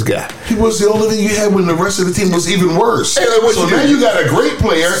win with this guy? He was the only thing you had when the rest of the team was even worse. Hey, so now you got a great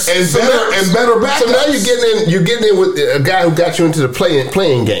player and better backups. So now you're getting in with a guy who got you into the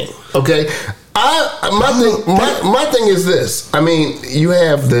playing game. Okay. My thing is this. I mean, you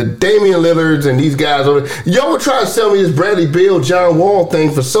have the Damian Lillards and these guys over there. Y'all were trying to sell me this Bradley Beal, John Wall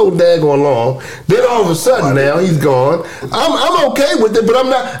thing for so daggone long. Then all of a sudden now he's gone. I'm okay with it, but I'm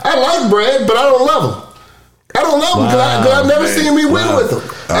not. I like Brad, but I don't love him. I don't love him because I've never seen me win with him.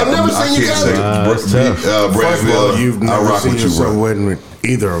 I've never seen you guys. First of all, you've never seen yourself win with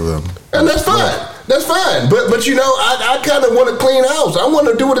either of them, and that's fine. That's fine, but you know, I kind of want to clean house. I want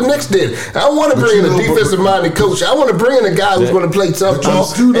to do what the Knicks did. I want to bring in a defensive-minded coach. I want to bring in a guy who's going to play tough ball.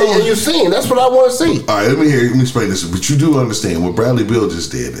 And you're seeing that's what I want to see. All right, let me explain this. But you do understand what Bradley Beal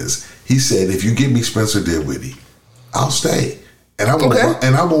just did is he said, if you give me Spencer Dinwiddie, I'll stay, and I'm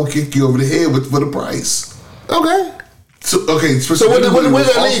gonna kick you over the head for the price. Okay. So where that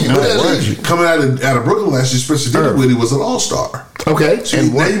leave you? Coming out of Brooklyn last year, Spencer Dinwiddie was an all-star. Okay. So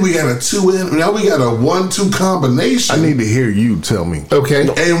now we got a 2-in. Now we got a 1-2 combination. I need to hear you tell me. Okay.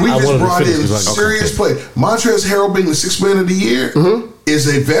 And we just brought in serious play. Montrezl Harrell being the 6th man of the year is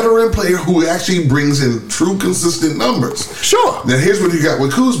a veteran player who actually brings in true consistent numbers. Sure. Now here's what you got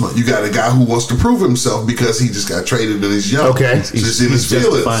with Kuzma. You got a guy who wants to prove himself because he just got traded and he's young. Okay. He's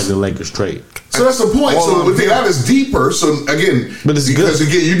justifying the Lakers trade. So that's the point. So the thing that is deeper. So again, but it's because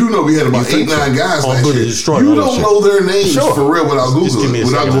again, you do know we had about 8-9 guys last year. You don't know their names for real without Googling,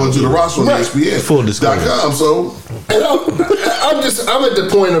 without going to the roster on ESPN. Full disclosure. So I'm at the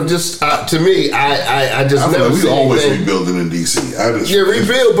point of just to me, I just never we see always anything. Rebuilding in DC.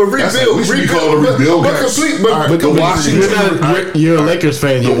 Rebuild, but rebuild. We should be called a rebuild. You're a Lakers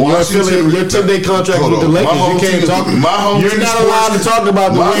fan. Your 10-day contract with the Lakers. You can't talk. You're not allowed to talk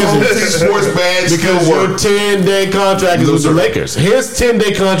about the Wizards. Sports badge because your 10-day contract is with the Lakers. His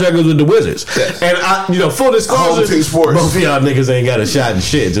 10-day contract is with the Wizards. And full disclosure, both of y'all niggas ain't got a shot in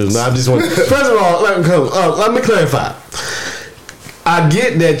shit. I'm just want. First of all, let me clarify. I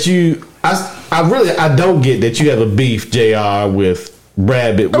get that you. I don't get that you have a beef, JR, with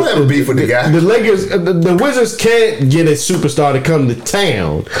Brad. I don't have a beef with the guy. The Lakers, the Wizards can't get a superstar to come to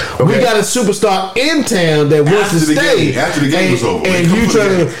town. Okay. We got a superstar in town that wants to stay after the game was over. And you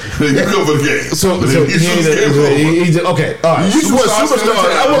trying to go for the game. So he's okay. All right. You just want superstars.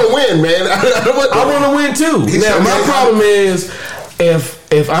 I want to win, man. I want to win too. Now my problem is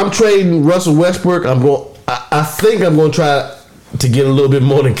if I'm trading Russell Westbrook, I think I'm going to try to get a little bit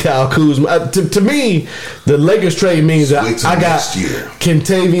more than Kyle Kuzma. To me, the Lakers trade means that I got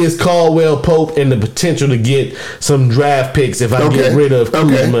Kentavious Caldwell-Pope and the potential to get some draft picks if I get rid of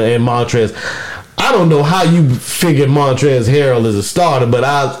Kuzma and Montrezl. I don't know how you figured Montrezl Harrell as a starter, but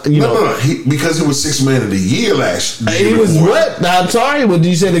because he was 6th man of the year last year. He was what? I'm sorry, what did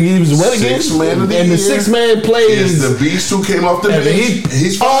you say? He was what again? 6th man of the year. And the 6th man plays. The beast who came off the bench.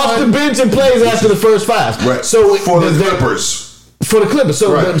 He's off the bench and plays after the first 5. Right. So for the Clippers. For the Clippers.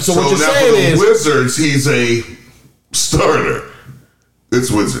 So what you're saying is Wizards, he's a starter. It's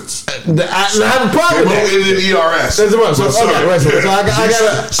Wizards. I have a problem with that. In an ERS. That's right. So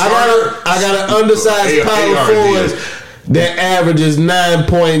I got an undersized power forward that averages 9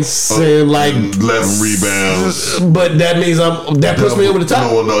 points and 11 rebounds. But that means that puts me over the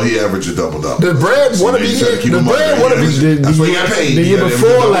top. No, he averaged a double-double. Does Brad want to be here? That's what he got paid. The year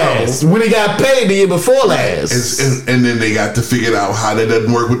before last. When he got paid the year before last. And then they got to figure out how that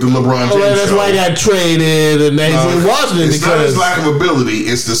doesn't work with the LeBron James that's show. why he got traded and he's in Washington. It's not his lack of ability,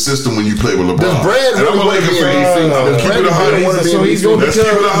 it's the system when you play with LeBron. Does Brad and I'm a Laker fan. Keep it 100. So he's going to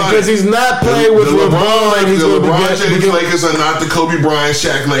because he's not playing with LeBron. The LeBron James Lakers are not the Kobe Bryant,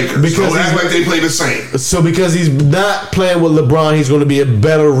 Shaq Lakers. Because act like they play the same. So because he's not playing with LeBron, he's going to be a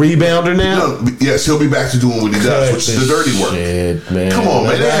better rebounder now? Yes, he'll be back to doing what he does, which is the dirty work. Man. Come on,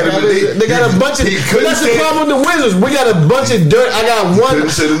 man. They got a bunch of... That's the problem with the Wizards. We got a bunch of dirt. I got one...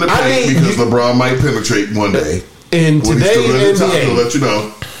 Couldn't sit in the paint because LeBron might penetrate one day. In today's NBA... I'll let you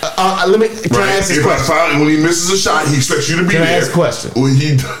know. Can I ask this question? When he misses a shot, he expects you to be there. Can I ask a question?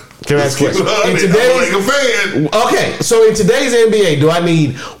 Can I ask a question? Okay, so in today's NBA, do I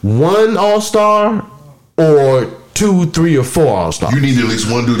need one All-Star or 2, 3, or 4 All-Stars? You need at least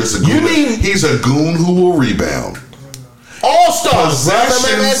one dude that's a goon. He's a goon who will rebound. All-Stars, right?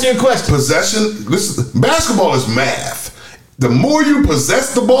 I'm asking you a question. Listen, basketball is math. The more you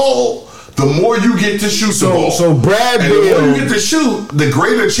possess the ball, the more you get to shoot the ball. So Brad Bill, the more you get to shoot, the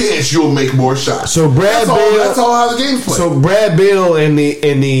greater chance you'll make more shots. So Brad Bill, that's all how the game's played. So Brad Bill and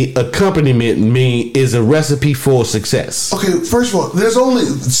the accompaniment is a recipe for success. Okay, first of all, there's only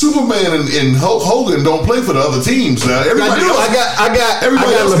Superman and Hulk Hogan don't play for the other teams now. Everybody else, I got got a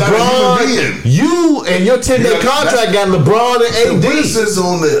human LeBron. being. You and your 10-day contract got LeBron and AD. This is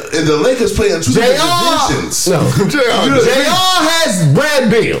on the Lakers playing two different divisions. No, JR has Brad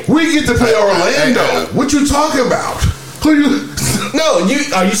Bill. We get to play Orlando. What you talking about? Who you? No,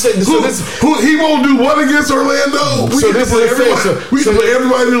 are you saying who he won't do what against Orlando? We so this is we can play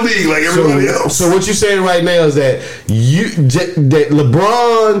everybody in the league like everybody else. So what you're saying right now is that that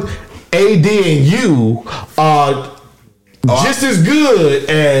LeBron, AD, and you are just as good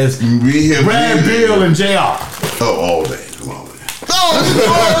as Brad Bill and JR. Oh, all day. Come on, man. I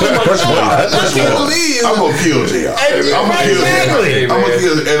can't believe I'm gonna kill JR. I'm gonna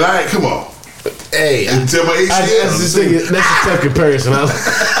kill. And come on. Hey, until my ACL. That's a tough comparison.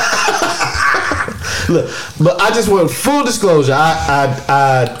 Look, but I just want full disclosure.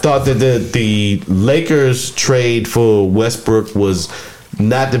 I thought that the Lakers trade for Westbrook was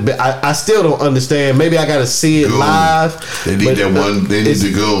not the best. I still don't understand. Maybe I got to see it live. They need that one. They need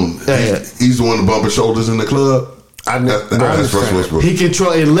to go. He's the one to bump his shoulders in the club. That's Russell Westbrook. He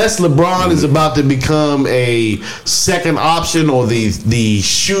control unless LeBron is about to become a second option or the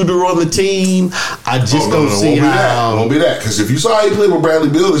shooter on the team. I just don't see how. It won't be that because if you saw how he played with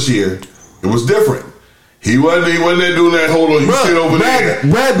Bradley Beal this year, it was different. He wasn't there doing that. Hold on, you sit over there.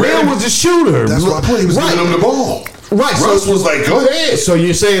 Brad Beal was a shooter. That's my point. He was giving him the ball. Right, Russ was like, go ahead. So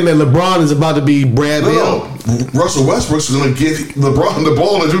you're saying that LeBron is about to be Brad Bill? No. Russell Westbrook's going to give LeBron the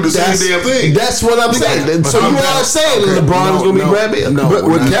ball and do the same damn thing. That's what I'm saying. So you are saying that LeBron is going to be Brad Bill? No, but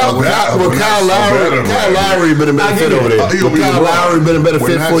with Kyle Lowry been a better fit over there. Kyle Lowry been a better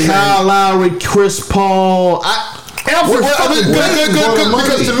fit for you. Kyle Lowry, Chris Paul.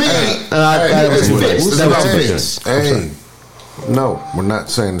 Because to me, that was fixed. Hey. No, we're not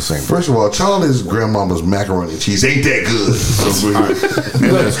saying the same. First of all, Charlie's grandmama's macaroni and cheese ain't that good.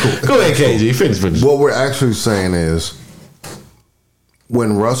 And that's cool. Go ahead, KG. Finish. What we're actually saying is,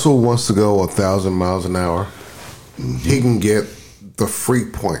 when Russell wants to go 1,000 miles an hour, he can get the free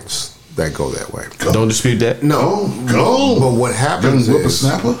points that go that way. Don't dispute that. No, go. But what happens is,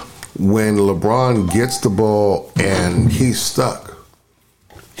 snapper? When LeBron gets the ball and he's stuck,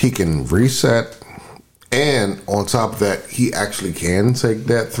 he can reset. And on top of that, he actually can take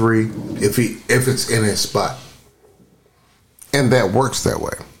that three if it's in his spot. And that works that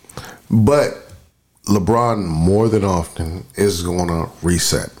way. But LeBron more than often is going to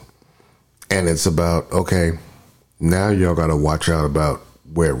reset. And it's about, okay, now y'all got to watch out about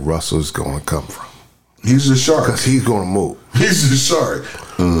where Russell's going to come from. He's a shark. Because he's going to move. He's a shark.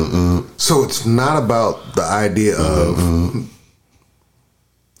 So it's not about the idea of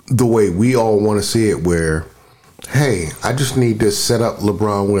the way we all want to see it, where, hey, I just need to set up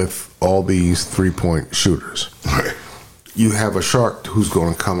LeBron with all these 3-point shooters. Right. You have a shark who's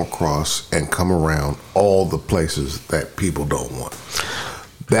going to come across and come around all the places that people don't want.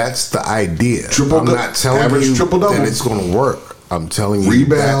 That's the idea. I'm not telling you that it's going to work. I'm telling you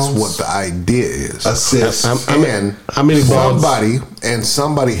rebounds, that's what the idea is. Assists.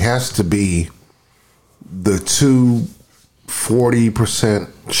 Somebody has to be the 40%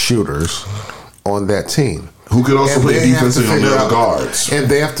 shooters on that team. Who could also play defense on the other guards. And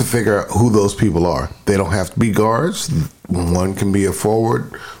they have to figure out who those people are. They don't have to be guards. One can be a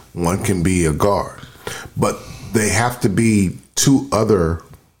forward, one can be a guard. But they have to be two other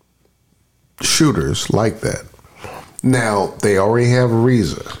shooters like that. Now, they already have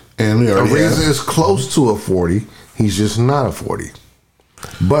Ariza. And Ariza is close to a 40. He's just not a 40.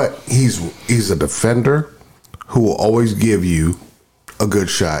 But he's a defender who will always give you a good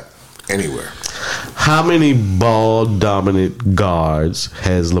shot anywhere. How many ball-dominant guards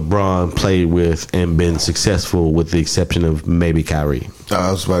has LeBron played with and been successful, with the exception of maybe Kyrie? I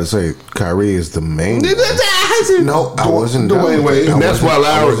was about to say, Kyrie is the main. No, I wasn't Dwayne Wade. And that's why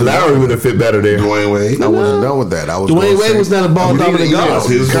Lowry would have fit better there. Dwayne Wade. I wasn't done with that. Dwayne Wade was not a ball-dominant guard.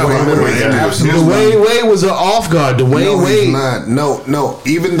 Dwayne Wade was an off guard. Dwayne Wade. He's not. No.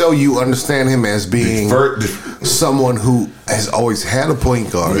 Even though you understand him as being someone who has always had a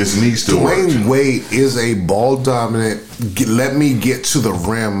point guard, Dwayne Wade is a ball-dominant, let me get to the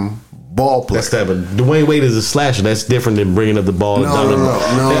rim ball player. That's that, but Dwayne Wade is a slasher. That's different than bringing up the ball. No.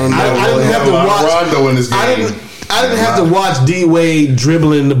 I didn't have to watch Rondo in this game. I didn't have to watch D Wade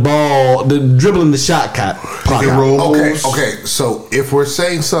dribbling the ball, dribbling the shot clock. Okay. So if we're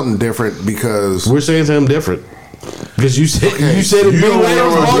saying something different, because we're saying something different. Because you said it. You don't wanna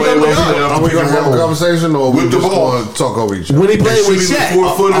Are we gonna have a conversation, or we just going to talk over each other? When he played with Shaq,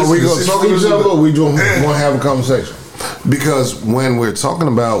 Are we going to talk over each other, or we going to have a conversation? Because when we're talking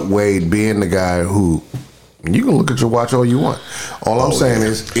about Wade being the guy who, you can look at your watch all you want. All I'm saying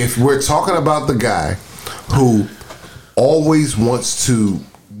is, if we're talking about the guy who always wants to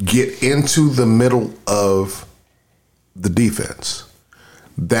get into the middle of the defense,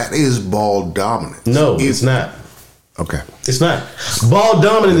 that is ball dominance. No, it's not. Okay. It's not. Ball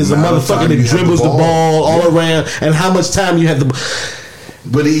dominant is a motherfucker that dribbles the ball all around, and how much time you have to.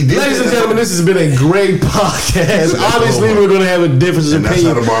 But he did. Ladies and gentlemen, this has been a great podcast. Obviously, we're going to have a difference in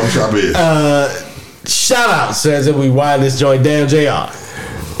opinion. That's how the barbershop is. Shout out, says that we wind this joint down, JR.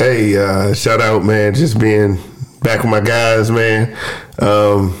 Hey, shout out, man. Just being back with my guys, man.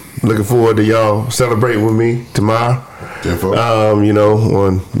 Looking forward to y'all celebrating with me tomorrow.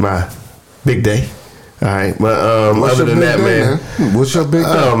 On my big day. All right, but other than that, man, what's your big day?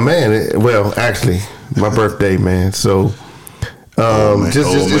 Oh man, actually, my birthday, man. So,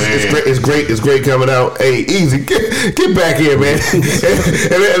 it's great coming out. Hey, easy, get back here, man.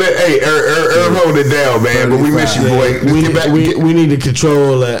 Hey, Herb, hold it down, man. But we miss you, boy. We need to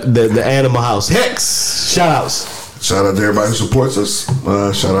control the animal house. Hex, shout outs. Shout out to everybody who supports us.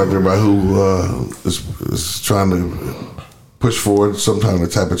 Shout out to everybody who is trying to push forward some kind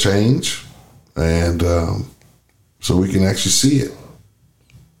of type of change, and so we can actually see it.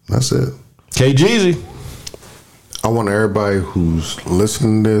 That's it. KGZ. I want everybody who's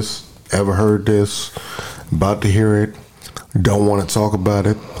listening to this, ever heard this, about to hear it, don't want to talk about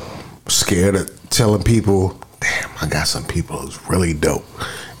it, scared of telling people, damn, I got some people who's really dope,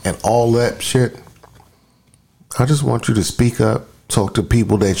 and all that shit. I just want you to speak up, talk to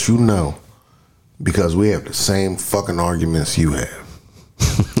people that you know, because we have the same fucking arguments you have.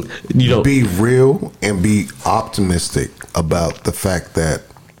 Be real and be optimistic about the fact that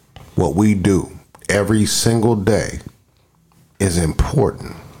what we do every single day is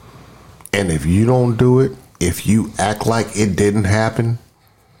important. And if you don't do it, if you act like it didn't happen,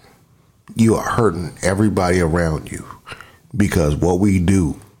 you are hurting everybody around you. Because what we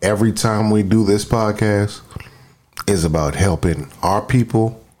do every time we do this podcast is about helping our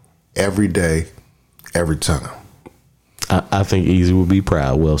people every day, every time. I think Easy will be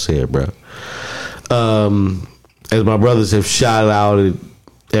proud. Well said, bro. As my brothers have shout outed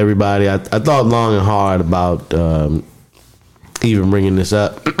everybody, I thought long and hard about even bringing this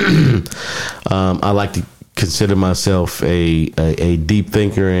up. I like to consider myself a deep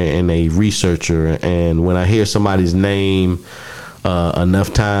thinker and a researcher, and when I hear somebody's name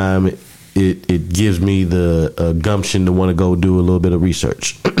enough time, it gives me the gumption to want to go do a little bit of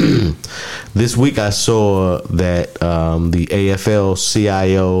research. This week I saw that the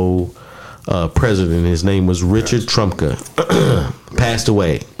AFL-CIO president, his name was Richard Trumka, passed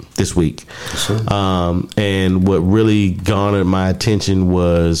away this week. And what really garnered my attention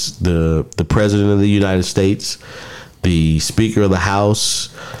was the president of the United States, the Speaker of the House,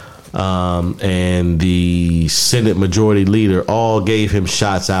 and the Senate Majority Leader all gave him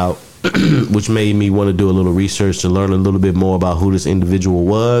shots out, which made me want to do a little research to learn a little bit more about who this individual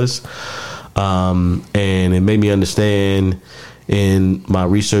was. And it made me understand in my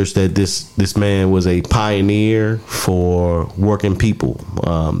research that this man was a pioneer for working people,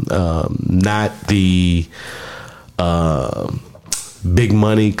 not the big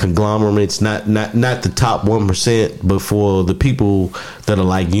money conglomerates, not the top 1%, but for the people that are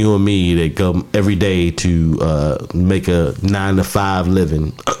like you and me that go every day to make a 9-to-5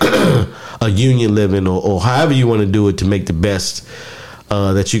 living, a union living, or however you want to do it to make the best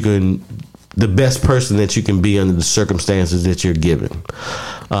that you can. The best person that you can be under the circumstances that you're given.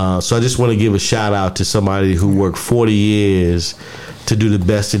 So I just want to give a shout out to somebody who worked 40 years to do the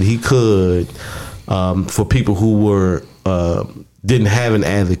best that he could for people who were didn't have an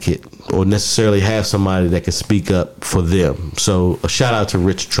advocate or necessarily have somebody that could speak up for them. So a shout out to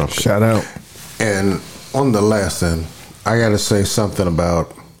Rich Trump. Shout out. And on the last end, I got to say something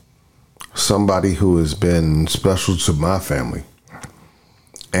about somebody who has been special to my family.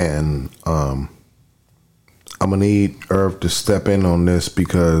 And I'm going to need Irv to step in on this,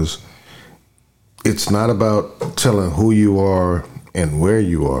 because it's not about telling who you are and where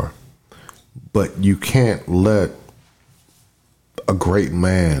you are, but you can't let a great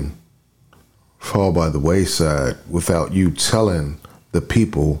man fall by the wayside without you telling the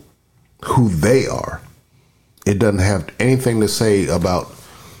people who they are. It doesn't have anything to say about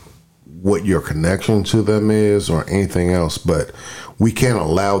what your connection to them is or anything else, but we can't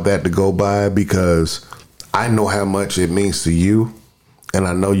allow that to go by, because I know how much it means to you, and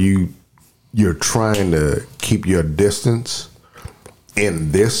I know you you're trying to keep your distance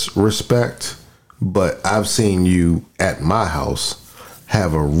in this respect, but I've seen you at my house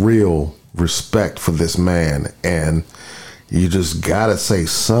have a real respect for this man, and you just gotta say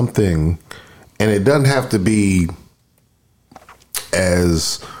something, and it doesn't have to be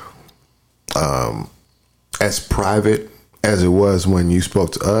as private as it was when you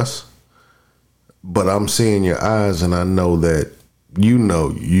spoke to us, but I'm seeing your eyes, and I know that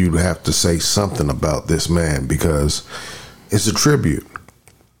you have to say something about this man, because it's a tribute,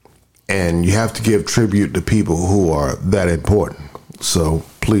 and you have to give tribute to people who are that important. So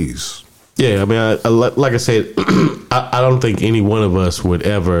please. Yeah, I mean, I like I said, I don't think any one of us would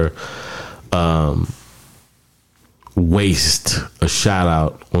ever waste a shout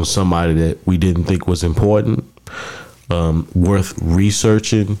out on somebody that we didn't think was important, worth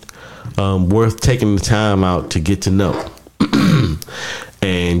researching, worth taking the time out to get to know.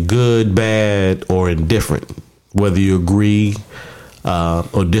 And good, bad, or indifferent, whether you agree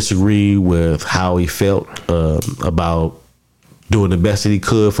or disagree with how he felt about doing the best that he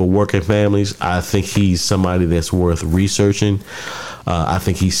could for working families, I think he's somebody that's worth researching. I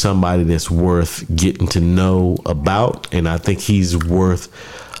think he's somebody that's worth getting to know about, and I think he's worth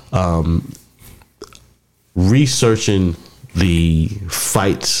researching the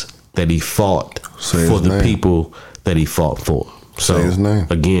fights that he fought for the people that he fought for. So say his name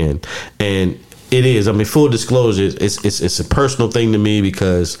again, and it is. I mean, full disclosure, it's a personal thing to me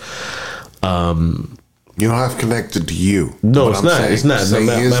because. You don't have connected to you. No, it's not. It's not. Say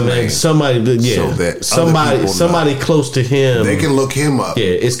his name, somebody, yeah, so that somebody close to him. They can look him up. Yeah,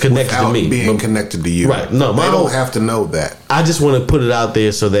 it's connected to me. Being connected to you, right? No, they don't have to know that. I just want to put it out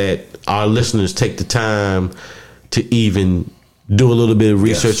there so that our listeners take the time to even do a little bit of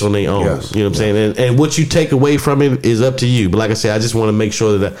research on their own. Yes. You know what I'm saying? And what you take away from it is up to you. But like I said, I just want to make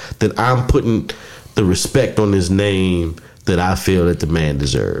sure that I'm putting the respect on his name that I feel that the man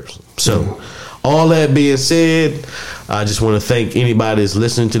deserves. So. All that being said, I just want to thank anybody that's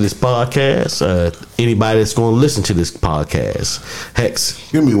listening to this podcast, anybody that's going to listen to this podcast.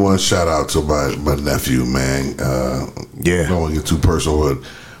 Hex. Give me one shout out to my nephew, man. Yeah. I don't want to get too personal, but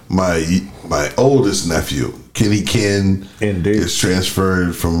my oldest nephew, Kenny Ken, indeed, is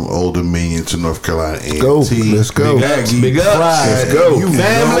transferred from Old Dominion to North Carolina A&T. Let's go. Big up. Let's go.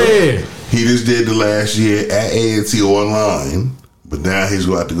 Family. He just did the last year at A&T online. But now he's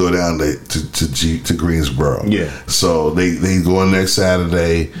going to have to go down to Greensboro. Yeah. So they going next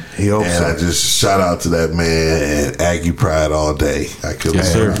Saturday. I just shout out to that man and Aggie Pride all day. I could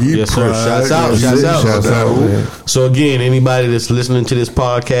Yes, sir. Yes, sir. Shouts out. So again, anybody that's listening to this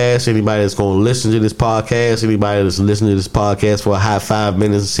podcast, anybody that's going to listen to this podcast, anybody that's listening to this podcast for a hot 5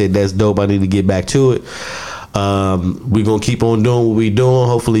 minutes and said that's dope, I need to get back to it. We're going to keep on doing what we're doing.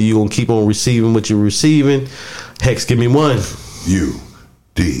 Hopefully you're going to keep on receiving what you're receiving. Hex, give me one.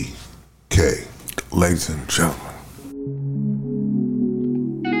 UDK. Ladies and gentlemen.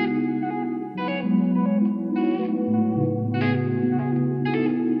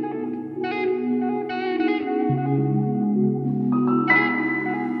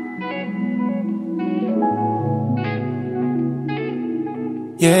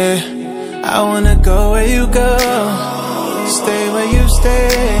 Yeah, I wanna go where you go, stay where you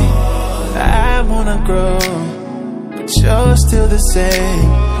stay. I wanna grow, but you're still the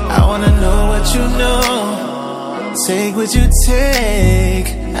same. I wanna know what you know, take what you take.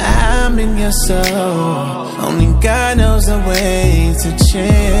 I'm in your soul, only God knows the way to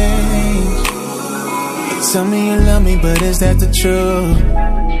change. You tell me you love me, but is that the truth?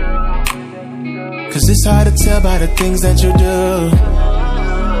 Cause it's hard to tell by the things that you do.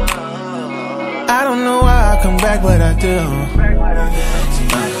 I don't know why I come back, but I do.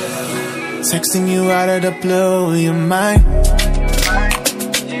 Texting you out of the blue, you're mine.